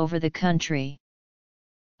all over the country.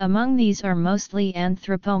 Among these are mostly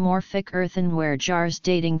anthropomorphic earthenware jars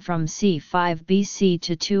dating from c. 5 BC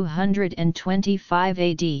to 225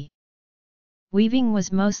 AD. Weaving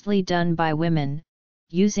was mostly done by women,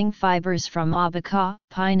 using fibers from abaca,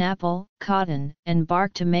 pineapple, cotton, and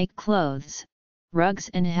bark to make clothes, rugs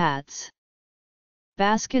and hats.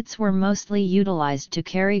 Baskets were mostly utilized to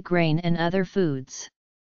carry grain and other foods.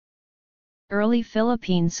 Early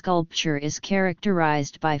Philippine sculpture is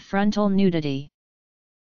characterized by frontal nudity.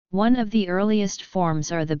 One of the earliest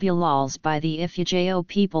forms are the bulals by the Ifugao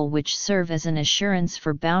people, which serve as an assurance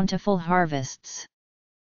for bountiful harvests.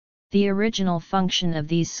 The original function of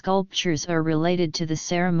these sculptures are related to the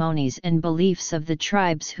ceremonies and beliefs of the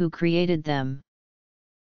tribes who created them.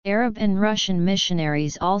 Arab and Russian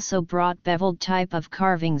missionaries also brought beveled type of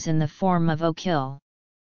carvings in the form of okil.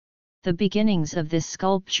 The beginnings of this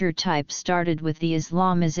sculpture type started with the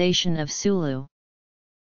Islamization of Sulu.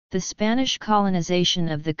 The Spanish colonization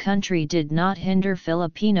of the country did not hinder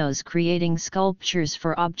Filipinos creating sculptures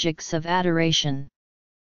for objects of adoration.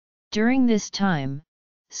 During this time,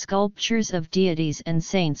 sculptures of deities and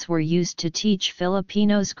saints were used to teach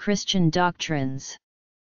Filipinos Christian doctrines.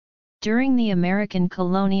 During the American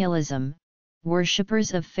colonialism,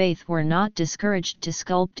 worshippers of faith were not discouraged to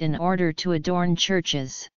sculpt in order to adorn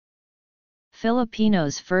churches.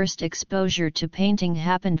 Filipinos' first exposure to painting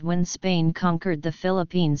happened when Spain conquered the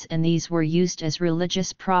Philippines, and these were used as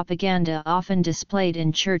religious propaganda, often displayed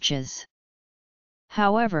in churches.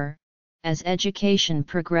 However, as education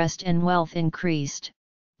progressed and wealth increased,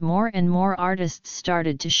 more and more artists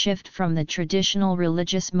started to shift from the traditional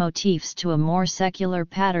religious motifs to a more secular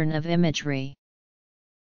pattern of imagery.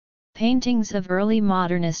 Paintings of early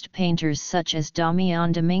modernist painters such as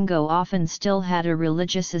Damian Domingo often still had a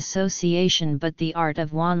religious association, but the art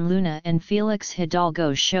of Juan Luna and Felix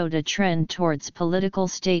Hidalgo showed a trend towards political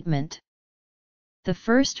statement. The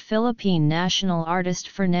first Philippine national artist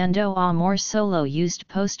Fernando Amor Solo used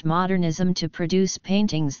postmodernism to produce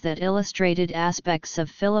paintings that illustrated aspects of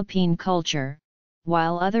Philippine culture,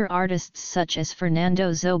 while other artists such as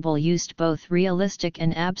Fernando Zobel used both realistic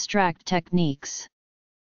and abstract techniques.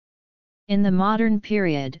 In the modern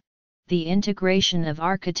period, the integration of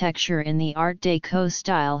architecture in the Art Deco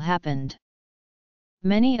style happened.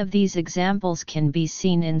 Many of these examples can be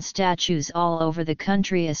seen in statues all over the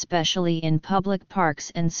country, especially in public parks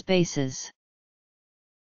and spaces.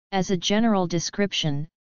 As a general description,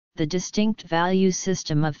 the distinct value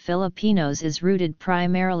system of Filipinos is rooted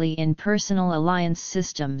primarily in personal alliance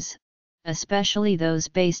systems, especially those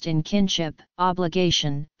based in kinship,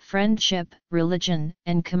 obligation, friendship, religion,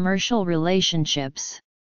 and commercial relationships.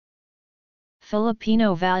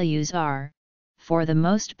 Filipino values are, for the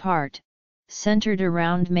most part, centered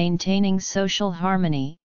around maintaining social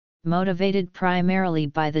harmony, motivated primarily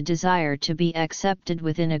by the desire to be accepted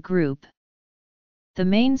within a group. The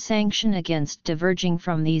main sanction against diverging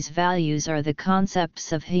from these values are the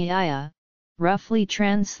concepts of hiya, roughly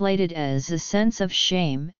translated as a sense of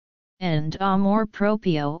shame, and amor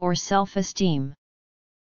propio or self-esteem.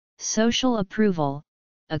 Social approval,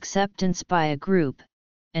 acceptance by a group,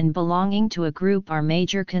 and belonging to a group are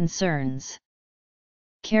major concerns.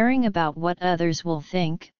 Caring about what others will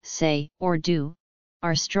think, say, or do,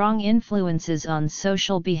 are strong influences on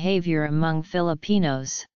social behavior among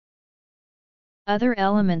Filipinos. Other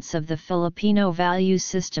elements of the Filipino value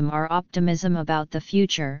system are optimism about the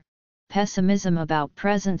future, pessimism about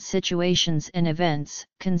present situations and events,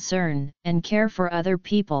 concern and care for other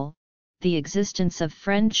people, the existence of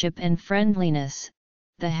friendship and friendliness,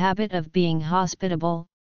 the habit of being hospitable,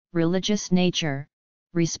 religious nature,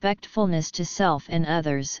 respectfulness to self and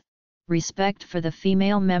others, respect for the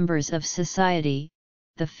female members of society,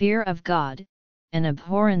 the fear of God, and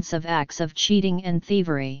abhorrence of acts of cheating and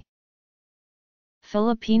thievery.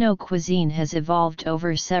 Filipino cuisine has evolved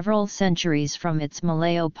over several centuries from its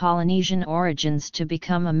Malayo-Polynesian origins to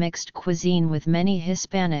become a mixed cuisine with many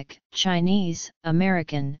Hispanic, Chinese,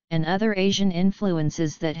 American, and other Asian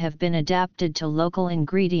influences that have been adapted to local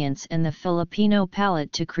ingredients and the Filipino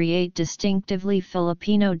palate to create distinctively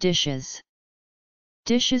Filipino dishes.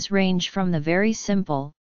 Dishes range from the very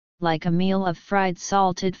simple, like a meal of fried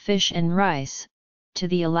salted fish and rice, to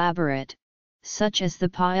the elaborate, such as the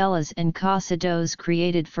paellas and casados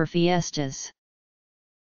created for fiestas.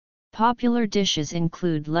 Popular dishes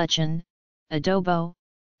include lechon, adobo,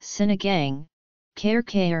 sinigang,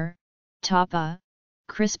 kare-kare, tapa,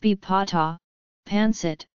 crispy pata,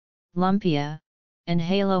 pancit, lumpia, and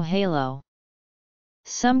halo-halo.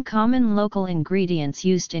 Some common local ingredients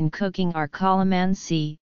used in cooking are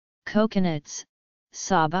calamansi, coconuts,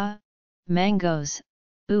 saba, mangoes,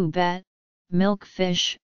 ube,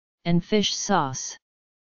 milkfish, and fish sauce.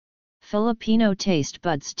 Filipino taste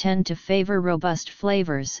buds tend to favor robust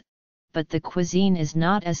flavors, but the cuisine is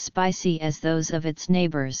not as spicy as those of its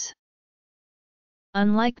neighbors.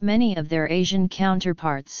 Unlike many of their Asian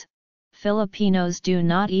counterparts, Filipinos do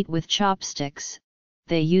not eat with chopsticks,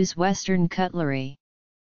 they use Western cutlery.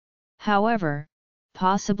 However,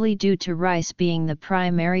 possibly due to rice being the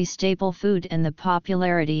primary staple food and the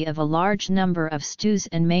popularity of a large number of stews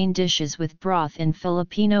and main dishes with broth in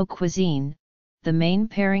Filipino cuisine. The main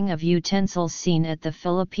pairing of utensils seen at the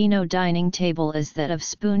Filipino dining table is that of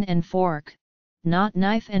spoon and fork, not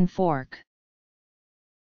knife and fork.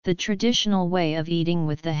 The traditional way of eating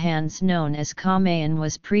with the hands known as kamayan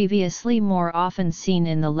was previously more often seen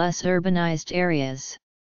in the less urbanized areas.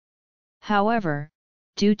 However,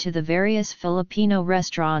 due to the various Filipino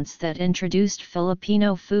restaurants that introduced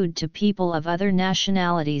Filipino food to people of other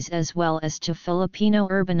nationalities as well as to Filipino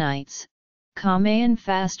urbanites, kamayan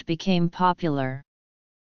fast became popular.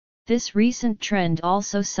 This recent trend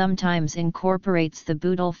also sometimes incorporates the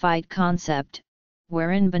budol fight concept,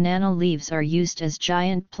 wherein banana leaves are used as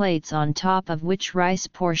giant plates on top of which rice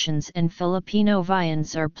portions and Filipino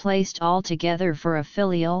viands are placed all together for a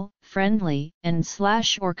filial, friendly,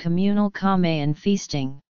 and/or communal kamayan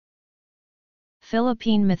feasting.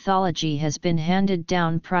 Philippine mythology has been handed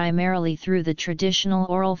down primarily through the traditional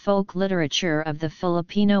oral folk literature of the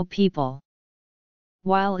Filipino people.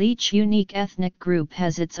 While each unique ethnic group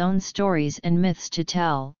has its own stories and myths to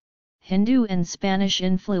tell, Hindu and Spanish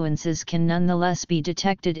influences can nonetheless be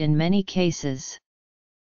detected in many cases.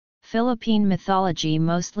 Philippine mythology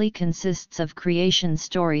mostly consists of creation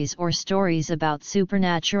stories or stories about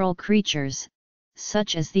supernatural creatures,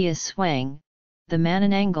 such as the aswang, the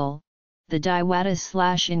manananggal, the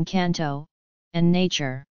Diwata/Encanto, and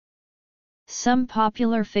nature. Some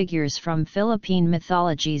popular figures from Philippine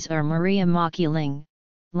mythologies are Maria Makiling,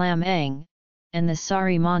 Lamang, and the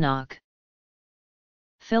Sari Monarch.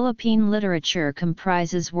 Philippine literature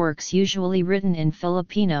comprises works usually written in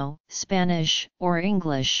Filipino, Spanish, or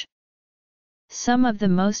English. Some of the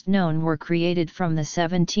most known were created from the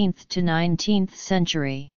 17th to 19th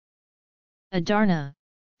century. Adarna,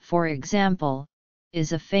 for example,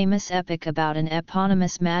 is a famous epic about an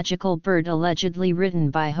eponymous magical bird allegedly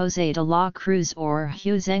written by José de la Cruz or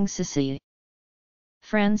Huzang Sisi.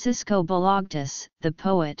 Francisco Balagtas, the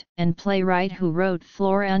poet and playwright who wrote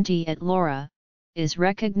Florante at Laura, is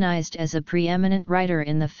recognized as a preeminent writer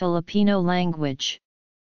in the Filipino language.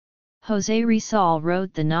 José Rizal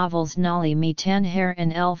wrote the novels Nali Mi Tanher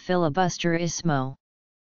and El Filibuster Ismo.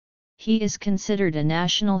 He is considered a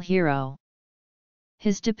national hero.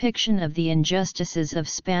 His depiction of the injustices of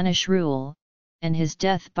Spanish rule, and his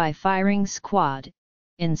death by firing squad,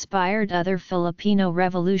 inspired other Filipino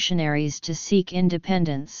revolutionaries to seek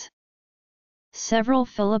independence. Several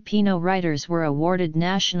Filipino writers were awarded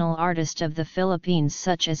National Artist of the Philippines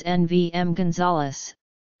such as N.V.M. Gonzalez,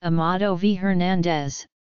 Amado V. Hernandez,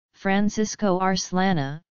 Francisco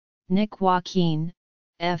Arslana, Nick Joaquin,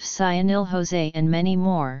 F. Sionil Jose and many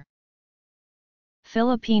more.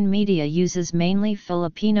 Philippine media uses mainly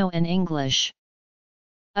Filipino and English.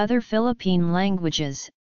 Other Philippine languages,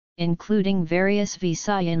 including various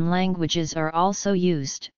Visayan languages, are also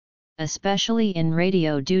used, especially in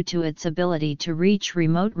radio due to its ability to reach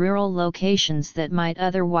remote rural locations that might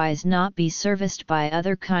otherwise not be serviced by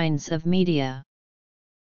other kinds of media.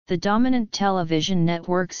 The dominant television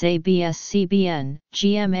networks ABS-CBN,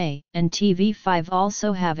 GMA, and TV5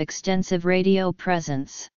 also have extensive radio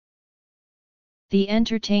presence. The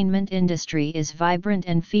entertainment industry is vibrant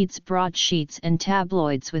and feeds broadsheets and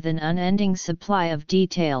tabloids with an unending supply of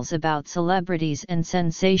details about celebrities and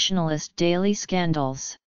sensationalist daily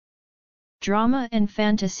scandals. Drama and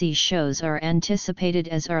fantasy shows are anticipated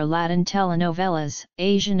as are Latin telenovelas,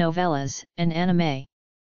 Asian novelas, and anime.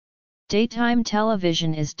 Daytime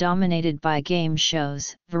television is dominated by game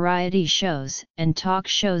shows, variety shows, and talk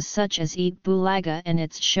shows such as Eat Bulaga and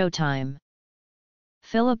It's Showtime.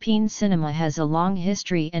 Philippine cinema has a long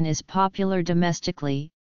history and is popular domestically,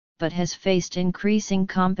 but has faced increasing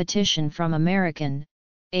competition from American,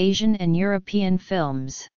 Asian and European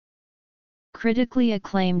films. Critically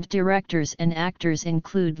acclaimed directors and actors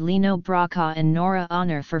include Lino Brocka and Nora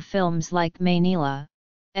Honor for films like Manila,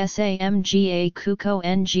 Samga Kuko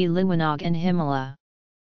Ng Liwanag and Himala.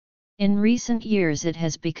 In recent years it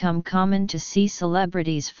has become common to see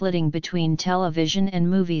celebrities flitting between television and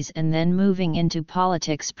movies and then moving into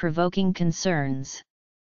politics, provoking concerns.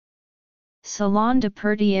 Salon de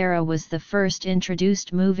Perdiera was the first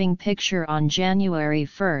introduced moving picture on January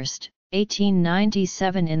 1,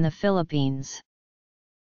 1897 in the Philippines.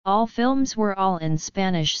 All films were all in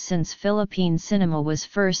Spanish since Philippine cinema was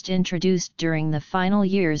first introduced during the final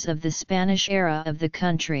years of the Spanish era of the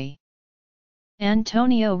country.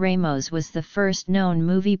 Antonio Ramos was the first known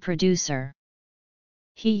movie producer.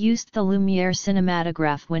 He used the Lumiere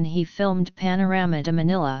cinematograph when he filmed Panorama de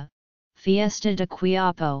Manila, Fiesta de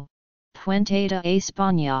Quiapo, Puente de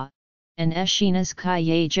España, and Escenas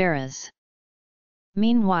Callejeras.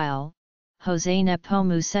 Meanwhile, Jose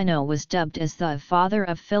Nepomuceno was dubbed as the father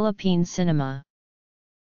of Philippine cinema.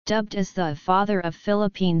 Dubbed as the father of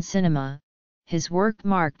Philippine cinema, his work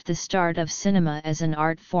marked the start of cinema as an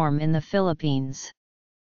art form in the Philippines.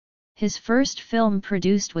 His first film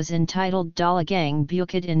produced was entitled Dalagang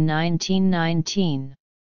Bukid in 1919.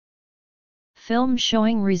 Film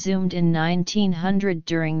showing resumed in 1900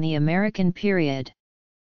 during the American period.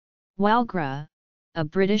 Walgra, a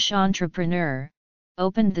British entrepreneur,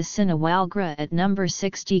 opened the Cine Walgra at number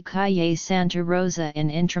 60 Calle Santa Rosa in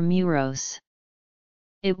Intramuros.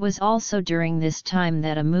 It was also during this time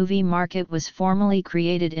that a movie market was formally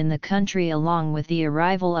created in the country along with the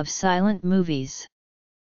arrival of silent movies.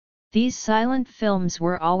 These silent films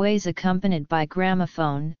were always accompanied by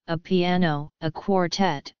gramophone, a piano, a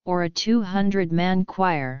quartet, or a 200-man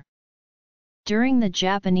choir. During the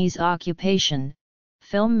Japanese occupation,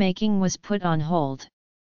 filmmaking was put on hold.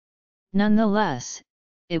 Nonetheless,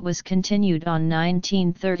 it was continued on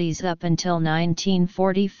 1930s up until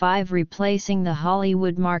 1945, replacing the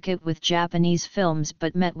Hollywood market with Japanese films,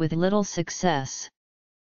 but met with little success.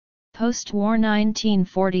 Post-war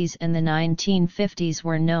 1940s and the 1950s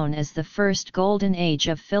were known as the first golden age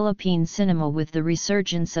of Philippine cinema, with the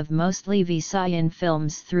resurgence of mostly Visayan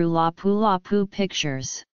films through Lapu-Lapu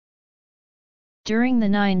Pictures. During the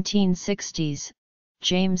 1960s,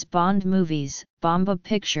 James Bond movies, Bomba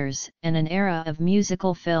Pictures, and an era of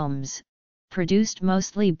musical films, produced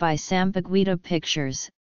mostly by Sampaguita Pictures,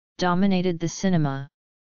 dominated the cinema.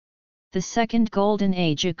 The second golden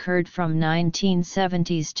age occurred from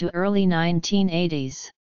 1970s to early 1980s.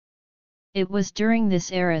 It was during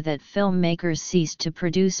this era that filmmakers ceased to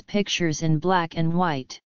produce pictures in black and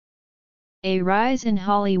white. A rise in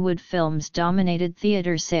Hollywood films dominated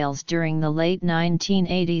theater sales during the late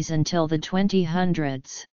 1980s until the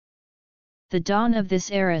 2000s. The dawn of this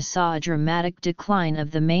era saw a dramatic decline of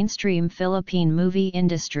the mainstream Philippine movie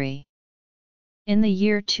industry. In the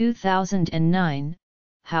year 2009,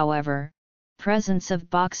 however, presence of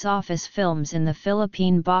box office films in the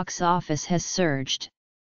Philippine box office has surged.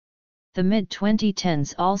 The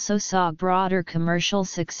mid-2010s also saw broader commercial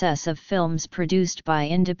success of films produced by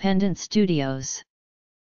independent studios.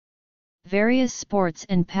 Various sports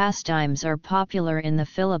and pastimes are popular in the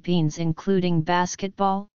Philippines, including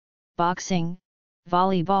basketball, boxing,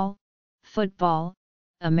 volleyball, football,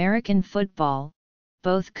 American football,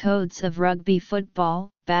 both codes of rugby football,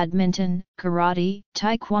 badminton, karate,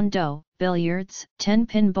 taekwondo, billiards,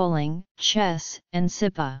 10-pin bowling, chess, and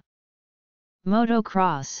sipa.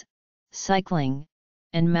 Motocross, cycling,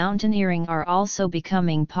 and mountaineering are also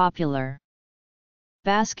becoming popular.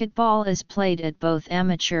 Basketball is played at both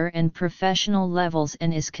amateur and professional levels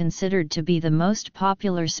and is considered to be the most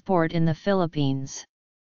popular sport in the Philippines.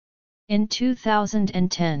 In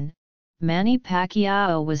 2010, Manny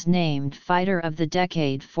Pacquiao was named Fighter of the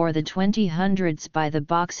Decade for the 2000s by the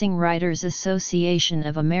Boxing Writers Association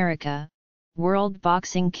of America, World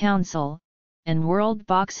Boxing Council, and World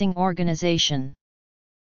Boxing Organization.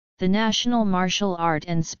 The national martial art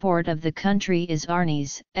and sport of the country is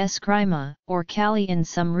arnis, eskrima, or kali in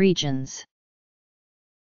some regions.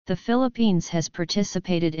 The Philippines has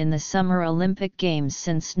participated in the Summer Olympic Games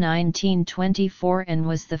since 1924 and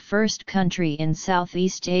was the first country in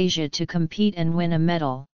Southeast Asia to compete and win a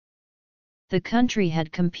medal. The country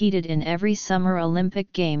had competed in every Summer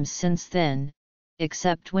Olympic Games since then,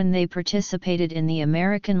 except when they participated in the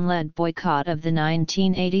American-led boycott of the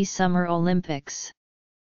 1980 Summer Olympics.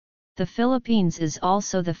 The Philippines is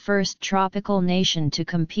also the first tropical nation to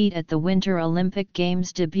compete at the Winter Olympic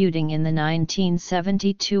Games, debuting in the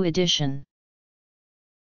 1972 edition.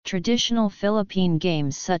 Traditional Philippine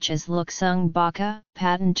games such as Luksong Baka,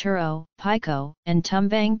 Patinturo, Pico, and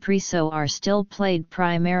Tumbang Preso are still played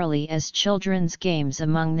primarily as children's games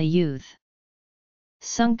among the youth.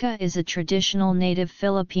 Sungka is a traditional native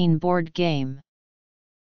Philippine board game.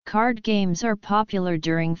 Card games are popular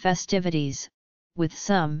during festivities, with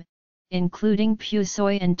some, including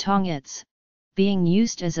pusoy and tongits, being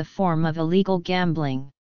used as a form of illegal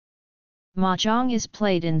gambling. Mahjong is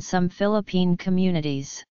played in some Philippine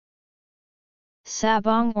communities.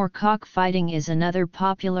 Sabong or cockfighting is another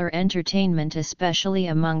popular entertainment, especially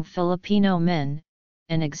among Filipino men,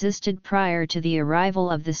 and existed prior to the arrival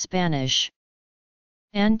of the Spanish.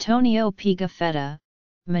 Antonio Pigafetta,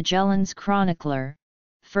 Magellan's chronicler,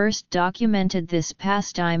 first documented this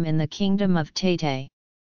pastime in the Kingdom of Taytay.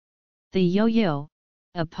 The yo-yo,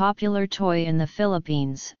 a popular toy in the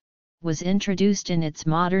Philippines, was introduced in its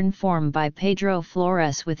modern form by Pedro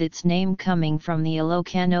Flores, with its name coming from the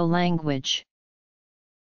Ilocano language.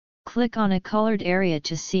 Click on a colored area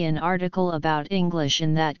to see an article about English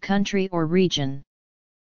in that country or region.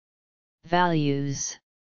 Values,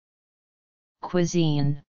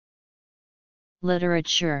 cuisine,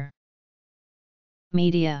 literature,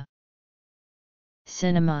 media,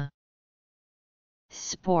 cinema,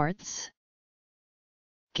 sports,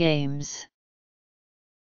 games,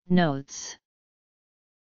 notes,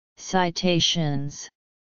 citations,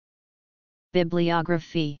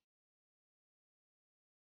 bibliography.